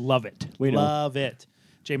Aquaman. I love it. We know. Love it.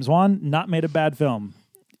 James Wan not made a bad film.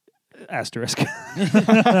 Asterisk.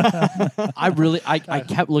 I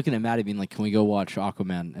kept looking at Maddie being like, can we go watch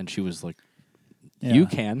Aquaman? And she was like, you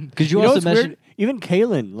can. Because you know also what's mentioned weird? Even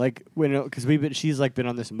Kaylin, like because she's like been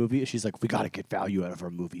on this movie. She's like, we got to get value out of our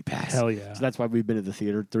movie pass. Hell yeah. So that's why we've been to the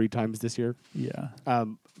theater 3 times this year. Yeah.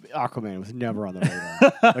 Aquaman was never on the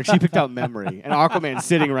radar. Like she picked out Memory, and Aquaman's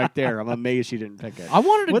sitting right there. I'm amazed she didn't pick it. I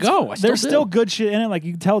wanted to go. There's still good shit in it. Like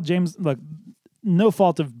you can tell James. Look, no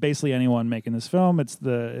fault of basically anyone making this film. It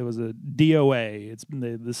was a DOA. It's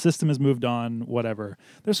the system has moved on. Whatever.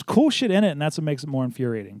 There's cool shit in it, and that's what makes it more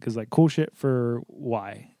infuriating. Because like cool shit for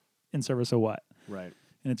why, in service of what? Right.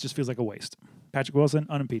 And it just feels like a waste. Patrick Wilson,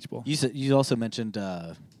 unimpeachable. you also mentioned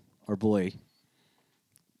our boy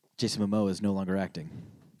Jason Momoa is no longer acting.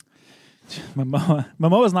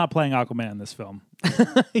 Momoa's not playing Aquaman in this film.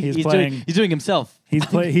 He's doing himself. He's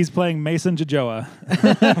playing Mason Jojoa.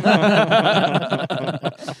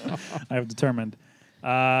 I have determined.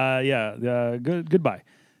 Goodbye.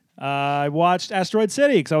 I watched Asteroid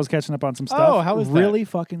City because I was catching up on some stuff. Oh, how was that? Really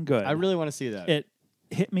fucking good. I really want to see that. It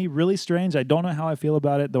hit me really strange. I don't know how I feel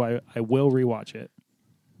about it, though I will rewatch it.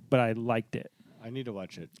 But I liked it. I need to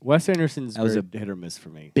watch it. Wes Anderson's That was a hit or miss for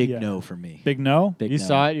me. Big Yeah. no for me. Big no? Big You no.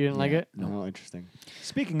 saw it? You didn't like Yeah. it? No. Oh, interesting.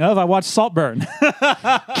 Speaking of, I watched Saltburn.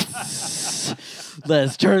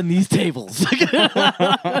 Let's turn these tables.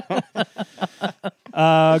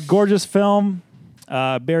 Gorgeous film.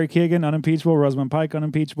 Barry Keoghan, unimpeachable. Rosamund Pike,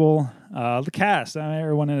 unimpeachable. The cast,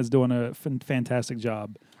 everyone in it is doing a fantastic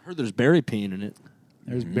job. I heard there's berry peen in it.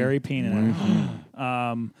 There's Barry Peen in it.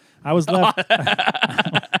 I was left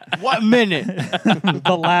What minute?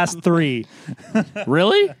 the last 3.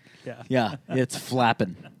 Really? Yeah, it's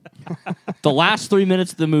flapping. The last 3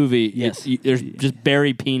 minutes of the movie, Yes. there's just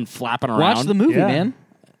berry peen flapping around. Watch the movie, Yeah. man.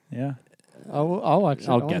 Yeah. I'll watch it.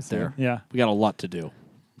 I'll get there. Yeah. We got a lot to do.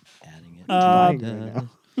 Adding it.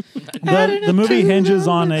 The movie hinges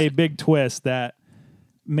on a big twist that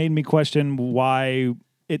made me question why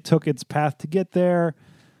it took its path to get there.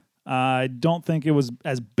 I don't think it was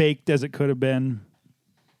as baked as it could have been.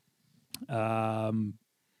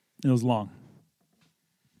 It was long.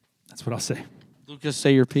 That's what I'll say. Lucas,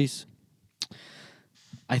 say your piece.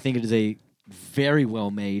 I think it is a very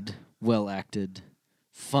well made, well acted,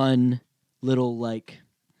 fun little like.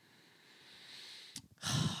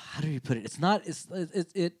 How do you put it? It's not.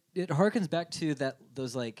 It harkens back to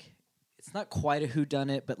those like. It's not quite a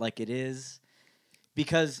whodunit, but like it is,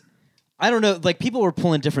 because I don't know. Like people were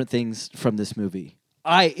pulling different things from this movie.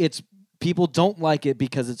 People don't like it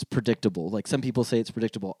because it's predictable. Like some people say it's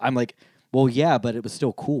predictable. I'm like, well, yeah, but it was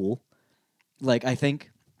still cool. Like I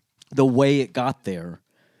think the way it got there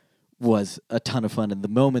was a ton of fun, and the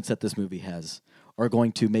moments that this movie has are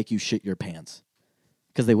going to make you shit your pants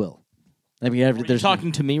because they will. I mean, Are you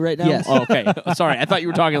talking to me right now? Yes. Oh, okay. Sorry, I thought you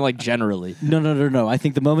were talking like generally. No. I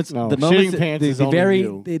think the moments, No, the moments, shitting pants the, is the only very,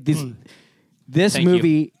 you. this Thank you.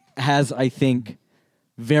 movie has, I think,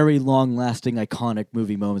 very long-lasting, iconic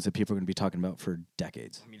movie moments that people are going to be talking about for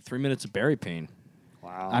decades. I mean, 3 minutes of berry peen.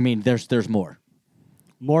 Wow. I mean, there's more.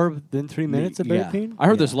 More than 3 minutes of Yeah. Barry Peen? I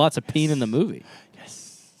heard there's lots of peen in the movie.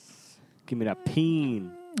 Give me that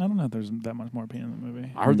peen. I don't know if there's that much more pain in the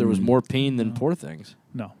movie. I heard there was more peen than Poor Things.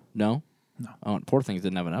 No. No? No. Oh, and Poor Things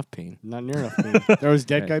didn't have enough peen. Not near enough peen. There was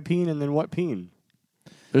dead Okay. guy peen, and then what peen?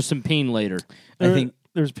 There's some peen later. I think,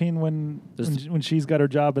 There's pain when she's got her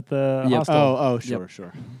job at the Yep. hostel. Oh,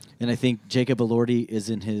 sure. and I think Jacob Elordi is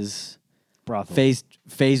in his Brothel.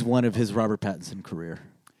 phase 1 of his Robert Pattinson career.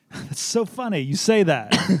 It's so funny you say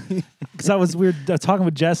that because we were talking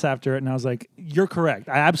with Jess after it, and I was like, "You're correct.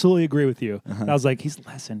 I absolutely agree with you." And I was like, "He's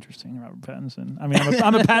less interesting than Robert Pattinson." I mean,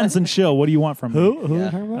 I'm a Pattinson shill. What do you want from me? Who are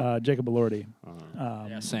you talking about? Jacob Elordi.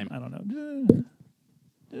 Yeah, same. I don't know.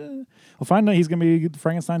 Well, finally, he's gonna be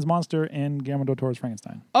Frankenstein's monster in Guillermo del Toro's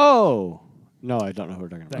Frankenstein. Oh, No, I don't know who we're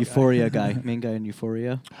talking about. Euphoria guy. Main guy in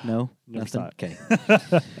Euphoria? No? Never Nothing? saw it.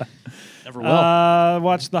 Okay. Never will.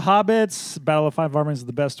 Watched The Hobbits. Battle of Five Armies is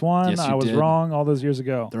the best one. Yes, you I was did. wrong all those years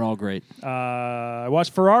ago. They're all great. I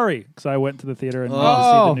watched Ferrari because I went to the theater and went to see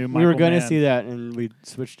Oh, the new Michael we were going to Mann. see that, and we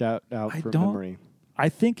switched out I for don't- memory. I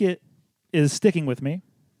think it is sticking with me.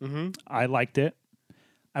 Mm-hmm. I liked it.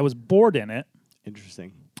 I was bored in it.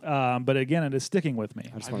 Interesting. But again, it is sticking with me.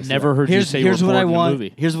 I just wanna I've see never heard you Here's say you were what bored I in a want.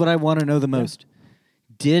 movie. Here's what I want to know the most.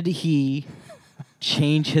 Did he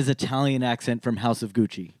change his Italian accent from House of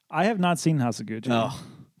Gucci? I have not seen House of Gucci. Oh,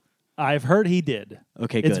 I've heard he did.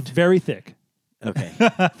 okay, It's good. very thick. Okay.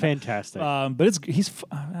 that. Fantastic. But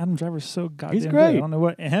Adam Driver's so goddamn He's good. great. I don't know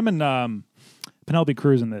what him and Penelope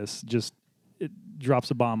Cruz in this just it drops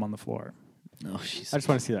a bomb on the floor. Oh, she's I just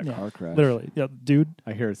want to see that Yeah, car crash. Literally, yeah, dude.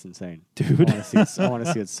 I hear it's insane. Dude. I want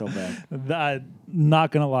to see it so bad.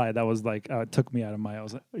 Not gonna lie, that was like it took me out of my. I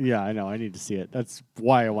was like, Yeah, I know. I need to see it. That's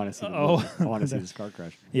why I want to see the Oh. movie. I want to see this car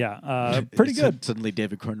crash. yeah, pretty good. Suddenly,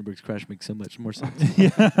 David Cronenberg's Crash makes so much more sense.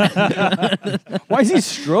 Why is he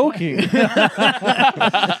stroking?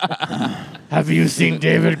 Have you seen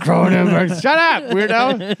David Cronenberg? Shut up,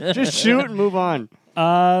 weirdo. Just shoot and move on.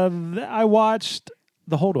 I watched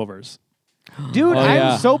The Holdovers. Dude, Oh, I'm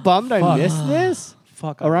yeah. so bummed I Fuck. missed this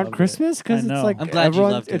Fuck, I around loved it. Christmas because I it's know. like I'm glad you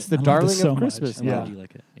everyone. loved it. It's the I loved darling it so of Christmas. much. I'm Yeah. glad you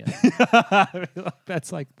like it. Yeah.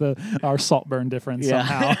 That's like our Saltburn difference Yeah.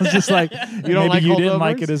 somehow. It's just like don't maybe like you didn't holdovers?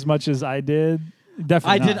 like it as much as I did.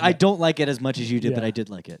 Definitely, I did. not. I don't like it as much as you did, but Yeah. I did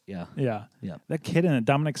like it. Yeah. Yeah, Yeah. That kid in it,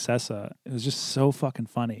 Dominic Sessa, it was just so fucking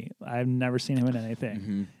funny. I've never seen him in anything,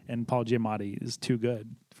 Mm-hmm. and Paul Giamatti is too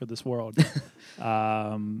good for this world.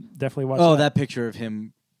 Definitely watch. Oh, that picture of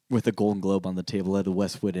him with the Golden Globe on the table at the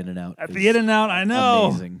Westwood In and Out. at is the In and Out. I know.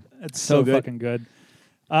 Amazing. It's So so good. fucking good.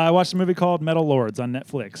 I watched a movie called Metal Lords on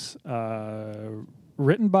Netflix,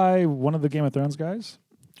 written by one of the Game of Thrones guys,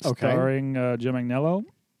 Okay. starring Joe Manganiello.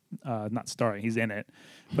 Not starring, he's in it,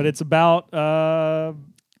 but it's about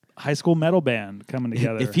high school metal band coming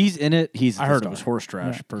together. If he's in it, he's. I the heard star. it was horse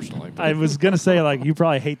trash, Yeah. personally. but- I was gonna say like you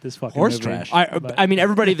probably hate this fucking Horse movie, trash. but- I mean,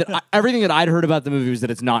 everything that I'd heard about the movie was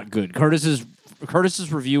that it's not good.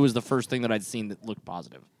 Curtis's review was the first thing that I'd seen that looked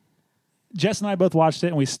positive. Jess and I both watched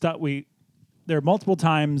it, and there are multiple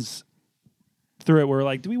times through it where we're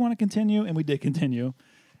like, do we want to continue? And we did continue.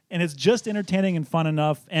 And it's just entertaining and fun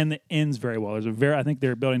enough, and it ends very well. I think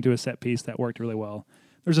they're building to a set piece that worked really well.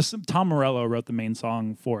 Tom Morello wrote the main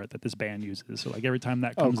song for it that this band uses. So like every time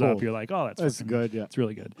that comes cool. up, you're like, oh, that's fucking good. Yeah. It's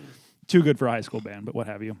really good. Too good for a high school band, but what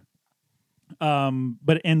have you.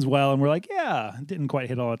 But it ends well, and we're like, yeah, it didn't quite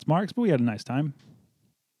hit all its marks, but we had a nice time.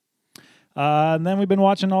 And then we've been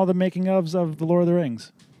watching all the making ofs of The Lord of the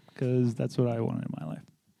Rings because that's what I wanted in my life.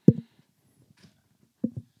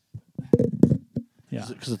 Yeah,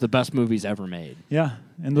 Because it's the best movies ever made. yeah,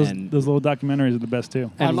 and those And- little documentaries are the best too.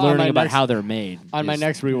 And On my learning about next- how they're made. On my is-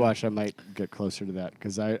 next rewatch, I might get closer to that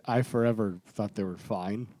because I forever thought they were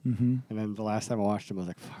fine, and then the last time I watched them, I was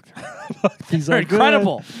like, "Fuck, These They're are good.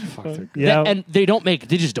 incredible. fuck." They're good. Yeah, And they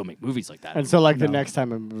just don't make movies like that. And so, like the No. next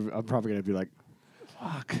time, I'm probably gonna be like,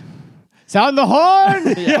 "Fuck, sound the horn!"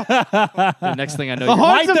 the next thing I know, The you're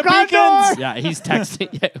horns right, of the Gondor! beacons! Yeah, he's texting.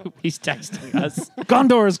 Yeah, he's texting us.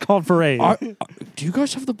 Gondor is called for aid. Do you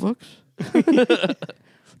guys have the books?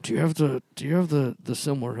 Do you have the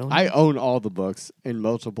Silmarillion? I own all the books in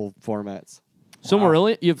multiple formats.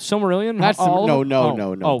 Silmarillion? You have Silmarillion? Not all no, of no, them?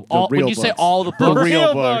 no, no. Oh, The all, when real you say books. all the The books,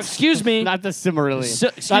 real books. Excuse me. Not the Silmarillion.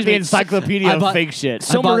 Excuse Not the me. encyclopedia I of bought- fake shit.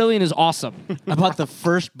 Silmarillion is awesome. I bought the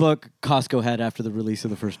first book Costco had after the release of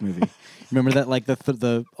the first movie. Remember that, like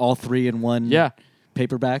the all 3 in 1 Yeah.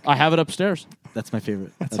 paperback? I have it upstairs. That's my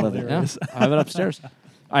favorite. I love it. Yeah, I have it upstairs.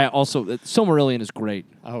 I also Silmarillion is great.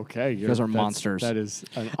 Okay, guys are monsters. That is.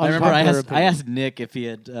 An I remember I unpopular asked opinion. Nick if he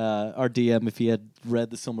had our DM if he had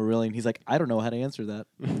read the Silmarillion. He's like, I don't know how to answer that.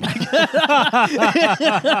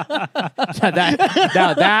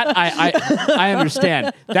 I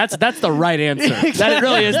understand. That's the right answer. That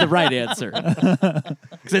really is the right answer.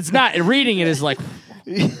 Because it's not reading it is like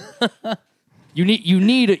you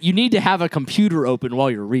need to have a computer open while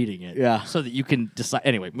you're reading it. Yeah. So that you can decide.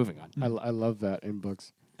 Anyway, moving on. I love that in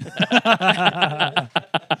books.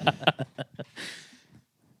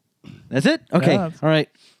 That's it? Okay. Yeah, that's- All right.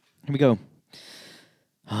 Here we go.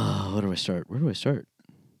 Where do I start?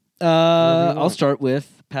 I'll start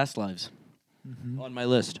with Past Lives. On my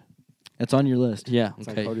list. It's on your list. Yeah. It's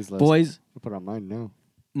on Okay. Cody's list. Boys, I'll put it on mine now.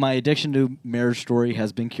 my addiction to Marriage Story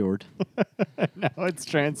has been cured. Now it's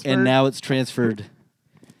transferred. And now it's transferred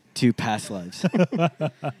to Past Lives.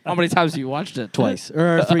 How many times have you watched it? Twice.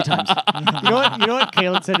 Or 3 times. You know what?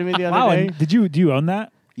 Caleb said to me the other Wow, day. and do you own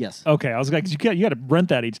that? Yes. Okay, I was like, you got to rent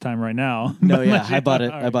that each time right now. No, yeah, I bought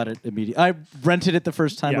it. I bought it immediately. I rented it the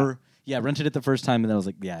first time, rented it the first time, and then I was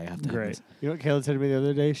like, yeah, I have to. Have Great. this. You know what Kayla said to me the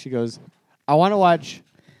other day? She goes, I want to watch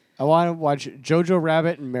Jojo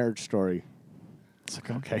Rabbit and Marriage Story. It's like,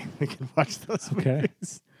 okay, we can watch those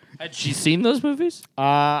movies. Had she seen those movies?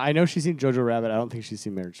 I know she's seen Jojo Rabbit. I don't think she's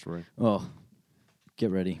seen Marriage Story. Oh, get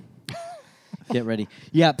ready. Get ready.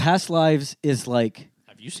 Yeah, Past Lives is like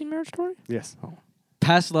Have you seen Marriage Story? Yes. Oh.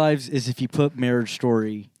 Past Lives is if you put Marriage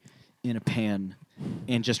Story in a pan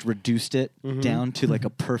and just reduced it down to like a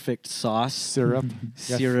perfect sauce. Syrup.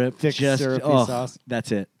 Thick just syrupy sauce.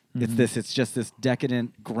 That's it. It's just this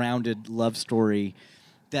decadent, grounded love story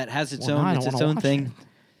that has its own thing.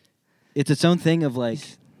 It's its own thing of like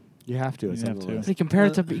You have to. It's You on have the to. list.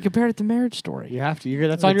 You compare it to Marriage Story. You have to.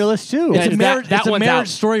 That's on your list too. Yeah, it's a marriage, that it's a one's Marriage out.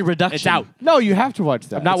 Story reduction. It's out. No, you have to watch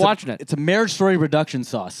that. I'm not watching it. It's a Marriage Story reduction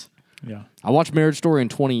sauce. Yeah. I watched Marriage Story in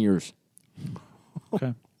 20 years.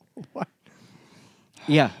 Okay.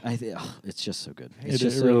 Yeah, it's just so good. It's It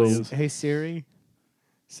just really so. is. Hey Siri,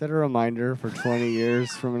 set a reminder for 20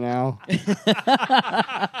 years from now.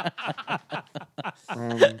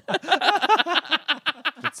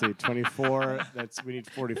 Let's see, 24. We need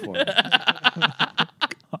 44.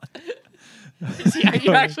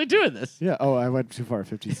 You're actually doing this. Yeah. Oh, I went too far.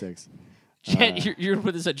 56. You're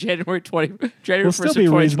with this at January 1st We'll of still be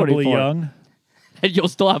 2024. reasonably young. And you'll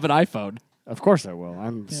still have an iPhone. Of course I will.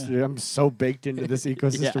 I'm so baked into this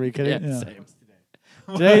ecosystem. Are you kidding? Yeah. Same.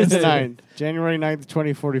 Today is the 9th. January 9th,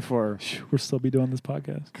 2044. We'll still be doing this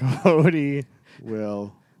podcast. Cody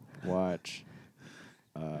will watch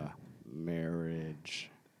Marriage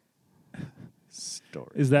Story.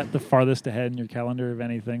 Is that the farthest ahead in your calendar of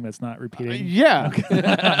anything that's not repeating? Yeah.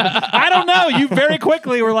 I don't know. You very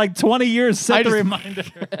quickly were like 20 years. Set the reminder.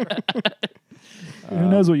 Who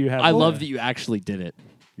knows what you have? I love that you actually did it.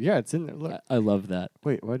 Yeah, it's in there. Look. I love that.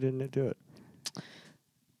 Wait, why didn't it do it?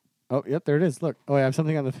 Oh, yep, there it is. Look. Oh, I have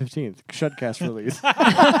something on the 15th. Shudcast release.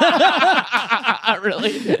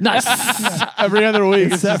 Really? Nice. Every other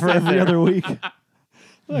week. Except for every other week.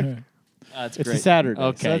 Look. That's It's great. a Saturday.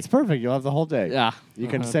 Okay. So that's perfect. You'll have the whole day. Yeah. You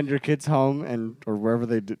can send your kids home or wherever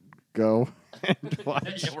they go and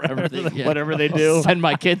watch whatever they do. Send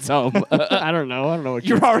my kids home. I don't know. What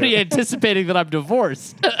You're kids already do. anticipating that I'm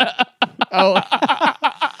divorced. Oh,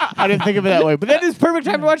 I didn't think of it that way. But that is perfect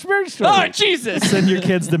time to watch Marriage Story. Oh, Jesus. Send your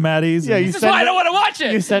kids to Maddie's. Yeah, and- you This is why I don't want to watch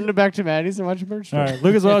You it. send them back to Maddie's and watch Marriage All Story. right,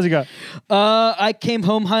 Lucas, what else you got? I came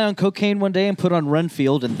home high on cocaine one day and put on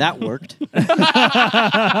Renfield, and that worked.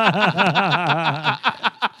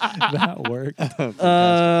 That worked.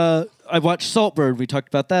 I watched Saltbird. We talked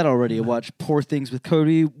about that already. I watched Poor Things with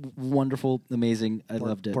Cody. Wonderful, amazing. I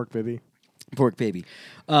loved it. Pork baby. Pork Baby.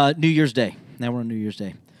 New Year's Day. Now we're on New Year's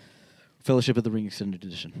Day. Fellowship of the Ring Extended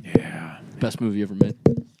Edition. Best movie ever made.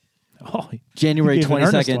 Oh, January you gave an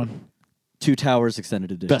earnest 22nd. one. Two Towers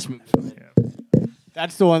Extended Edition. Best movie.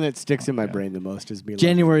 That's the one that sticks in my brain the most. Is me.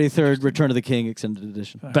 January 3rd, Return of the King Extended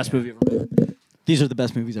Edition. Best movie ever made. These are the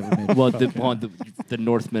best movies ever made. Well, the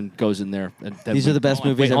Northman goes in there. And then These are the best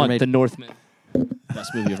movies ever made. The Northman.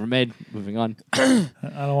 Best movie ever made. Moving on. I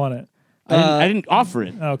don't want it. I didn't offer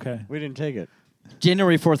it. Okay. We didn't take it.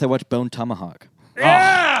 January 4th, I watched Bone Tomahawk.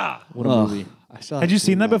 Yeah. What a Ugh. movie. I still Had you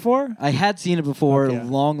seen that before? I had seen it before Okay. a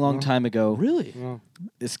long time ago. Really?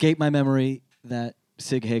 Escaped my memory that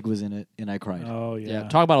Sig Haig was in it, and I cried. Oh Yeah. yeah.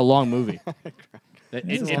 Talk about a long movie.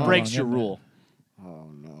 It's It long, breaks your isn't it? rule. Oh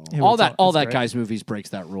no. Yeah, All it's that it's great. guy's movies breaks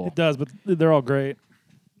that rule. It does, but they're all great.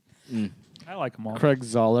 Mm. I like them all. Craig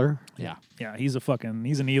Zoller. Yeah. Yeah, he's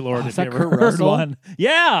an E-Lord. Oh, if is that you ever Kurt heard Russell? one.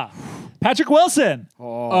 Yeah, Patrick Wilson.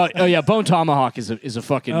 Oh. Oh yeah, Bone Tomahawk is a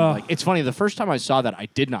fucking Oh. like. It's funny. The first time I saw that, I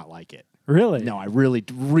did not like it. Really? No, I really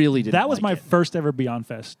didn't. That was like my it. first ever Beyond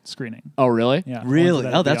Fest screening. Oh really? Yeah. Really? I went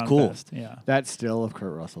to that Oh, that's Beyond cool. Fest. Yeah. That still of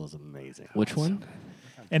Kurt Russell is amazing. Which one?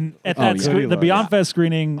 And at Oh, that yeah. the Yeah. Beyond Fest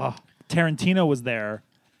screening, Tarantino was there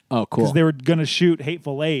Oh, because cool. they were gonna shoot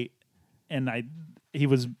Hateful Eight, and he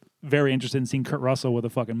was very interested in seeing Kurt Russell with a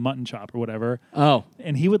fucking mutton chop or whatever, Oh,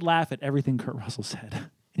 and he would laugh at everything Kurt Russell said.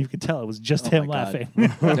 And you could tell it was just him my God. laughing.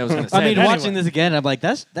 I was gonna say. I mean, anyway. watching this again, I'm like,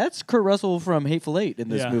 that's Kurt Russell from Hateful Eight in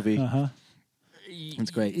this Yeah, movie. Uh-huh.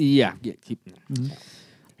 It's great. Yeah. Keep. He did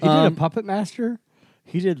a Puppet Master.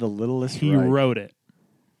 He did The Littlest He Reich. wrote it.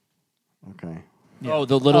 Okay. Oh,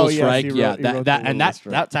 the Littlest yes, Reich. he Yeah, wrote- he wrote that The and Littlest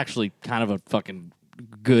Reich. that's actually kind of a fucking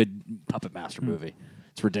good Puppet Master movie.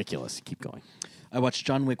 It's ridiculous. Keep going. I watched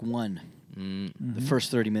John Wick 1. The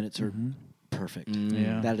first 30 minutes are perfect.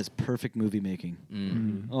 Yeah. That is perfect movie making.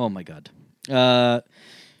 Mm-hmm. Oh my God.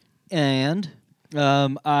 And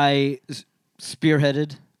I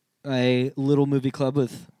spearheaded a little movie club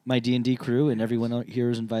with my D&D crew, and everyone out here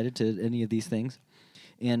is invited to any of these things.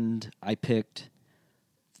 And I picked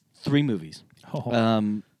 3 movies.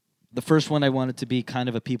 Oh. The first one I wanted to be kind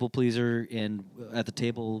of a people pleaser, and at the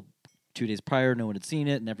table 2 days prior, no one had seen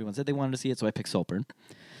it, and everyone said they wanted to see it, so I picked Saltburn,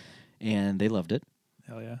 and they loved it.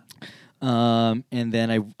 Hell yeah. And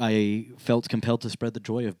then I felt compelled to spread the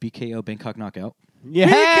joy of BKO Bangkok Knockout.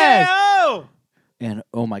 Yes! BKO! And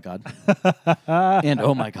oh my god. And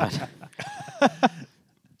oh my god.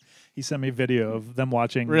 He sent me a video of them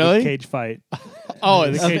watching Really? the cage fight. Oh,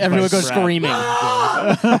 The cage Everyone fight goes crap. screaming.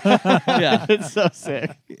 Yeah. it's so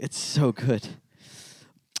sick. It's so good.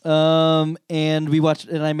 And we watched,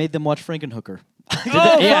 and I made them watch Frankenhooker. Yeah,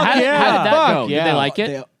 how did that Fuck go? yeah. Did they like it?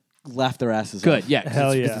 They laughed their asses Good. off. Yeah.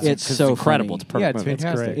 Hell yeah. It's so incredible. funny. It's a perfect Yeah, it's movie.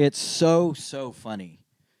 fantastic. great. It's so funny.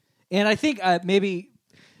 And I think maybe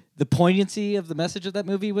the poignancy of the message of that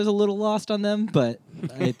movie was a little lost on them, but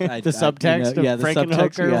The subtext of the subtext,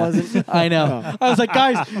 Frankenhooker wasn't. I know. I was like,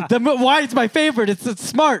 guys, why it's my favorite? It's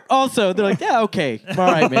smart. Also, they're like, yeah, okay, all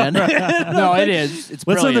right, man. No, it is. It's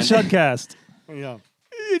What's in the brilliant. Shudcast? Yeah.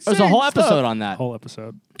 There's a whole episode on that. Whole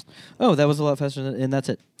episode. Oh, that was a lot faster, and that's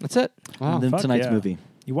it. That's it. Wow. And then Fuck tonight's yeah. movie.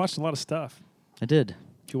 You watched a lot of stuff. I did.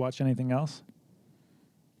 Did you watch anything else?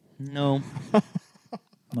 No.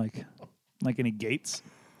 Like any Gates?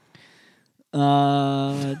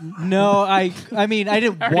 No, I mean, I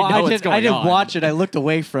didn't. already know what's I going didn't on. watch it. I looked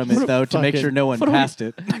away from it though to make sure no one passed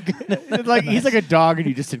it. It's like he's like a dog, and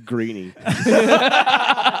you just said greenie,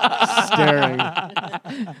 staring.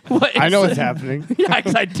 What I know is what's it? happening. Yeah,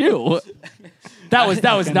 because I do. That was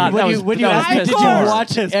not. When That you, was. when you that was asked me, piss did you poor.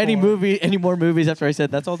 watch Piss any poor. movie, any more movies after I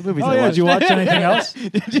said that's all the movies Oh I yeah. watched? Did you watch anything else?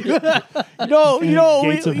 No, you know,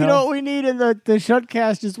 Gates of you know Hell? what we need in the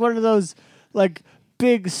Shudcast is one of those like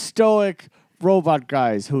big stoic robot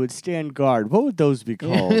guys who would stand guard. What would those be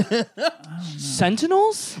called?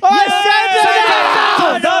 Sentinels? The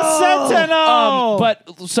Sentinel. But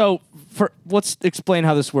so let's explain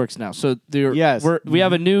how this works now. So Yes. we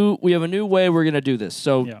have a new way we're gonna do this.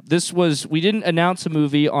 So Yeah. we didn't announce a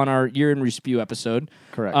movie on our year in review episode.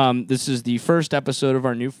 Correct. This is the first episode of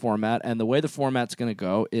our new format, and the way the format's gonna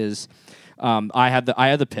go is I had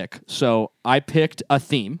the pick. So I picked a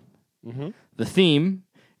theme. Mm-hmm. The theme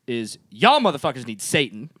is y'all motherfuckers need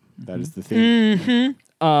Satan. That is the thing.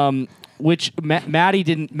 Which Maddie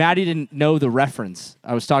didn't know the reference.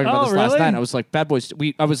 I was talking about this last really? night. I was like, Bad Boys.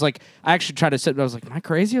 I was like, I actually tried to sit. I was like, am I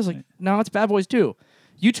crazy? I was like, no, it's Bad Boys 2.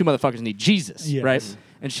 You two motherfuckers need Jesus, Yes. right?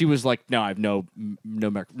 And she was like, no, I have no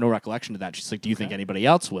recollection of that. She's like, do you think anybody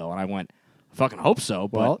else will? And I went, I fucking hope so.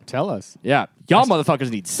 But Well, tell us. yeah, y'all motherfuckers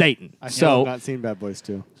need Satan. I still So, have not seen Bad Boys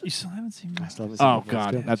 2. You still haven't seen I still haven't seen oh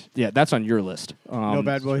Bad Boys god, 2. that's on your list. No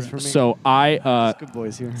Bad Boys for me. So I Good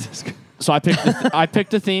boys here. So I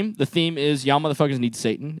picked a theme. The theme is Y'all Motherfuckers Need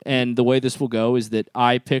Satan. And the way this will go is that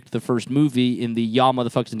I picked the first movie in the Y'all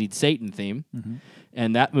Motherfuckers Need Satan theme. Mm-hmm.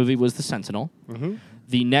 And that movie was The Sentinel. Mm-hmm.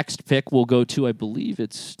 The next pick will go to, I believe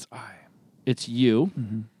it's you.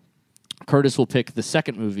 Mm-hmm. Curtis will pick the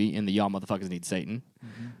second movie in the Y'all Motherfuckers Need Satan.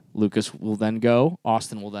 Mm-hmm. Lucas will then go.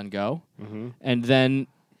 Austin will then go. Mm-hmm. And then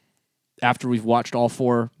after we've watched all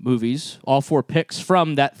 4 movies, all 4 picks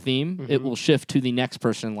from that theme, it will shift to the next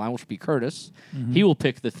person in line, which will be Curtis. He will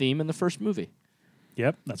pick the theme in the first movie.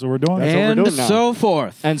 Yep, that's what we're doing. That's what we're And doing now. so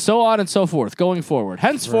forth. And so on and so forth, going forward.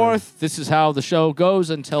 Henceforth, this is how the show goes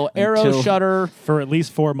until Arrow, Until- Shutter. For at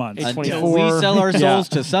least 4 months. Until Until we 24. sell our Yeah. souls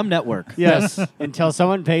to some network. Yes. Until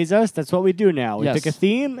someone pays us, that's what we do now. We Yes. pick a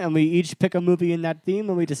theme, and we each pick a movie in that theme,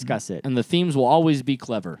 and we discuss it. And the themes will always be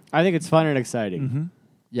clever. I think it's fun and exciting.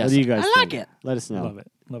 Yes. What do you guys I like think? it. Let us know. Love it.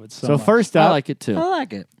 Love it so So much. first I up, like it too. I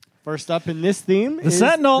like it. first up in this theme The is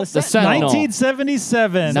Sentinel. The The Sentinel.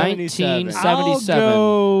 1977. 1977.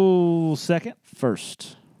 I'll go second.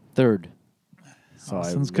 First. Third. So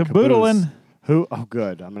Austin's I- caboodling. Who? Oh,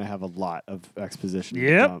 good. I'm gonna have a lot of exposition. to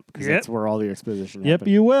Yep, dump, 'cause yep. that's where all the exposition. Yep,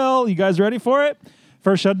 happened. you will. You guys ready for it?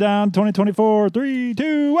 First shutdown, 2024. 3,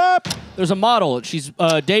 2, up. There's a model. She's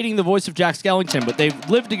dating the voice of Jack Skellington, but they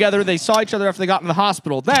lived together. They saw each other after they got in the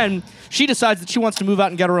hospital. Then she decides that she wants to move out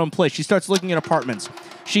and get her own place. She starts looking at apartments.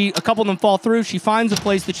 A couple of them fall through. She finds a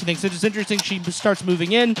place that she thinks is interesting. She starts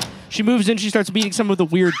moving in. She moves in. She starts meeting some of the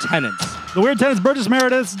weird tenants. The weird tenants, Burgess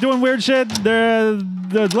Meredith's doing weird shit. The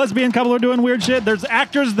lesbian couple are doing weird shit. There's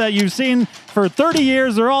actors that you've seen for 30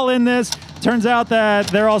 years. They're all in this. Turns out that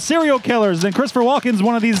they're all serial killers. And Christopher Walken's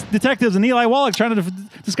one of these detectives, and Eli Wallach's trying to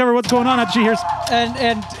discover what's going on after she hears.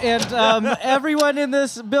 And everyone in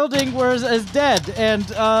this building is dead, and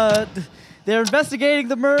they're investigating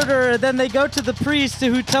the murder. And then they go to the priest,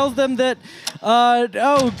 who tells them that,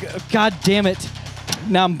 God damn it,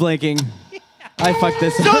 now I'm blanking. I fucked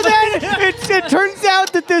this So up. then it turns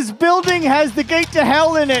out that this building has the gate to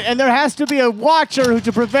hell in it, and there has to be a watcher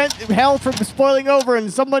to prevent hell from spoiling over,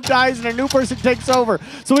 and someone dies and a new person takes over.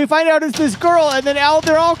 So we find out it's this girl, and then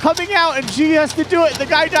they're all coming out, and she has to do it. The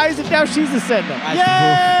guy dies, and now she's the Sentinel.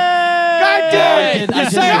 God damn!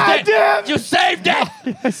 I did. God damn! You saved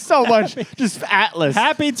it. So much. Just Atlas.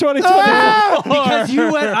 Happy 2024. Because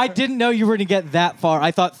you went, I didn't know you were going to get that far.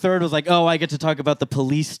 I thought third was like, oh, I get to talk about the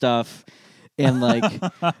police stuff. And like,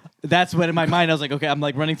 that's what in my mind I was like, okay, I'm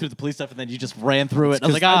like running through the police stuff, and then you just ran through it. I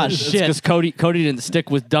was like, ah, shit. Because Cody didn't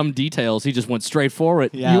stick with dumb details. He just went straight for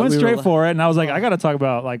it. Yeah, You went we were straight like- for it, and I was like, I got to talk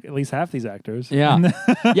about like at least half these actors. Yeah.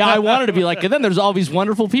 Yeah, I wanted to be like, and then there's all these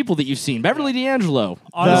wonderful people that you've seen. Beverly D'Angelo.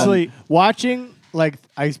 Honestly, Watching, like,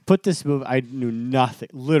 I put this movie, I knew nothing,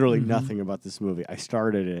 literally nothing about this movie. I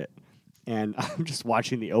started it, and I'm just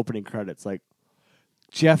watching the opening credits, like,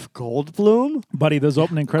 Jeff Goldblum, buddy, those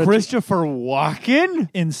opening credits, Christopher Walken,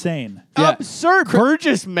 insane, absurd.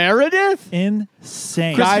 Burgess Meredith,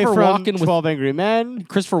 insane. guy Christopher from Walken with- 12 Angry Men.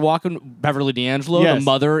 Christopher Walken, Beverly D'Angelo, Yes. the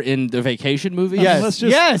mother in the Vacation movie. Yes, let's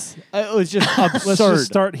just- yes. It was just absurd. Let's just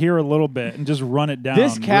start here a little bit and just run it down.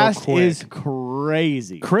 This real cast quick. is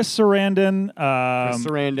crazy. Chris Sarandon, Chris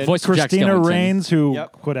Sarandon. Voice of Jack Christina Skellington. Rains, who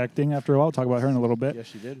Yep. quit acting after a while. I'll talk about her in a little bit. Yes,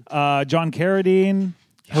 she did. John Carradine,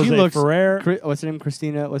 Jose She looks. Ferrer, What's her name?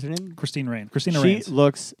 Christina. What's her name? Christina She Rains.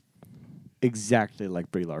 looks exactly like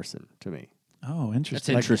Brie Larson to me. Oh, That's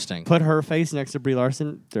interesting. interesting. Put her face next to Brie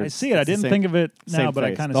Larson. I see it. I didn't think of it now, but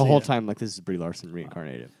I kind of the see whole it. time like this is Brie Larson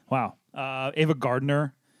reincarnated. Wow. Ava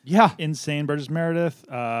Gardner, Yeah. insane. Burgess Meredith,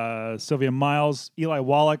 Sylvia Miles, Eli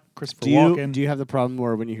Wallach, Christopher Do Walken. you have the problem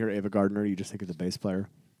where when you hear Ava Gardner, you just think of the bass player?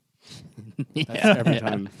 Yeah. Every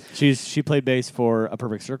time. She played bass for A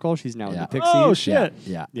Perfect Circle. She's now in Yeah. the Pixies. Oh shit!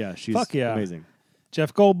 Yeah. Yeah, she's Fuck yeah. amazing.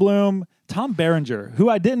 Jeff Goldblum, Tom Berenger, who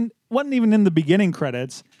wasn't even in the beginning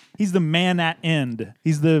credits. He's the man at end.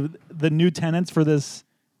 He's the new tenants for this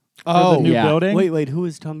the new yeah. building. Wait, who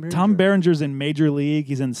is Tom Berenger? Tom Berenger's in Major League.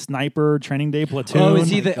 He's in Sniper, Training Day, Platoon. Oh, is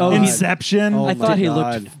he the- oh, he's- Inception? Oh I my thought he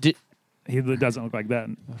God. looked. He doesn't look like that.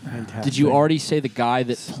 Fantastic. Did you already say the guy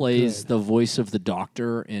that plays the voice of the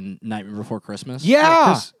Doctor in Nightmare Before Christmas?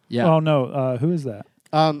 Yeah. Yeah. Oh no, who is that?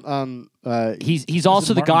 He's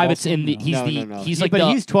also the Martin guy that's Balsam? in the No. he's He- like but the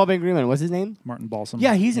he's 12 Angry Men. What's his name? Martin Balsam.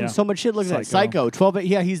 Yeah, he's in so much shit. Look at that. Psycho. 12.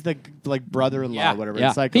 Yeah, he's the like brother-in-law, Yeah, whatever. yeah.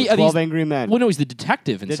 in Psycho. He- 12 he's- Angry Men. well, no, he's the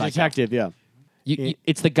detective in the Psycho. detective. Yeah.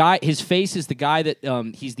 It's the guy. His face is the guy that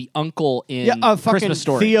he's the uncle in Yeah. Fucking Christmas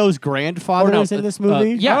Story. Theo's grandfather Or no, is in this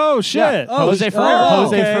movie. yeah. Oh shit. Yeah. Jose Ferrer.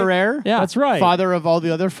 Jose okay. Ferrer. Yeah. That's right. Father of all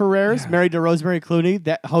the other Ferrers, married to Rosemary Clooney.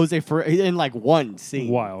 That Jose Ferrer in like one scene.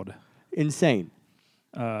 Wild. Insane.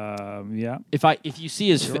 Yeah. If you see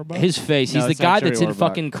his Orbach? his face, No, he's the it's not guy Jerry that's in Orbach.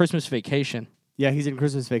 fucking Christmas Vacation. Yeah, he's in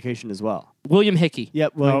Christmas Vacation as well. William Hickey.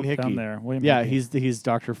 Yep, William Nope, Hickey. down there. William yeah, Hickey. he's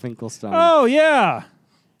Dr. Finkelstein. Oh yeah.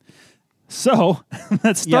 So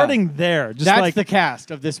that's starting there. Just That's like the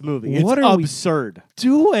cast of this movie. It's What are we absurd.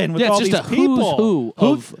 doing with Yeah, it's all just these a people. who's who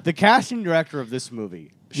of The casting director of this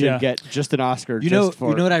movie should Yeah. get just an Oscar. You know- just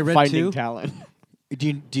for you know what I read, finding too? talent.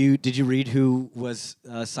 Did you read who was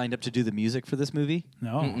signed up to do the music for this movie?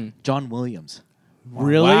 No. John Williams.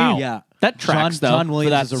 Really? Wow. Yeah, That tracks, though, John for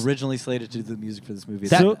Williams that- was originally slated to do the music for this movie.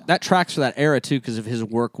 that tracks for that era too because of his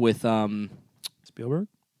work with Spielberg.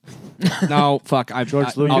 no fuck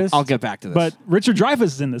George Lucas? I'll get back to this. But Richard Dreyfuss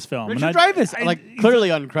is in this film. Richard and Dreyfuss, I- like he's clearly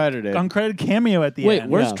uncredited. uncredited cameo at the wait,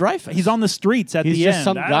 end. where's Yeah. Dreyfuss? He's on the streets at He's the just end.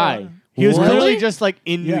 some I guy. don't- He was Really? clearly just like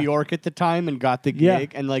in Yeah. New York at the time and got the gig.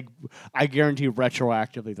 Yeah. And like, I guarantee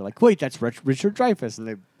retroactively, they're like, wait, that's Richard Dreyfuss. And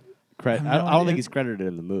they credit. I have I no don't idea. think he's credited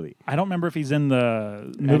in the movie. I don't remember if he's in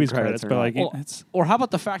the movie's credits credits, or but not. like Well, it's or how about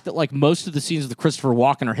the fact that like most of the scenes with Christopher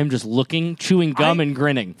Walken are him just looking, chewing gum, and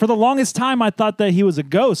grinning? for the longest time I thought that he was a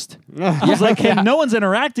ghost. I was like, hey, no one's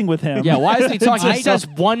interacting with him. Yeah, why isn't he talking? He Until- says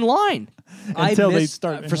one line. until they missed,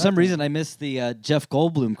 start for some reason, I missed the Jeff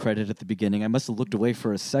Goldblum credit at the beginning. I must have looked away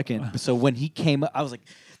for a second. So when he came up, I was like,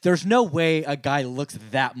 "There's no way a guy looks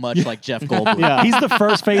that much like Jeff Goldblum." Yeah. He's the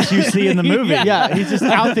first face you see in the movie. Yeah, he's just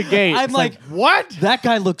out the gate. I'm It's like, what? That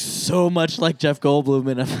guy looks so much like Jeff Goldblum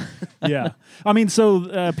in a. Yeah. I mean,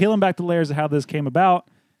 so peeling back the layers of how this came about,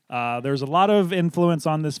 there's a lot of influence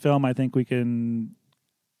on this film I think we can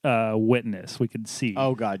witness, we could see.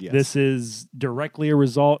 Oh, God, yes. This is directly a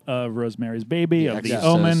result of Rosemary's Baby, of The Exorcist.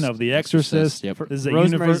 Omen, of The Exorcist. Yep. This is a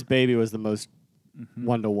Rosemary's universe. Baby was the most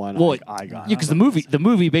 1-to-1. Well, I got because the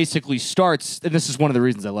movie basically starts, and this is one of the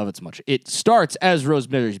reasons I love it so much. It starts as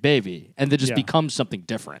Rosemary's Baby, and then just Yeah. becomes something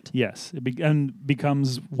different. Yes, and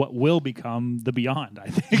becomes what will become the Beyond, I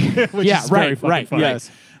think. Which Yeah, is very right, fucking right, funny.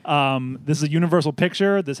 yes. This is a Universal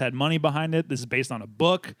picture. This had money behind it. This is based on a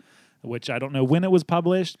book, which I don't know when it was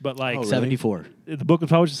published, but like 74. the book was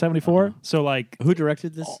published in 74. So like Who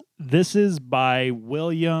directed this? this is by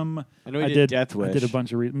William. I know he did Death I did Wish. a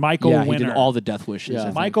bunch of Michael Yeah, Winner. he did all the Death Wishes. Yeah. I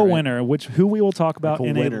think, Michael right? Winner, who we will talk about Michael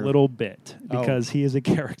in Winner. a little bit because he is a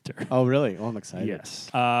character. Oh, really? Oh, I'm excited. Yes.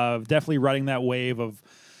 Definitely riding that wave of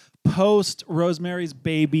post Rosemary's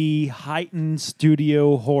Baby heightened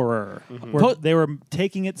studio horror. Where they were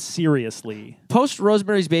taking it seriously. Post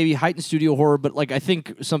Rosemary's Baby, heightened studio horror, but like I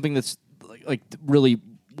think something that's like really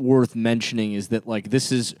worth mentioning is that like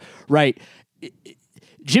this is right.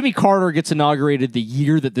 Jimmy Carter gets inaugurated the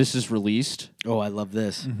year that this is released. Oh, I love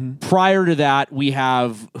this. Prior to that, we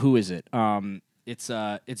have who is it?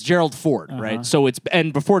 It's Gerald Ford, right? So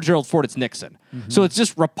and before Gerald Ford, it's Nixon. So it's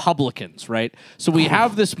just Republicans, right? So we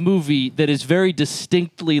have this movie that is very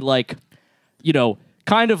distinctly like,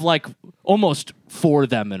 kind of like almost for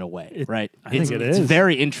them in a way, right? I think it it's is.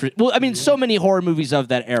 very interesting. Well, I mean, so many horror movies of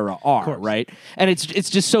that era are, right? And it's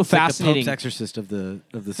just so It's like the fascinating. Pope's Exorcist of the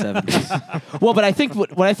 70s. Well, but I think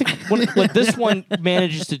what this one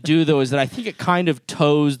manages to do though is that I think it kind of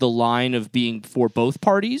toes the line of being for both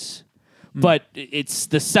parties. But it's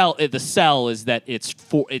the sell is that it's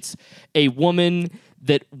a woman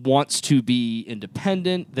that wants to be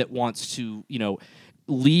independent, that wants to,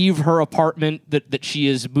 leave her apartment that she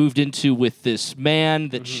has moved into with this man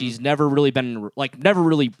that she's never really been never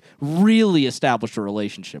really established a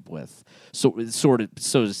relationship with. So it sort of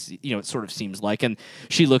seems like, and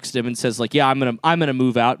she looks at him and says like, yeah, I'm gonna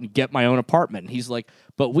move out and get my own apartment. And he's like,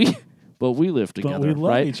 but we live together, we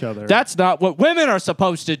love right? each other. That's not what women are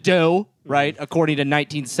supposed to do, right? According to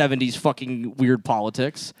 1970s fucking weird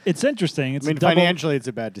politics. It's interesting. It's financially, it's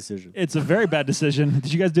a bad decision. It's a very bad decision.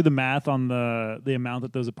 Did you guys do the math on the amount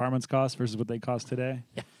that those apartments cost versus what they cost today?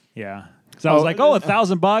 Yeah. Because I was like,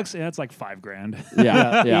 $1,000. Yeah, it's like $5,000.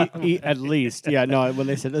 Yeah. At least. Yeah, no, when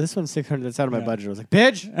they said, this one's 600, that's out of my budget. I was like,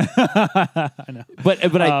 bitch! I know.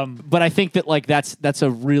 But I think that like that's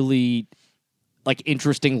a really like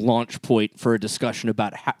interesting launch point for a discussion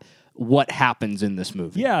about what happens in this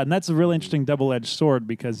movie. Yeah, and that's a really interesting double-edged sword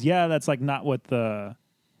because that's like not what the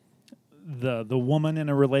woman in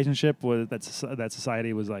a relationship was that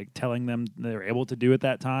society was like telling them they were able to do at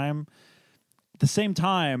that time. At the same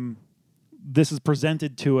time, this is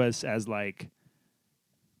presented to us as like,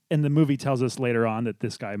 and the movie tells us later on that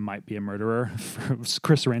this guy might be a murderer.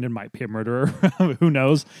 Chris Sarandon might be a murderer. Who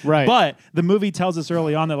knows? Right. But the movie tells us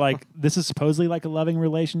early on that like this is supposedly like a loving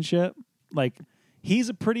relationship. Like he's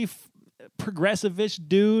a pretty progressive-ish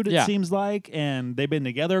dude, it seems like, and they've been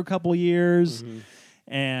together a couple years,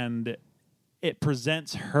 and it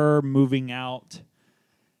presents her moving out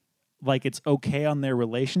like it's okay on their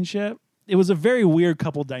relationship. It was a very weird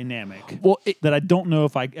couple dynamic that I don't know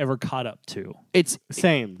if I ever caught up to. It's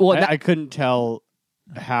Same. Well, I couldn't tell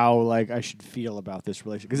how like I should feel about this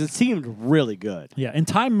relationship because it seemed really good. Yeah, and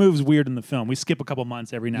time moves weird in the film. We skip a couple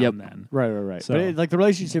months every now and then. Right. So- But the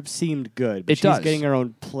relationship seemed good. But It she's does. getting her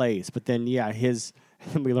own place. But then,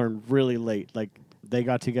 we learned really late. Like they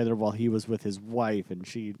got together while he was with his wife, and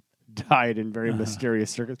she died in very mysterious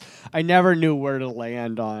circumstances. I never knew where to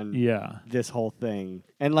land on this whole thing.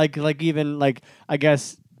 And like even like I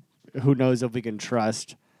guess who knows if we can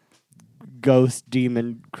trust ghost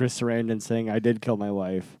demon Chris Sarandon saying I did kill my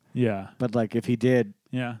wife. Yeah. But like if he did,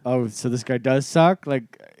 Yeah. so this guy does suck.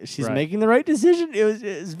 Like she's Right. making the right decision. It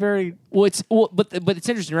was very but it's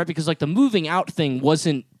interesting, right? Because like the moving out thing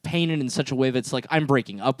wasn't painted in such a way that's like I'm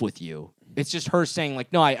breaking up with you. It's just her saying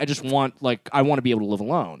like, no, I just want I want to be able to live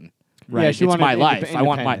alone. Right, Yeah, she it's wanted my life. I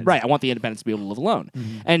want independence. I want the independence to be able to live alone.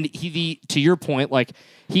 And to your point, like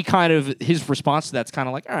he kind of his response to that's kind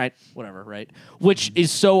of like, all right, whatever, right? Which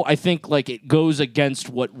is so I think like it goes against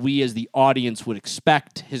what we as the audience would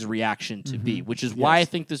expect his reaction to be, which is why I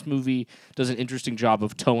think this movie does an interesting job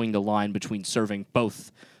of towing the line between serving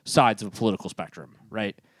both sides of a political spectrum,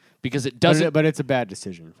 right? Because it doesn't. But it's a bad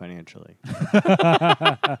decision financially.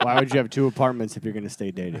 Why would you have two apartments if you're going to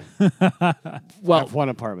stay dating? Well, Have one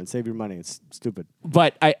apartment. Save your money. It's stupid.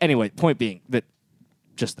 but anyway, point being that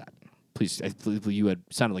just that. Please, you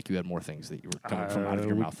sounded like you had more things that you were coming from out of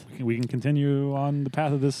your mouth. We can continue on the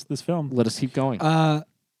path of this film. Let us keep going.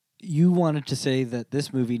 You wanted to say that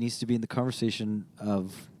this movie needs to be in the conversation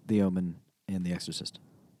of The Omen and The Exorcist.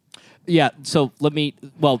 Yeah, so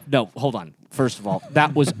no, hold on. First of all,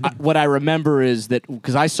 that was what I remember is that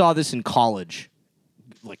because I saw this in college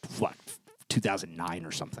 2009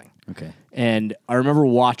 or something. Okay. And I remember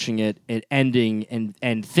watching it ending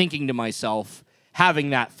and thinking to myself,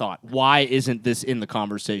 having that thought, why isn't this in the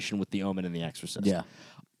conversation with The Omen and The Exorcist? Yeah.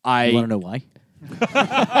 I You want to know why?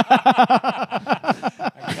 I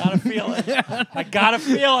got a feeling. I got a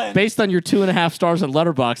feeling. based on your 2.5 stars on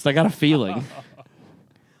Letterboxd, I got a feeling.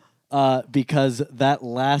 Because that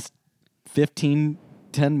last 10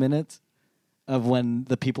 minutes of when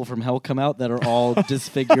the people from hell come out that are all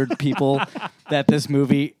disfigured people that this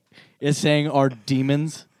movie is saying are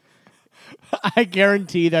demons. I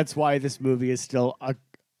guarantee that's why this movie is still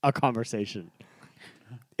a conversation.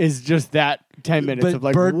 Is just that 10 minutes But of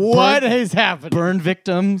like, burn- what burn- has happened? Burn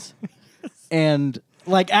victims and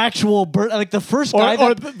like actual burn. Like the first guy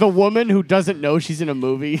Or that the woman who doesn't know she's in a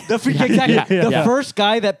movie. exactly Yeah. first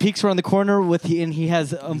guy that peeks around the corner with and he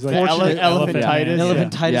has unfortunate elephantitis.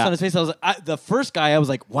 elephantitis Yeah. on his face. I was like, the first guy I was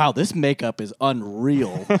like, wow, this makeup is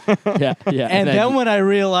unreal. yeah. And then when I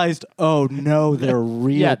realized, oh no, they're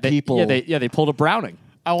real people. They pulled a Browning.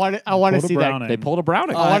 I want to Pulled a see Browning. They pulled a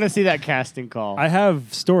Browning. that. I want to see that casting call. I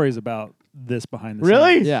have stories about this behind the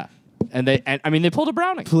Really? scenes. Yeah. And I mean, they pulled a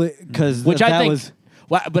Browning. Because Which that I think, was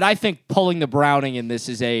but I think pulling the Browning in this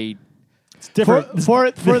is a It's different.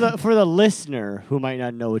 for the listener who might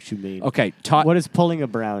not know what you mean. okay. Todd, What is pulling a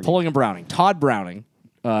Brownie? pulling a Browning? Todd Browning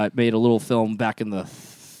made a little film back in the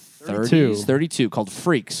 32 called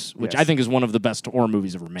Freaks, which Yes. I think is one of the best horror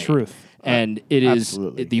movies ever made. Truth. And it is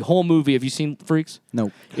Absolutely. the whole movie. Have you seen Freaks?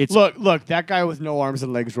 no. It's Look, that guy with no arms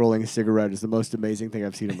and legs rolling a cigarette is the most amazing thing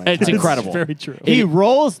I've seen in my It's entire incredible. It's very true. He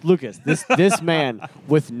rolls, Lucas, this man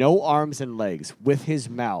with no arms and legs, with his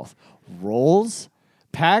mouth,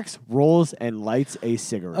 packs, rolls, and lights a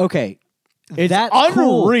cigarette. Okay. It's That's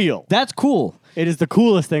unreal. Cool. That's cool. It is the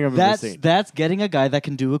coolest thing I've ever seen. That's getting a guy that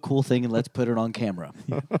can do a cool thing and let's put it on camera.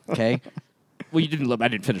 Okay? well, you didn't. I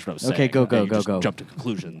didn't finish what I was saying. Okay, go, You just go. Jump to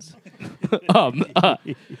conclusions.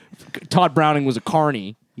 Todd Browning was a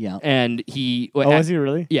carny. Yeah. And he. Oh, was he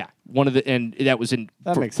really? Yeah, and that was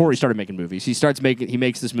That makes before he sense. started making movies. He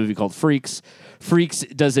makes this movie called Freaks. Freaks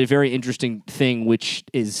does a very interesting thing, which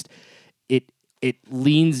is it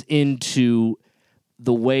leans into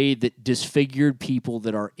the way that disfigured people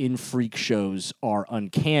that are in freak shows are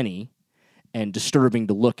uncanny and disturbing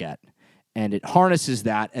to look at. And it harnesses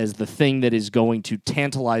that as the thing that is going to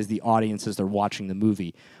tantalize the audience as they're watching the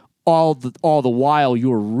movie. All the while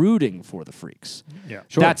you're rooting for the freaks. Yeah.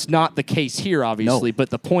 That's not the case here, obviously. No. But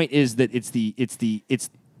the point is that it's to This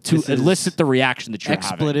is elicit the reaction that you're having.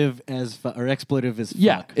 expletive as fuck.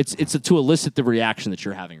 Yeah, it's to elicit the reaction that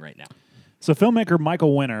you're having right now. So filmmaker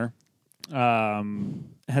Michael Winner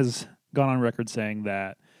has gone on record saying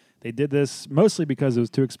that they did this mostly because it was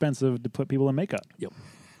too expensive to put people in makeup. Yep.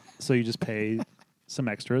 So you just pay some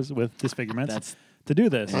extras with disfigurements That's- to do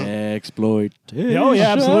this. Exploit. Oh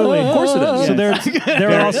yeah, absolutely. Of course it is. So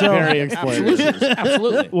they're also very exploitive.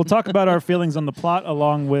 Absolutely. We'll talk about our feelings on the plot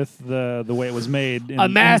along with the way it was made. A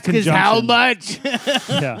mask is how much?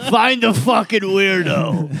 Yeah. Find the fucking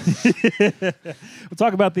weirdo. We'll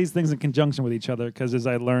talk about these things in conjunction with each other because as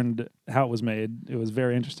I learned how it was made, it was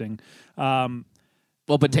very interesting.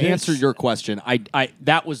 Well, but to answer your question, I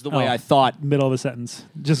that was the way Oh. I thought. Middle of a sentence.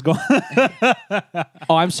 Just go.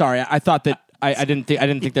 Oh, I'm sorry. I thought that I didn't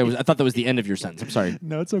think that was. I thought that was the end of your sentence. I'm sorry.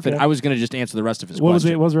 No, it's okay. But I was going to just answer the rest of his What was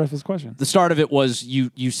question. the rest of his question? The start of it was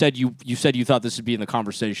you said you thought this would be in the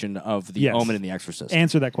conversation of The Yes. Omen and The Exorcist.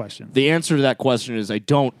 Answer that question. The answer to that question is I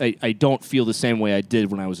don't feel the same way I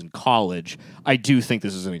did when I was in college. I do think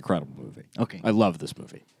this is an incredible movie. Okay. I love this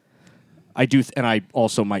movie. I do, and I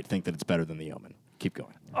also might think that it's better than The Omen. Keep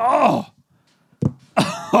going.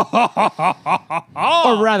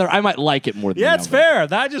 Or rather, I might like it more than Yeah, The it's Omen.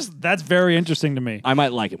 fair. That's very interesting to me. I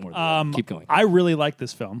might like it more than The Omen. Keep going. I really like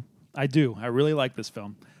this film. I do. I really like this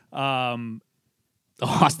film. Austin's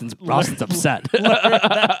upset.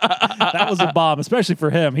 That was a bomb, especially for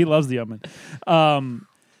him. He loves The Omen.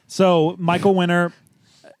 So Michael Winner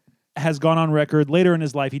has gone on record later in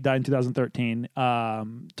his life. He died in 2013,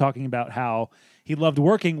 talking about how he loved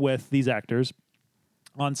working with these actors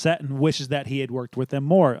on set and wishes that he had worked with them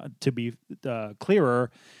more. To be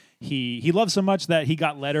clearer, he loved so much that he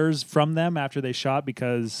got letters from them after they shot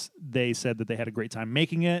because they said that they had a great time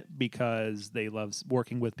making it because they love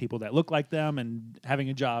working with people that look like them and having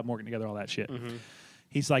a job, working together, all that shit.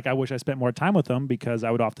 He's like, I wish I spent more time with them because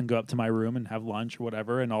I would often go up to my room and have lunch or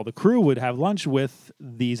whatever, and all the crew would have lunch with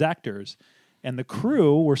these actors. And the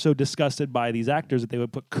crew were so disgusted by these actors that they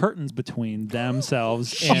would put curtains between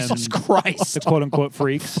themselves Jesus and Christ. the quote-unquote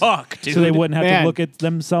freaks. Fuck, dude. So they wouldn't have Man. to look at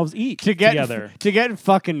themselves eat to get together. to get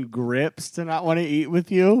fucking grips to not want to eat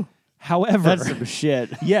with you. However, That's some shit.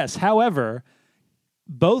 yes, however,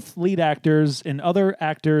 both lead actors and other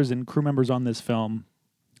actors and crew members on this film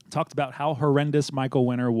talked about how horrendous Michael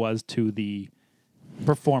Winner was to the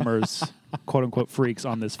performers, quote unquote freaks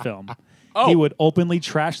on this film. Oh. He would openly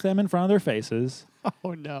trash them in front of their faces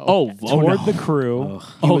Oh no. toward the crew.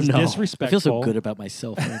 He was no. disrespectful. I feel so good about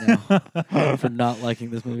myself right now for not liking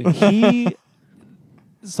this movie. He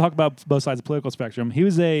let's talk about both sides of the political spectrum.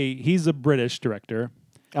 He's a British director.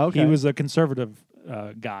 Okay. He was a conservative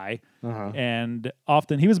guy, and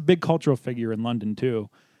often he was a big cultural figure in London too.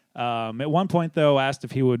 At one point, though, asked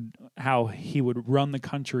how he would run the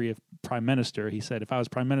country if prime minister. He said, "If I was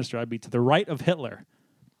prime minister, I'd be to the right of Hitler."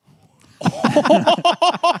 Which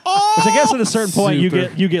I guess at a certain point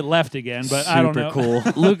you get left again, but I don't know. Cool.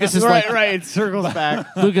 Lucas is right, like right. It circles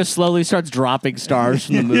back. Lucas slowly starts dropping stars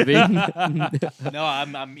from the movie. No,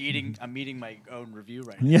 I'm eating my own review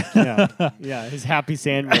right now. Yeah. His happy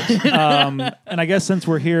sandwich. And I guess since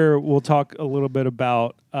we're here, we'll talk a little bit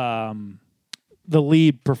about the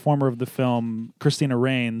lead performer of the film, Christina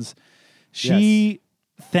Rains. She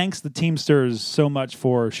thanks the Teamsters so much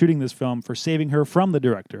for shooting this film, for saving her from the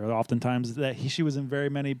director. Oftentimes, that she was in very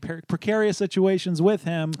many precarious situations with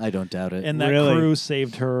him, I don't doubt it. and that Really? crew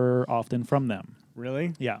saved her often from them.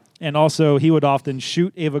 Really? Yeah, and also he would often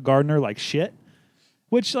shoot Ava Gardner like shit.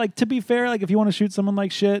 Which, like, to be fair, like if you want to shoot someone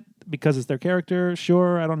like shit because it's their character,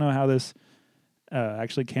 sure. I don't know how this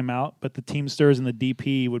actually came out, but the Teamsters and the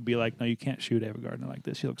DP would be like, "No, you can't shoot Ava Gardner like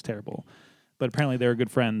this. She looks terrible." But apparently, they were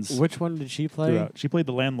good friends. Which one did she play? throughout. She played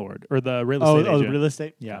the landlord or the real estate Oh, agent. the real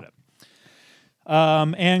estate. Yeah.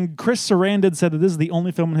 And Chris Sarandon said that this is the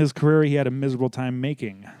only film in his career he had a miserable time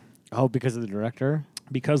making. Oh, because of the director.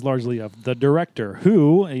 Because largely of the director,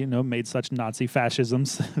 who made such Nazi fascism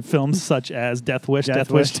films such as Death Wish,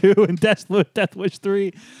 Death Wish 2, and Death Wish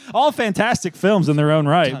 3, all fantastic films in their own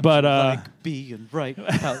right. But like being right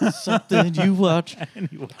about something you watch.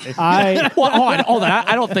 anyway, Well, hold on.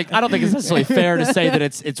 I don't think it's necessarily fair to say that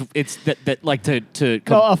it's that like to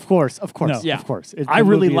Oh, of course, No. Yeah. of course. I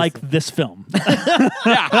really like this film. yeah,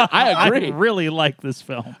 I agree. I really like this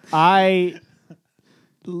film. I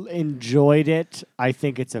enjoyed it. I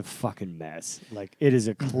think it's a fucking mess. Like, it is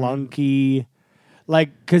a clunky,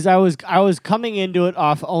 like, because I was coming into it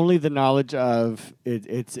off only the knowledge of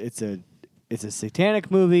it's a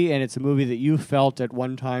satanic movie, and it's a movie that you felt at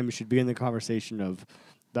one time should be in the conversation of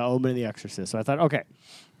The Omen and The Exorcist. So I thought, okay,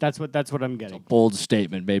 that's what I'm getting. Bold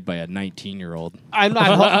statement made by a 19-year-old. I'm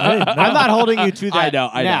not I'm not holding you to that.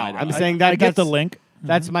 I know. I'm saying that I get the that's- link.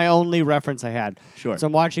 That's my only reference I had. Sure. So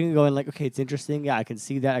I'm watching and going like, okay, it's interesting. Yeah, I can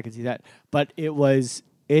see that. But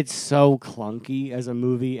it's so clunky as a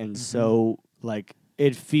movie and so like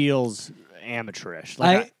it feels amateurish.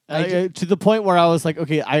 Like to the point where I was like,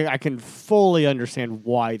 okay, I can fully understand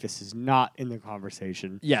why this is not in the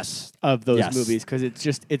conversation Yes. of those Yes. movies, because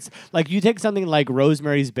it's like you take something like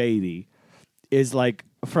Rosemary's Baby is like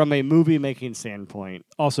from a movie making standpoint,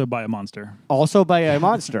 Also by a monster. also by a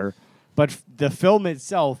monster, but the film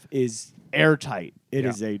itself is airtight. It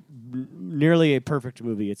is nearly a perfect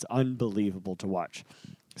movie. It's unbelievable to watch.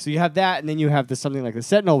 So you have that, and then you have something like the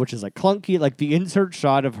Sentinel, which is like clunky, like the insert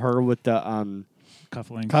shot of her with the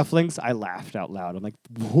cufflinks. I laughed out loud. I'm like,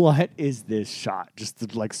 what is this shot?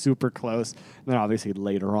 Just like super close. And then obviously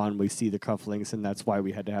later on we see the cufflinks, and that's why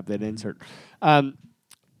we had to have that insert.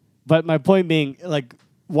 But my point being, like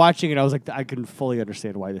watching it, I was like, I can fully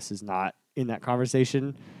understand why this is not in that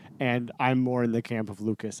conversation. And I'm more in the camp of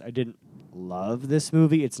Lucas. I didn't love this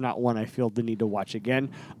movie. It's not one I feel the need to watch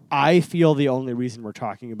again. I feel the only reason we're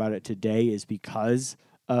talking about it today is because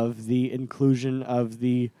of the inclusion of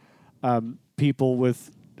the people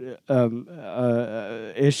with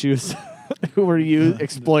issues who were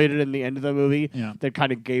exploited in the end of the movie. Yeah. That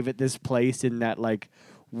kind of gave it this place in that like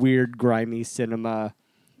weird, grimy cinema.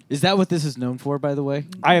 Is that what this is known for, by the way?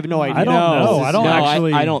 I have no idea. I don't know. I don't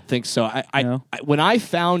actually. I don't think so. No? When I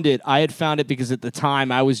found it, I had found it because at the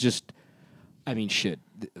time I was just, I mean, shit.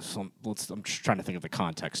 I'm just trying to think of the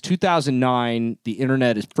context. 2009, the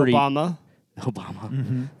internet is pretty. Obama.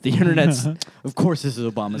 Obama. The internet's Of course, this is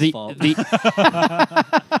Obama's fault.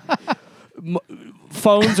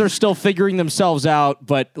 Phones are still figuring themselves out,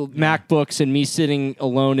 but MacBooks and me sitting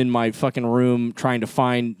alone in my fucking room trying to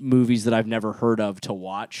find movies that I've never heard of to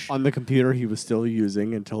watch. On the computer he was still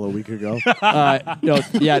using until a week ago.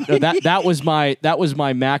 That was my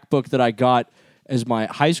MacBook that I got as my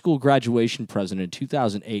high school graduation present in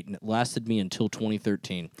 2008, and it lasted me until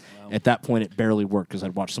 2013. Wow. At that point, it barely worked because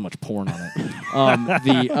I'd watched so much porn on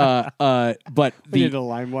it. But We need to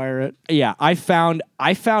LimeWire it. yeah, I found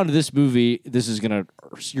this movie.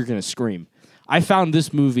 You're gonna scream. I found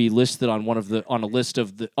this movie listed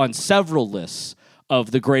on several lists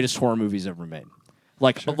of the greatest horror movies ever made.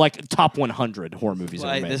 Like top 100 horror movies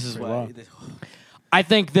ever made. This is why. I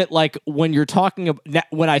think that like when you're talking about,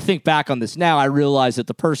 when I think back on this now, I realize that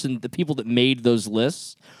the people that made those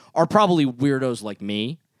lists are probably weirdos like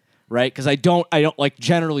me, right? Because I don't like,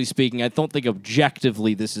 generally speaking, I don't think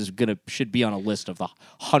objectively this should be on a list of the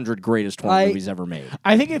 100 greatest horror movies ever made.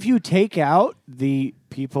 I think if you take out the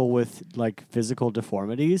people with like physical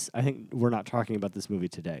deformities, I think we're not talking about this movie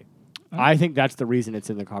today. I think that's the reason it's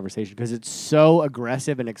in the conversation, because it's so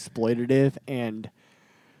aggressive and exploitative and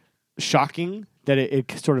shocking that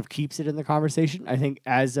it sort of keeps it in the conversation. I think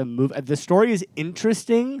as a movie, the story is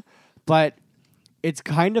interesting, but it's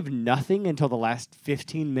kind of nothing until the last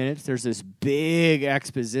 15 minutes. There's this big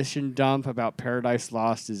exposition dump about Paradise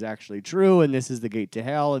Lost is actually true, and this is the gate to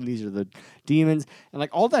hell, and these are the demons. And like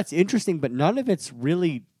all that's interesting, but none of it's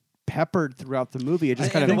really peppered throughout the movie. It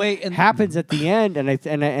just kind of happens at the end,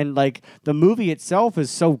 and like the movie itself is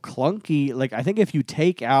so clunky. Like I think if you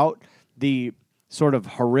take out the sort of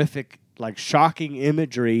horrific, like shocking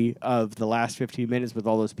imagery of the last 15 minutes with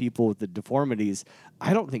all those people with the deformities,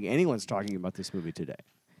 I don't think anyone's talking about this movie today.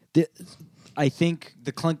 I think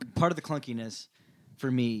part of the clunkiness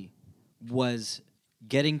for me was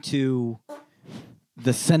getting to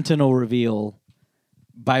the Sentinel reveal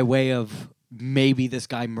by way of maybe this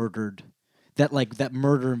guy murdered. That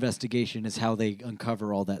murder investigation is how they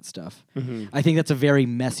uncover all that stuff. Mm-hmm. I think that's a very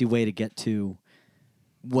messy way to get to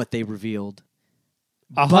what they revealed.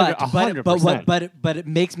 100%. But it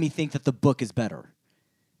makes me think that the book is better.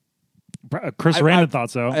 Chris Sarandon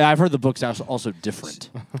thought so. I've heard the book's also different.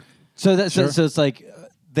 So it's like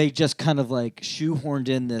they just kind of like shoehorned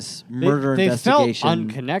in this murder investigation. They felt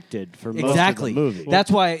unconnected for most of the movie.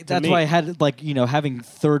 That's why I had like, having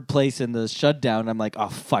third place in the shutdown. I'm like, oh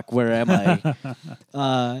fuck, where am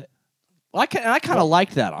I? I kind of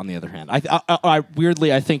liked that. On the other hand, I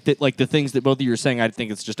weirdly I think that like the things that both of you are saying, I think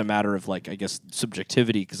it's just a matter of like, I guess,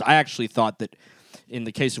 subjectivity. Because I actually thought that in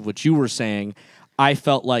the case of what you were saying, I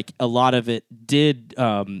felt like a lot of it did.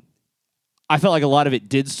 I felt like a lot of it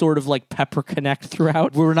did sort of like pepper connect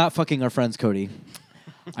throughout. We're not fucking our friends, Cody.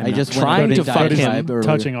 I just trying to fuck him.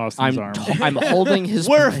 Touching Austin's arm. I'm holding his.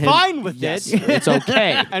 We're fine with yes, it. It's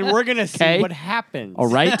okay, and we're gonna see what happens. All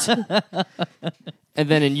right. And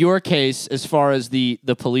then in your case, as far as the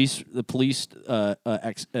police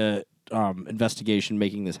investigation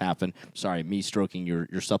making this happen. Sorry, me stroking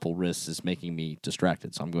your supple wrists is making me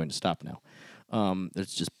distracted, so I'm going to stop now.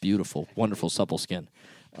 It's just beautiful, wonderful supple skin.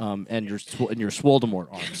 And your Swoldemort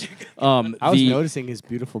arms. I was noticing his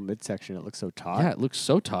beautiful midsection. It looks so taut. Yeah, it looks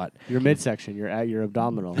so taut. Your midsection, your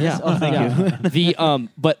abdominal. Yeah. Oh, thank you.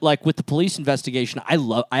 But like with the police investigation,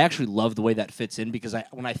 I actually love the way that fits in, because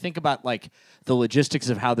when I think about like the logistics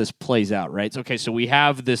of how this plays out, right? So, okay, so we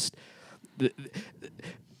have this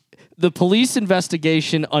the police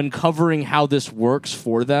investigation uncovering how this works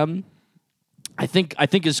for them. I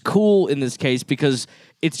think is cool in this case, because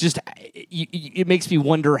it's just it makes me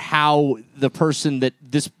wonder how the person that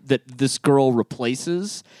this girl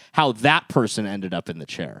replaces, how that person ended up in the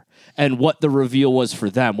chair, and what the reveal was for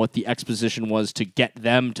them, what the exposition was to get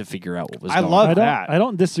them to figure out what was going on. I love that. I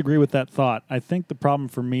don't disagree with that thought. I think the problem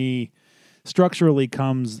for me structurally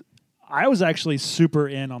comes. I was actually super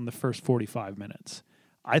in on the first 45 minutes.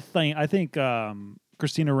 I think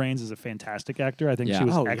Christina Rains is a fantastic actor. I think she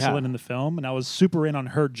was excellent in the film, and I was super in on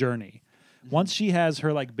her journey. Once she has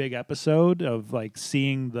her like big episode of like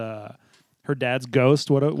seeing her dad's ghost,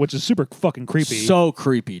 which is super fucking creepy. So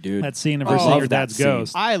creepy, dude. That scene of her seeing her dad's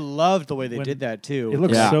ghost. I loved the way they did that too. It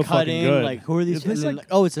looks so fucking good. Like, who are these?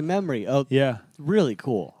 It's a memory. Oh, yeah, really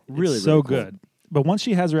cool. Really so cool. good. But once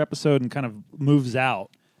she has her episode and kind of moves out,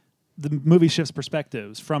 the movie shifts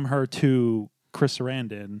perspectives from her to Chris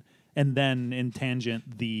Sarandon, and then in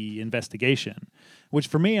tangent the investigation, which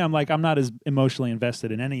for me, I'm not as emotionally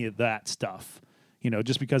invested in any of that stuff,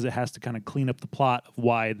 just because it has to kind of clean up the plot of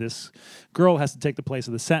why this girl has to take the place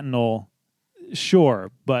of the Sentinel. Sure,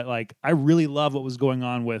 but like I really love what was going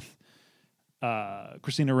on with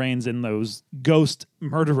Christina Rains and those ghost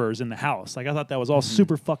murderers in the house. Like I thought that was all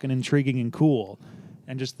super fucking intriguing and cool.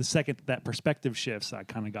 And just the second that perspective shifts, I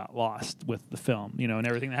kind of got lost with the film, and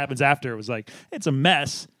everything that happens after. It was like, it's a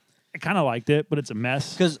mess. I kind of liked it, but it's a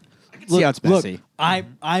mess. Because see how it's messy.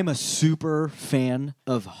 I'm a super fan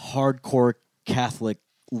of hardcore Catholic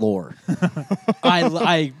lore.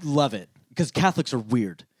 I love it because Catholics are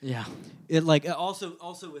weird. Yeah. It like also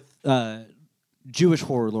with Jewish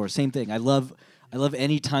horror lore, same thing. I love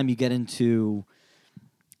any time you get into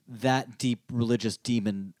that deep religious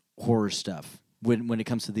demon horror stuff. when it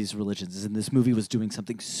comes to these religions, and this movie was doing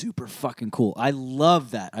something super fucking cool. I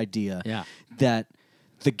love that idea. Yeah. That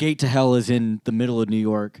the gate to hell is in the middle of New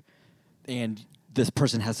York, and this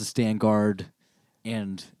person has to stand guard,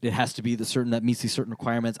 and it has to be that meets these certain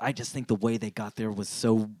requirements. I just think the way they got there was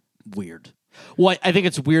so weird. Well, I think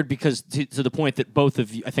it's weird because to the point that both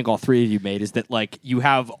of you, I think all three of you made, is that like you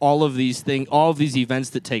have all of these events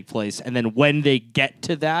that take place, and then when they get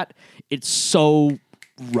to that, it's so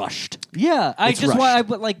rushed. Yeah, I It's just rushed.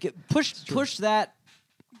 want push that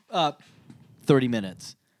up 30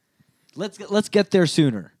 minutes. Let's get there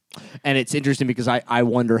sooner. And it's interesting because I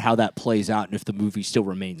wonder how that plays out and if the movie still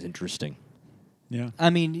remains interesting. Yeah. I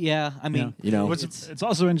mean, You know, It's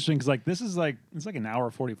also interesting because like it's like an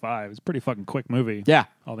hour 45. It's a pretty fucking quick movie. Yeah.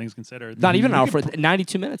 all things considered. Not even an You hour could for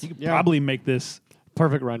 92 minutes. probably make this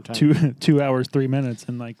Perfect runtime. 2 hours 3 minutes,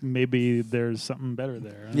 and like maybe there's something better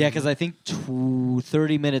there. yeah, because I think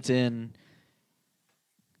 30 minutes in,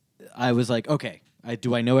 I was like, okay,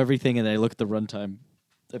 do I know everything? And then I look at the runtime.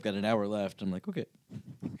 I've got an hour left. I'm like, okay.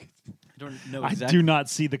 I don't know I exactly. do not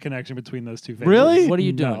see the connection between those two. Really? What are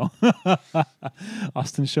you doing? No.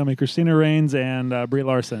 Austin Showme, Christina Rains, and Brie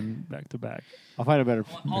Larson back to back. I'll find a better.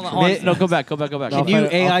 Hold on. No, go back. No, Can I'll you find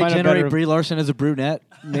a AI better- generate Brie Larson as a brunette?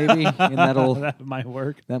 Maybe, and That might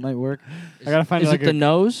work. that might work. I gotta find Is like it the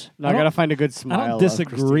nose? No, I gotta find a good smile. I don't of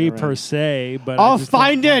disagree Christina per Rand. se, but I I'll just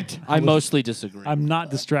find don't- it. I mostly disagree. I'm not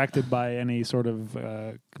distracted by any sort of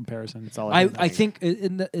comparison. That's all I can think.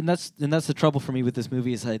 think, and that's the trouble for me with this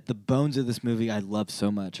movie is like the bones of this movie I love so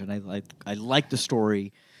much, and I like the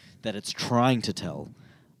story that it's trying to tell.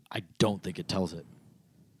 I don't think it tells it.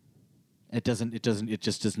 It doesn't. It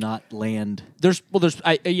just does not land.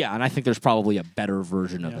 and I think there's probably a better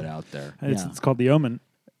version of it out there. It's, Yeah. it's called The Omen.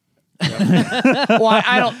 Well,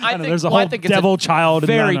 I don't. I think there's a well, I whole think it's devil child.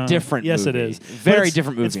 very no. different. Yes, movie. it is. Very But it's-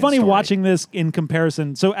 different movie. It's and funny story. watching this in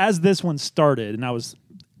comparison. So as this one started, and I was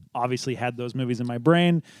obviously had those movies in my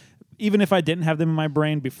brain, even if I didn't have them in my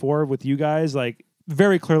brain before with you guys, like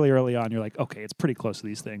very clearly early on, you're like, okay, it's pretty close to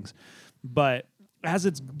these things. But as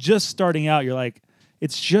it's just starting out, you're like,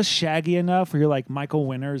 it's just shaggy enough where you're like, Michael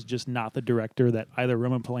Winner is just not the director that either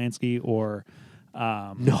Roman Polanski or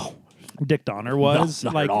No. Dick Donner was.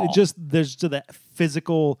 not like at all. it just there's to the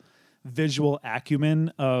physical visual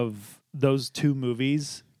acumen of those two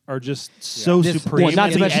movies are just so This- supreme. Well, not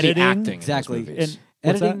And to the mention the editing. acting. Exactly. In those movies.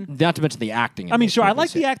 And what's that? Editing. Not to mention the acting. in I mean, those sure, I movies.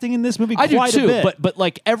 like the acting in this movie I do quite a too, bit. but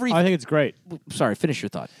like every. I think it's great. Sorry, finish your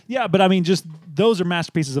thought. Yeah, but I mean, just those are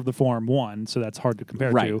masterpieces of the form one, so that's hard to compare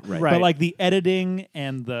Right, to. right. Right. But like the editing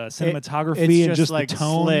and the cinematography It's and just like the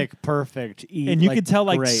tone, slick, perfect, and you like, could tell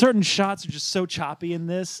like great. certain shots are just so choppy in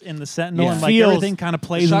this in the Sentinel, Yeah. and like Feels- everything kind of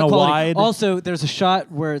plays in Shot a quality. wide. Also, there's a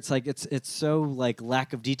shot where it's like it's so like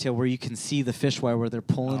lack of detail where you can see the fish wire where they're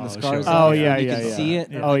pulling Oh, the scars. sure. off, Oh, yeah, and you yeah, can yeah. see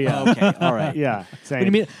it. Yeah. Oh, yeah. Okay. All right. Yeah, same. What do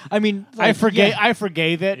you mean? I mean, I like, forgave. yeah. I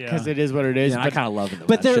forgave it because Yeah. it is what it is. Yeah, I but kind of love it.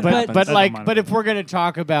 But there- That shit but- happens. but I like, don't mind but it. if we're gonna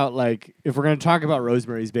talk about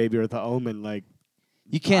Rosemary's Baby or The Omen, like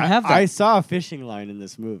You can't have that. I saw a fishing line in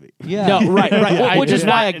this movie. yeah. No, right. I Which did is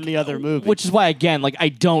why not in the other movie. Which is why, again, like I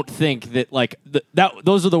don't think that like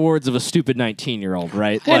those are the words of a stupid 19-year-old,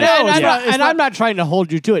 right? And, Like, I'm not trying to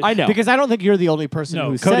hold you to it. I know. because I don't think you're the only person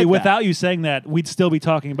No, who Cody, said without you saying that, we'd still be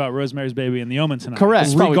talking about Rosemary's Baby and The Omen tonight. Correct.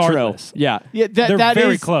 it's probably Regardless. true. Yeah. Yeah, They're that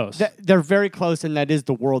very is- close. They're very close, and that is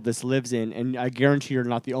the world this lives in. And I guarantee you're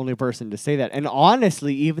not the only person to say that. And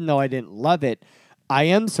honestly, even though I didn't love it, I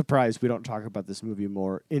am surprised we don't talk about this movie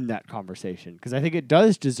more in that conversation because I think it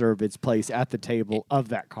does deserve its place at the table of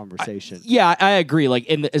that conversation. Yeah, I agree. Like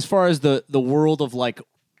as far as the world of like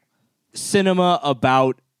cinema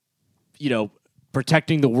about,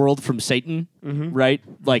 protecting the world from Satan, right?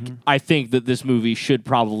 Like I think that this movie should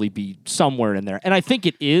probably be somewhere in there. And I think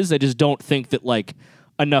it is. I just don't think that like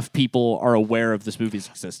enough people are aware of this movie's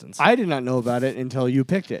existence. I did not know about it until you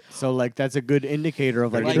picked it. So like that's a good indicator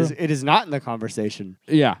of like Very true. it is not in the conversation.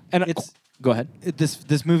 yeah. And It's- go ahead.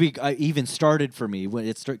 This movie even started for me when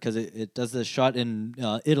it because it does this shot in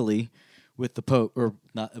Italy with the Pope or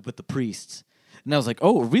not with the priests, and I was like,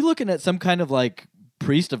 oh, are we looking at some kind of like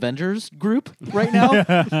priest Avengers group right now?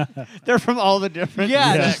 They're from all the different.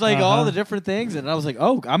 Yeah, Yeah. just like all the different things, and I was like,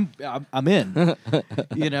 "Oh, I'm in,"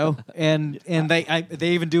 and they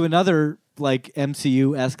even do another like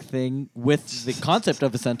MCU-esque thing with the concept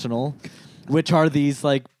of a Sentinel, which are these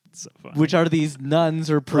like, So fun. which are these nuns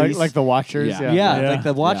or priests, like the Watchers. Yeah. Yeah. yeah, like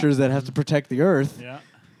the Watchers that have to protect the Earth, Yeah.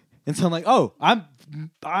 and so I'm like, "Oh, I'm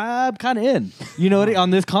kind of in," on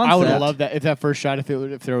this concept. I would have loved that if that first shot if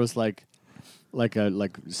there was like a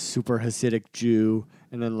super Hasidic Jew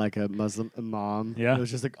and then like a Muslim imam. Yeah. It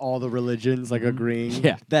was just like all the religions like agreeing.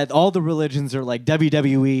 Yeah. That all the religions are like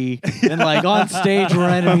WWE and like on stage we're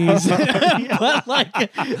enemies, but like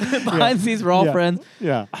behind the scenes we're all friends.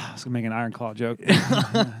 Yeah. I was gonna make an Iron Claw joke.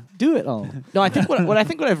 Do it all. No, I think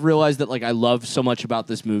what I've realized that like I love so much about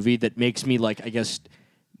this movie that makes me like I guess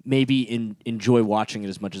maybe enjoy watching it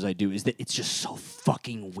as much as I do is that it's just so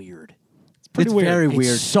fucking weird. It's weird. very It's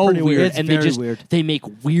weird. so Pretty weird, It's and very they just weird. they make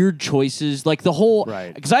weird choices. Like the whole,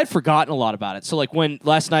 Right. because I'd forgotten a lot about it. So like when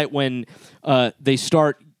last night when they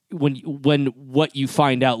start when what you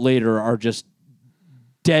find out later are just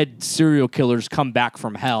dead serial killers come back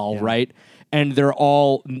from hell, right? And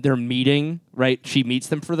they're meeting, right? She meets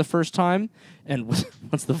them for the first time, and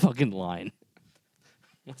what's the fucking line?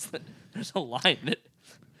 There's a line that.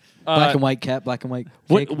 Black and white cat, black and white.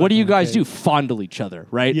 What cake, do you black and white guys cake. do? Fondle each other,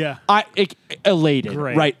 right? Yeah. Elated,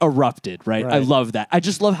 Great. right? Erupted, right? I Right. love that. I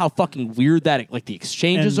just love how fucking weird that like the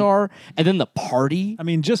exchanges And- are, and then the party. I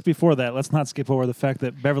mean, just before that, let's not skip over the fact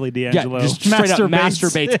that Beverly D'Angelo just straight up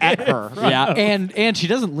masturbates. masturbates at her. Yeah, And she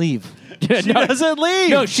doesn't leave. she doesn't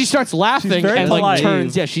leave. No, she starts laughing very and like polite.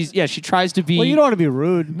 turns. Yeah, she tries to be. Well, you don't want to be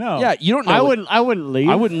rude. No. Yeah, you don't know. I wouldn't leave.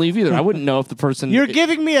 I wouldn't leave either. I wouldn't know if the person. You're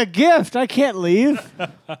giving me a gift. I can't leave.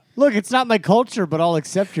 Look, it's not my culture, but I'll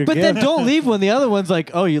accept your But gift. then don't leave when the other one's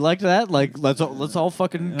like, "Oh, you liked that? Like, let's all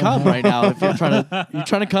fucking come right now. If you're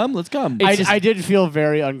trying to come, let's come." I did feel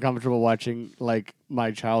very uncomfortable watching like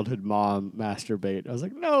my childhood mom masturbate. I was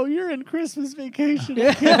like, "No, you're in Christmas vacation.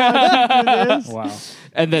 I can't watch you do this. Wow.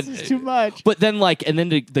 and then This is too much." But then, like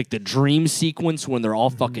the dream sequence when they're all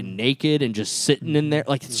fucking naked and just sitting in there,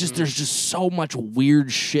 like it's just there's just so much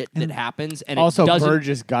weird shit that happens, and Also, it doesn't.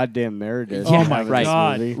 Burgess goddamn Meredith. Yeah, Oh my right.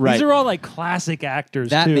 god! Right. These are all like classic actors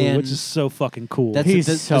That too, man- which is so fucking cool. That's He's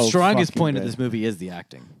the so strongest fucking point of good. this movie is the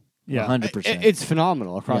acting. Yeah. 100%. It's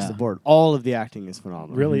phenomenal across Yeah. the board. All of the acting is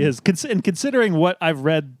phenomenal. really is. And considering what I've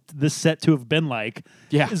read this set to have been like,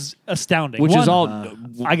 Yeah. is astounding. which One, is all.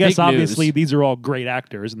 I guess big obviously news. these are all great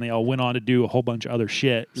actors, and they all went on to do a whole bunch of other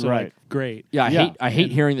shit. So Right. like, great. Yeah, Yeah. I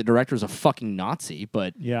hate hearing the director's a fucking Nazi,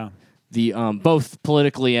 but Yeah. the both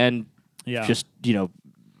politically and Yeah. just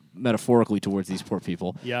metaphorically towards these poor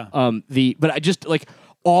people. Yeah. But I just like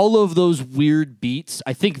all of those weird beats.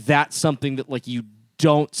 I think that's something that like you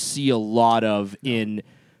don't see a lot of in.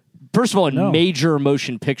 First of all, in No. major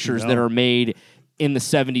motion pictures No. that are made in the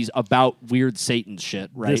 70s about weird Satan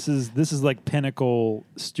shit, right? This is like Pinnacle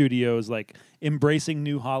Studios like embracing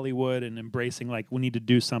new Hollywood and embracing like we need to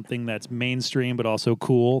do something that's mainstream but also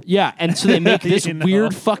cool. Yeah, and so they make this You know?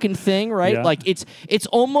 weird fucking thing, right? Yeah. Like it's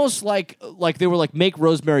almost like they were like make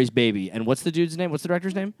Rosemary's Baby, and what's the dude's name? What's the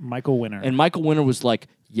director's name? Michael Winner. And Michael Winner was like,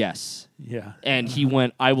 yes. yeah. And he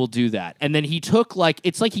went, I will do that. And then he took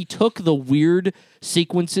he took the weird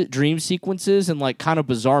dream sequences and like kind of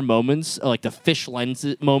bizarre moments, like the fish lens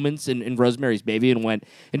moments in Rosemary's Baby, and went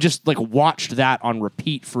and just like watched that on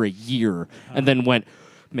repeat for a year, and then went,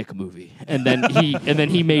 make a movie. And then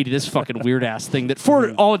he made this fucking weird ass thing that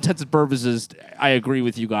for all intents and purposes, I agree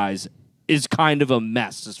with you guys, is kind of a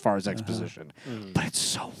mess as far as exposition. But it's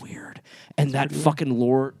so weird. And that fucking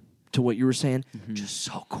lore, to what you were saying, just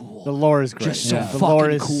so cool. The lore is great. Just so The fucking lore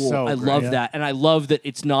is cool. so I great. love Yeah. that, and I love that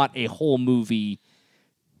it's not a whole movie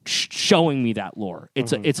showing me that lore.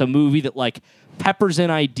 It's a movie that like peppers in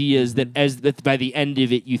ideas that by the end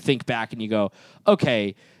of it you think back and you go,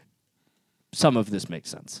 okay, some of this makes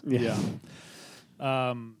sense. Yeah.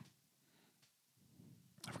 I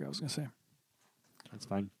forgot what I was gonna say. That's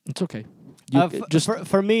fine. It's okay.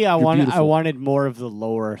 For me, I beautiful. wanted more of the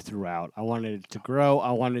lore throughout. I wanted it to grow.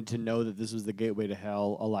 I wanted to know that this was the gateway to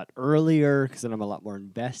hell a lot earlier, because then I'm a lot more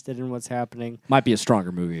invested in what's happening. Might be a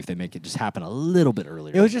stronger movie if they make it just happen a little bit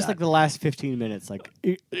earlier. It was just like the last 15 minutes. Like,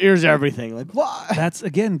 here's everything. Like, what? That's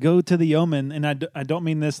again go to the Omen, and I don't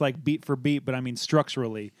mean this like beat for beat, but I mean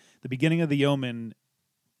structurally. The beginning of the Omen,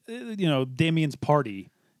 Damien's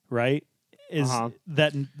party, right? Is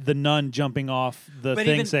that the nun jumping off the But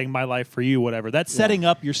thing even- saying "My life for you," whatever. That's setting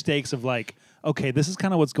up your stakes of like, okay, this is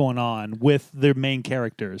kind of what's going on with the main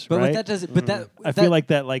characters, But right? what that does, but that I feel like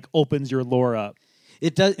that like opens your lore up.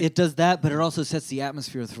 it does that, but it also sets the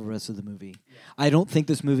atmosphere for the rest of the movie. I don't think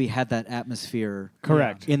this movie had that atmosphere.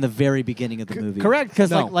 Correct. In the very beginning of the movie. Correct, because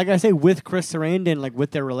No. like I say, with Chris Sarandon, like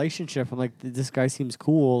with their relationship, I'm like, this guy seems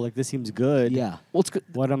cool. Like, this seems good. Yeah. well, it's good.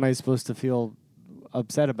 What am I supposed to feel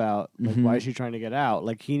upset about? Like, why is she trying to get out?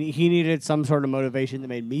 Like, he needed some sort of motivation that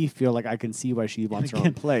made me feel like I can see why she wants her own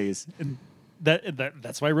again- plays.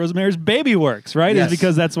 that's why Rosemary's Baby works, right? Yes. Is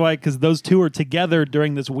because those two are together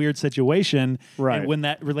during this weird situation, Right. And when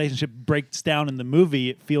that relationship breaks down in the movie,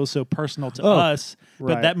 it feels so personal to us.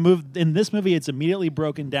 right. But in this movie, it's immediately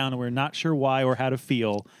broken down, and we're not sure why or how to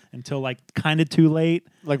feel until like kind of too late.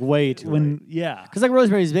 Like way too late. Yeah, Because like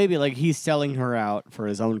Rosemary's Baby, like he's selling her out for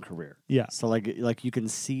his own career. Yeah. So like you can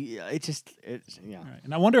see it's yeah.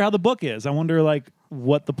 and I wonder how the book is. I wonder like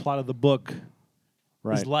what the plot of the book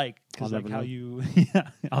Right. is like, because I'll like never how know. you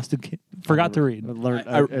Austin forgot to read.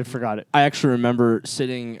 I forgot it. I actually remember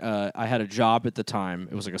sitting. I had a job at the time.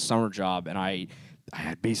 It was like a summer job, and I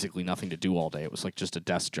had basically nothing to do all day. It was like just a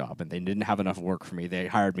desk job, and they didn't have enough work for me. They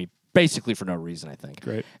hired me basically for no reason, I think.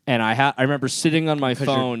 Great. And I remember sitting on my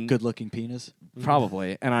phone, Good-looking penis.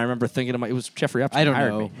 probably, and I remember thinking it was Jeffrey Epstein. I don't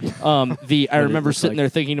hired know. Me. I remember looks sitting like. there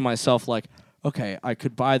thinking to myself, like, okay, I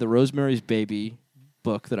could buy the Rosemary's Baby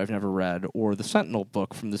book that I've never read, or the Sentinel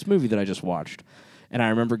book from this movie that I just watched. And I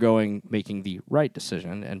remember making the right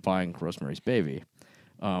decision and buying Rosemary's Baby,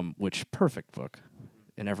 which perfect book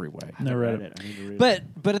in every way. Never read it. I need to read it.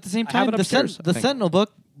 But at the same I have time, it upstairs, I the think. Sentinel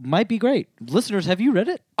book might be great. Listeners, have you read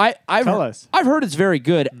it? I've Tell us. I've heard it's very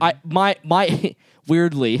good. My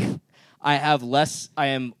weirdly, I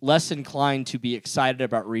am less inclined to be excited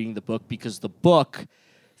about reading the book because the book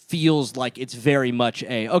feels like it's very much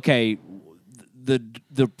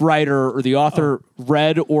the writer or the author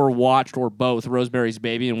read or watched or both Rosemary's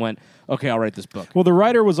Baby and went, okay, I'll write this book. Well, the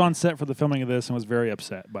writer was on set for the filming of this and was very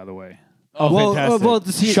upset, by the way. Oh,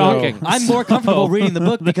 fantastic. see, Shocking. I'm more comfortable reading the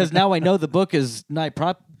book because now I know the book is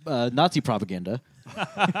Nazi propaganda.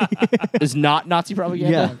 Is not Nazi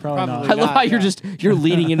propaganda? Yeah, Probably not. I love how you're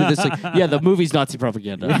leading into this like, yeah, the movie's Nazi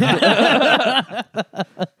propaganda.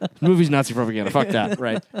 Movie's Nazi propaganda. Fuck that,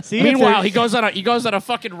 right? See, if Meanwhile, they're- he goes on a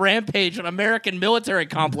fucking rampage on American military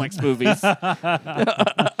complex movies.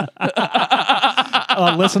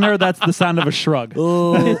 Listener, that's the sound of a shrug.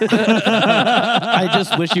 I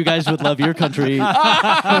just wish you guys would love your country the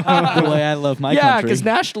way I love my Yeah, country. because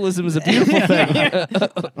nationalism is a beautiful thing.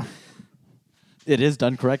 It is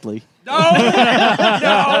done correctly. No.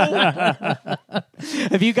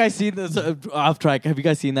 Have you guys seen this? Off track. Have you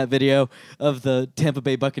guys seen that video of the Tampa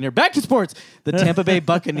Bay Buccaneers? Back to sports. The Tampa Bay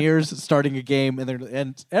Buccaneers starting a game,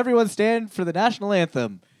 and everyone stand for the national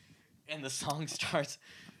anthem, and the song starts.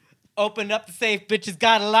 Open up the safe, bitches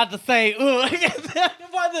got a lot to say. Ooh.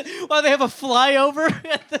 Why they have a flyover?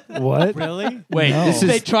 What? Really? Wait, No. this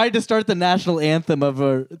They is tried to start the national anthem of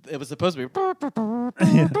it was supposed to be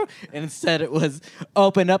and instead it was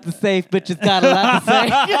open up the safe, bitches got a lot to say.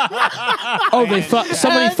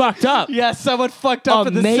 somebody fucked up. Yeah, someone fucked up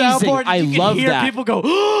in the Amazing. soundboard. I You can love hear that. people go,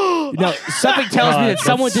 No, something tells me that that's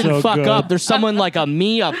someone didn't so fuck good. up. There's someone like a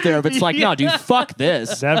me up there, but it's like, no, dude, fuck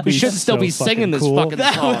this. That'd We be should still so be singing fucking this cool. fucking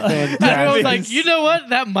song. Everyone's like, you know what?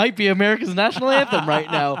 That might be America's national anthem right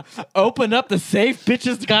now. Open up the safe,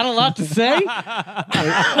 bitches got a lot to say.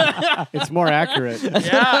 It's more accurate.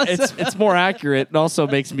 Yeah, it's more accurate and also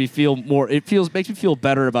makes me feel more. Makes me feel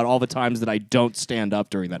better about all the times that I don't stand up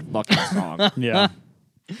during that fucking song. Yeah.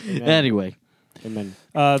 Anyway, Amen.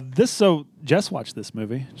 So Jess watched this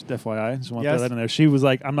movie. Just FYI. Just want to Yes. throw that in there. She was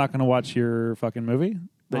like, I'm not going to watch your fucking movie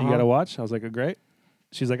that you Uh-huh. got to watch. I was like, oh, great.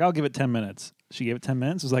 She's like, I'll give it 10 minutes. She gave it 10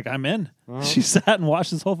 minutes. I was like, I'm in. She sat and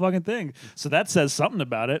watched this whole fucking thing. So that says something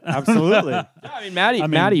about it. Absolutely. Yeah, I mean,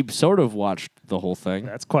 Maddie sort of watched the whole thing.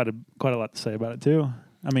 That's quite a lot to say about it, too.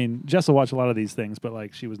 I mean, Jess will watch a lot of these things, but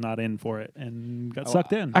like she was not in for it and got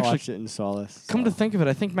sucked in. I Actually, watched it in solace. Come to think of it,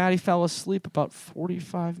 I think Maddie fell asleep about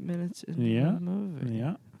 45 minutes into Yeah. the movie.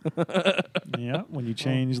 Yeah. Yeah. When you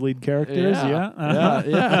change lead characters. Yeah.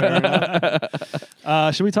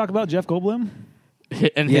 Yeah. Should we talk about Jeff Goldblum?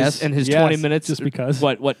 And Yes. his Yes. 20 minutes, Just because.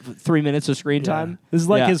 What 3 minutes of screen time? This is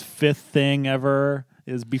like Yeah. his fifth thing ever.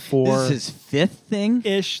 Is before this is his fifth thing.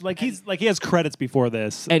 ish. Like he has credits before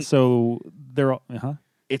this, And- so they're all,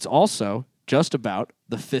 It's also just about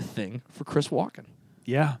the fifth thing for Chris Walken.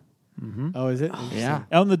 yeah. Oh, is it? Yeah.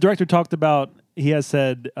 And the director talked about. He has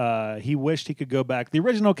said he wished he could go back. The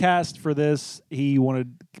original cast for this, he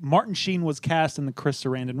wanted Martin Sheen was cast in the Chris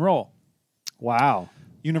Sarandon role. Wow.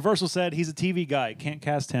 Universal said he's a TV guy, can't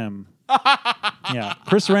cast him. Yeah,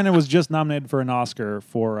 Chris Sarandon was just nominated for an Oscar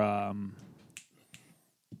for.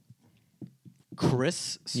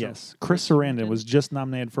 Chris. Yes, Chris Sarandon was just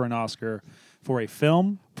nominated for an Oscar for a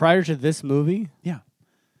film. Prior to this movie? Yeah,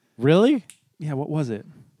 Really? yeah. What was it?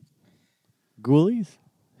 Ghoulies?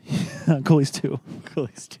 Coolies 2.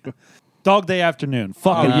 Ghoulies too. Dog Day Afternoon.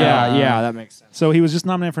 Fucking yeah, that makes sense. So he was just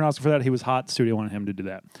nominated for an Oscar for that. He was hot. The studio wanted him to do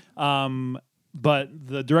that. But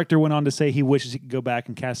the director went on to say he wishes he could go back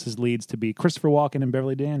and cast his leads to be Christopher Walken and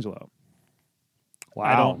Beverly D'Angelo.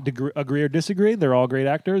 I don't agree or disagree. They're all great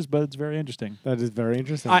actors, but it's very interesting. That is very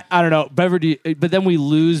interesting. I don't know, but then we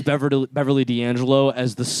lose Beverly D'Angelo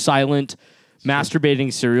as the silent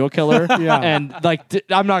masturbating serial killer. Yeah. And like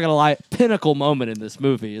I'm not gonna lie, pinnacle moment in this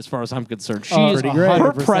movie as far as I'm concerned. She is pretty great.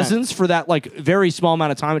 her 100%. presence for that like very small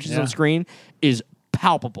amount of time that she's on screen is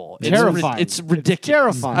palpable. Terrifying. It's ridiculous. It's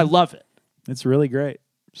terrifying. I love it. It's really great.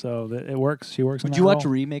 So it works. She works. Would you watch a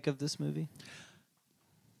remake of this movie?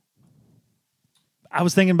 I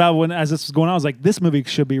was thinking about as this was going on. I was like, this movie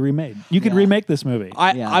should be remade. You could remake this movie.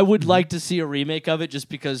 I would like to see a remake of it just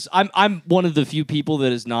because I'm one of the few people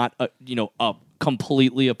that is not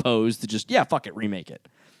completely opposed to just fuck it, remake it.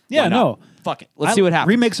 Yeah, Why not? no. Fuck it. Let's see what happens.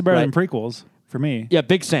 Remakes are better right? than prequels for me. Yeah,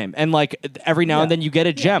 big same. And like every now and then you get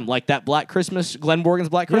a gem, like that Black Christmas, Glenn Morgan's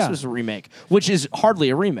Black Christmas remake, which is hardly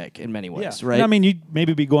a remake in many ways, right? And I mean, you'd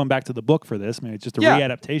maybe be going back to the book for this. Maybe it's just a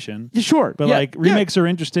readaptation. Yeah, sure. But Yeah, like remakes are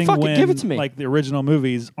interesting Fuck it, when give it to me. like the original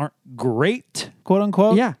movies aren't great, quote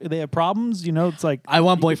unquote. Yeah. They have problems. It's like I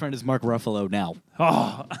want Boyfriend as Mark Ruffalo now.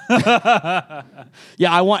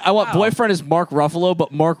 Yeah, I want Boyfriend as Mark Ruffalo,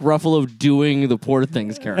 but Mark Ruffalo doing the Poor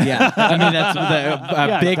Things character. Yeah, I mean that's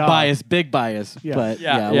the big bias. Yeah. But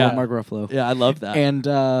Yeah, I yeah. want Mark Ruffalo. Yeah, I love that. And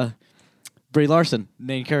Brie Larson,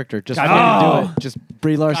 main character. Just Goddamn. fucking do it. Just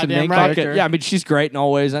Brie Larson, Goddamn main right. character. Yeah, I mean she's great in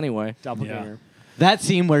all ways anyway. Doppelganger. That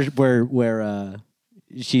scene where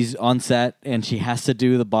she's on set and she has to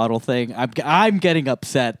do the bottle thing. I'm getting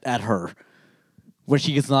upset at her. Where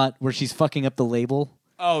she's fucking up the label.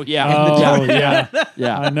 Oh yeah. oh yeah,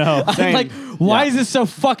 Yeah. I know. I'm like, why is this so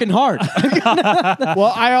fucking hard?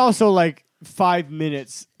 Well, I also like 5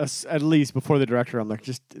 minutes at least before the director. I'm like,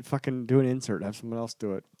 just fucking do an insert. Have someone else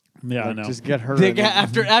do it. Yeah, I Like, know. Just get her. Like, in.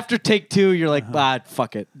 after take 2, you're like,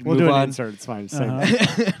 fuck it. We'll Move do an on. insert. It's fine. Same.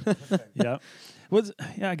 Yeah.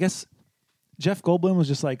 I guess Jeff Goldblum was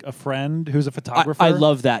just like a friend who's a photographer. I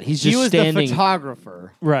love that. He's just He was standing. the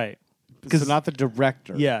photographer, right. so not the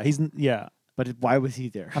director. Yeah, But why was he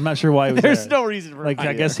there? I'm not sure why he was There's there. no reason for Like him to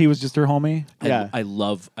I be guess there. he was just her homie. Yeah. I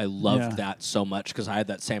loved Yeah. that so much because I had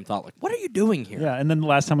that same thought. Like, what are you doing here? Yeah, and then the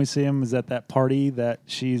last time we see him is at that party that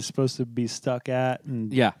she's supposed to be stuck at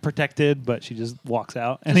and protected, but she just walks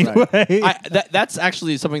out anyway. That's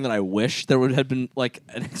actually something that I wish there would have been like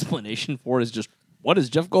an explanation for. Is just what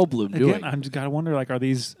is Jeff Goldblum doing? Again, I'm just gotta wonder, like, are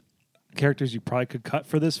these characters you probably could cut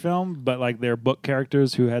for this film, but like they're book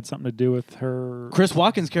characters who had something to do with her? Chris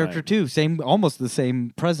Walken's character too, almost the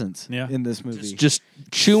same presence in this movie. Just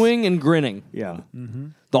chewing and grinning. Yeah.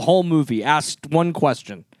 The whole movie asked one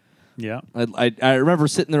question. Yeah. I remember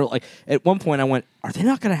sitting there like at one point I went, are they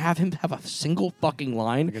not going to have him have a single fucking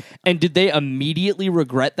line? And did they immediately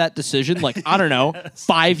regret that decision? Like, I don't know,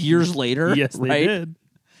 5 years later? Yes, right? they did.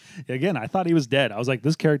 Again, I thought he was dead. I was like,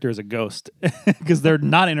 this character is a ghost because they're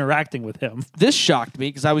not interacting with him. This shocked me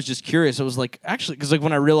because I was just curious. I was like, actually, because like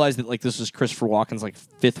when I realized that like this was Christopher Walken's like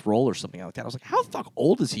 5th role or something like that, I was like, how the fuck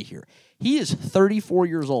old is he here? He is 34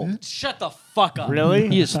 years old. Shut the fuck up. Really?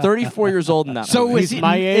 He is 34 years old in that So movie. is he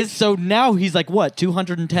my age? So now he's like what,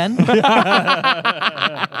 210?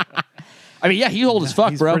 I mean, yeah, he's old as fuck,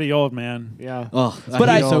 He's bro. pretty old, man. Yeah. Oh, But but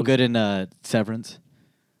I- he's so good in Severance.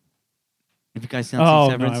 Have you guys not Oh, seen no, I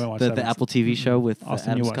Severance? haven't watched the Severance. Apple TV show with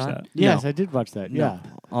Austin, Adam you watched Scott? that? Yes, No. I did watch that. No. Yeah.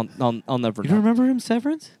 I'll never You know. don't remember him,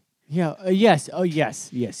 Severance? Yeah. Yes. Oh, yes.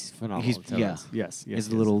 Yes. He's phenomenal. He's- in Severance. yeah. Yes. Yes. His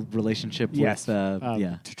yes. little relationship Yes. with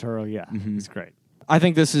Totoro. Yeah. He's great. I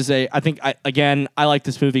think this is I like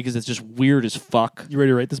this movie because it's just weird as fuck. You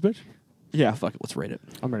ready to rate this bitch? Yeah, fuck it. Let's rate it.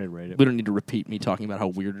 I'm ready to rate it. We don't need to repeat me talking about how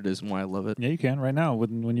weird it is and why I love it. Yeah, you can right now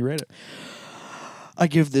when you rate it. I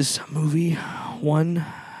give this movie 1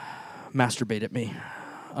 masturbate at me.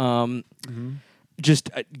 Just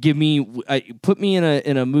give me put me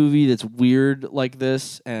in a movie that's weird like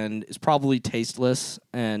this and is probably tasteless,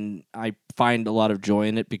 and I find a lot of joy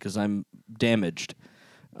in it because I'm damaged,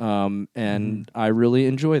 and I really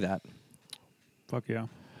enjoy that. Fuck yeah.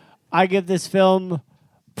 I give this film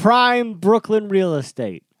prime Brooklyn real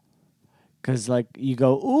estate. Because, like, you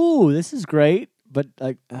go, ooh, this is great. But,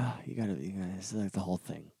 like, you gotta, it's like the whole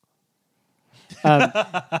thing.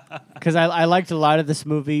 Because I liked a lot of this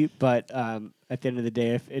movie, but at the end of the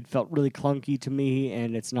day, it felt really clunky to me,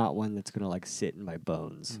 and it's not one that's going to, like, sit in my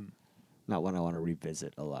bones. Not one I want to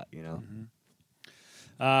revisit a lot, you know?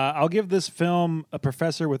 I'll give this film a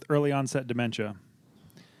professor with early onset dementia.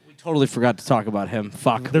 We totally forgot to talk about him.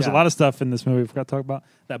 Fuck. There's a Yeah. lot of stuff in this movie we forgot to talk about.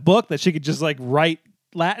 That book that she could just like write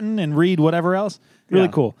Latin and read whatever else. Really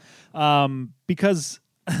Yeah. cool. Because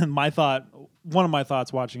my thought one of my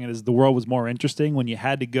thoughts watching it is the world was more interesting when you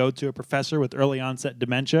had to go to a professor with early onset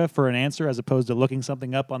dementia for an answer as opposed to looking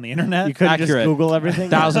something up on the internet. You couldn't just Accurate. Google everything.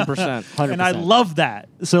 1000%. 100%. And I love that.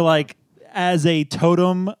 So, like, as a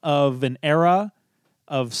totem of an era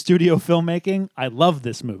of studio filmmaking, I love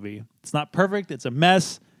this movie. It's not perfect. It's a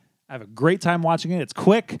mess. I have a great time watching it. It's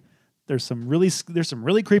quick. There's some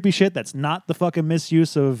really creepy shit that's not the fucking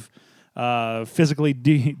misuse of physically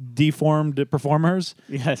deformed performers.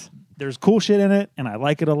 Yes. There's cool shit in it, and I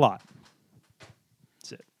like it a lot.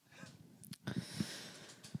 That's it.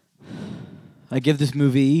 I give this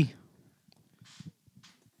movie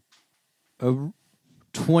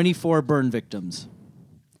 24 burn victims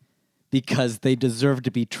because they deserve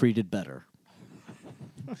to be treated better.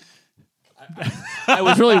 I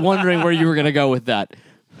was really wondering where you were going to go with that.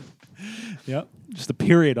 Yep. Just a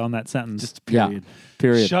period on that sentence. Just period. Yeah.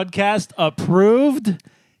 Period. Shudcast approved?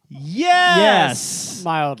 Yes!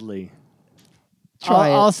 Mildly. Try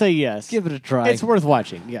it. I'll say yes. Give it a try. It's worth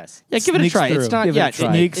watching. Yes. Yeah, give it a Sneaks try. through. It's not. Give it Yeah, a try.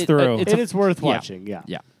 Sneaks through. It's, It is worth watching. Yeah.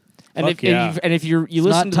 Yeah. And Fuck yeah. if you're It's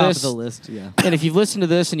listening not to top this, of the list. Yeah. and if you've listened to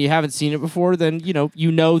this and you haven't seen it before, then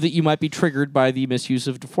you know that you might be triggered by the misuse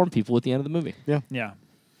of deformed people at the end of the movie. Yeah.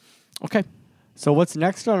 Okay. So what's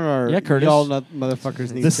next on our Yeah, Curtis. y'all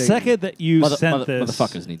motherfuckers need The Satan? second that you sent this...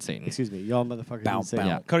 motherfuckers need Satan. Excuse me, y'all motherfuckers Bow, need Satan.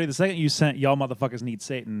 bow. Cody, the second you sent Y'all Motherfuckers Need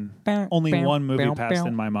Satan, only one movie passed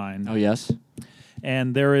in my mind. Oh yes.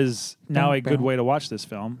 And there is now a good way to watch this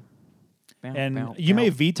film. And you may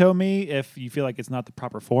veto me if you feel like it's not the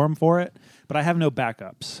proper forum for it, but I have no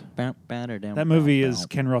backups. That movie is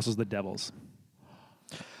Ken Russell's The Devils.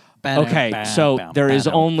 Okay, so there is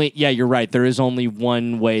only you're right. There is only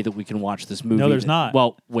one way that we can watch this movie. No, there's not.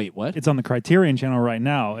 Well, wait, what? It's on the Criterion channel right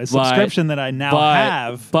now. A But- subscription that I now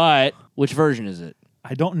have. But which version is it?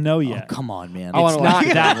 I don't know yet. Come on, man. I wanna It's watch not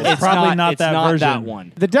it. that. It's probably not it's that not version. that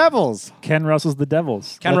one. The Devils. Ken Russell's The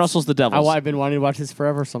Devils. Ken Russell's The Devils. I've been wanting to watch this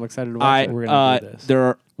forever, so I'm excited to watch it. We're gonna do this.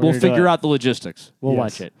 We'll gonna do figure it. out the logistics, We'll Yes.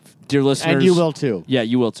 watch it, dear listeners. and you will too. Yeah,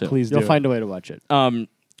 you will too. Please do. You'll find a way to watch it.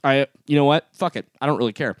 You know what? Fuck it. I don't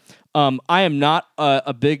really care. I am not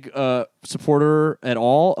a big supporter at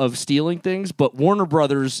all of stealing things, but Warner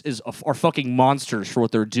Brothers are fucking monsters for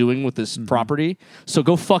what they're doing with this property. So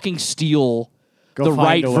go fucking steal Go the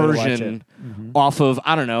right find a way to watch version off of,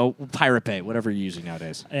 I don't know, Pirate Bay, whatever you're using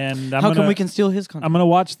nowadays. And How come we can steal his content? I'm going to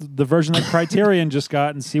watch the version that Criterion just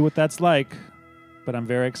got and see what that's like. But I'm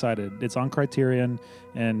very excited. It's on Criterion,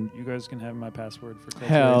 and you guys can have my password for Criterion.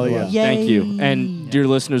 Hell as yeah. well. Thank you. And dear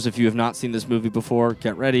listeners, if you have not seen this movie before,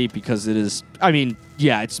 get ready because it is.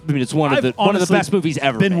 It's one of I've the honestly best movies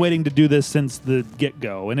ever. been made. waiting to do this since the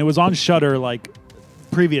get-go, and it was on Shudder like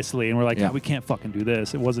previously, and we're like, Yeah. we can't fucking do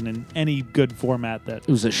this. It wasn't in any good format that It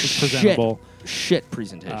was a presentable. shit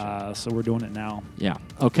presentation. So we're doing it now. Yeah.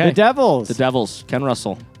 Okay. The Devils. The Devils. Ken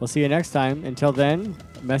Russell. We'll see you next time. Until then,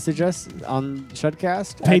 message us on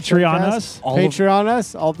Shudcast. at Patreon Shudcast. us. Patreon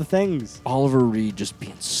us. All the things. Oliver Reed just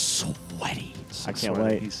being sweaty. I can't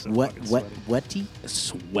wait. He's so Wet, fucking wet, sweaty. wetty.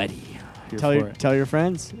 Sweaty. Here Tell for it. tell your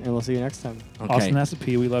friends, and we'll see you next time. Okay. Austin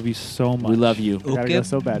S.P., we love you so much. We love you. Gotta Okay. go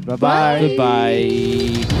so bad. Bye bye.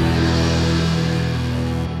 Goodbye.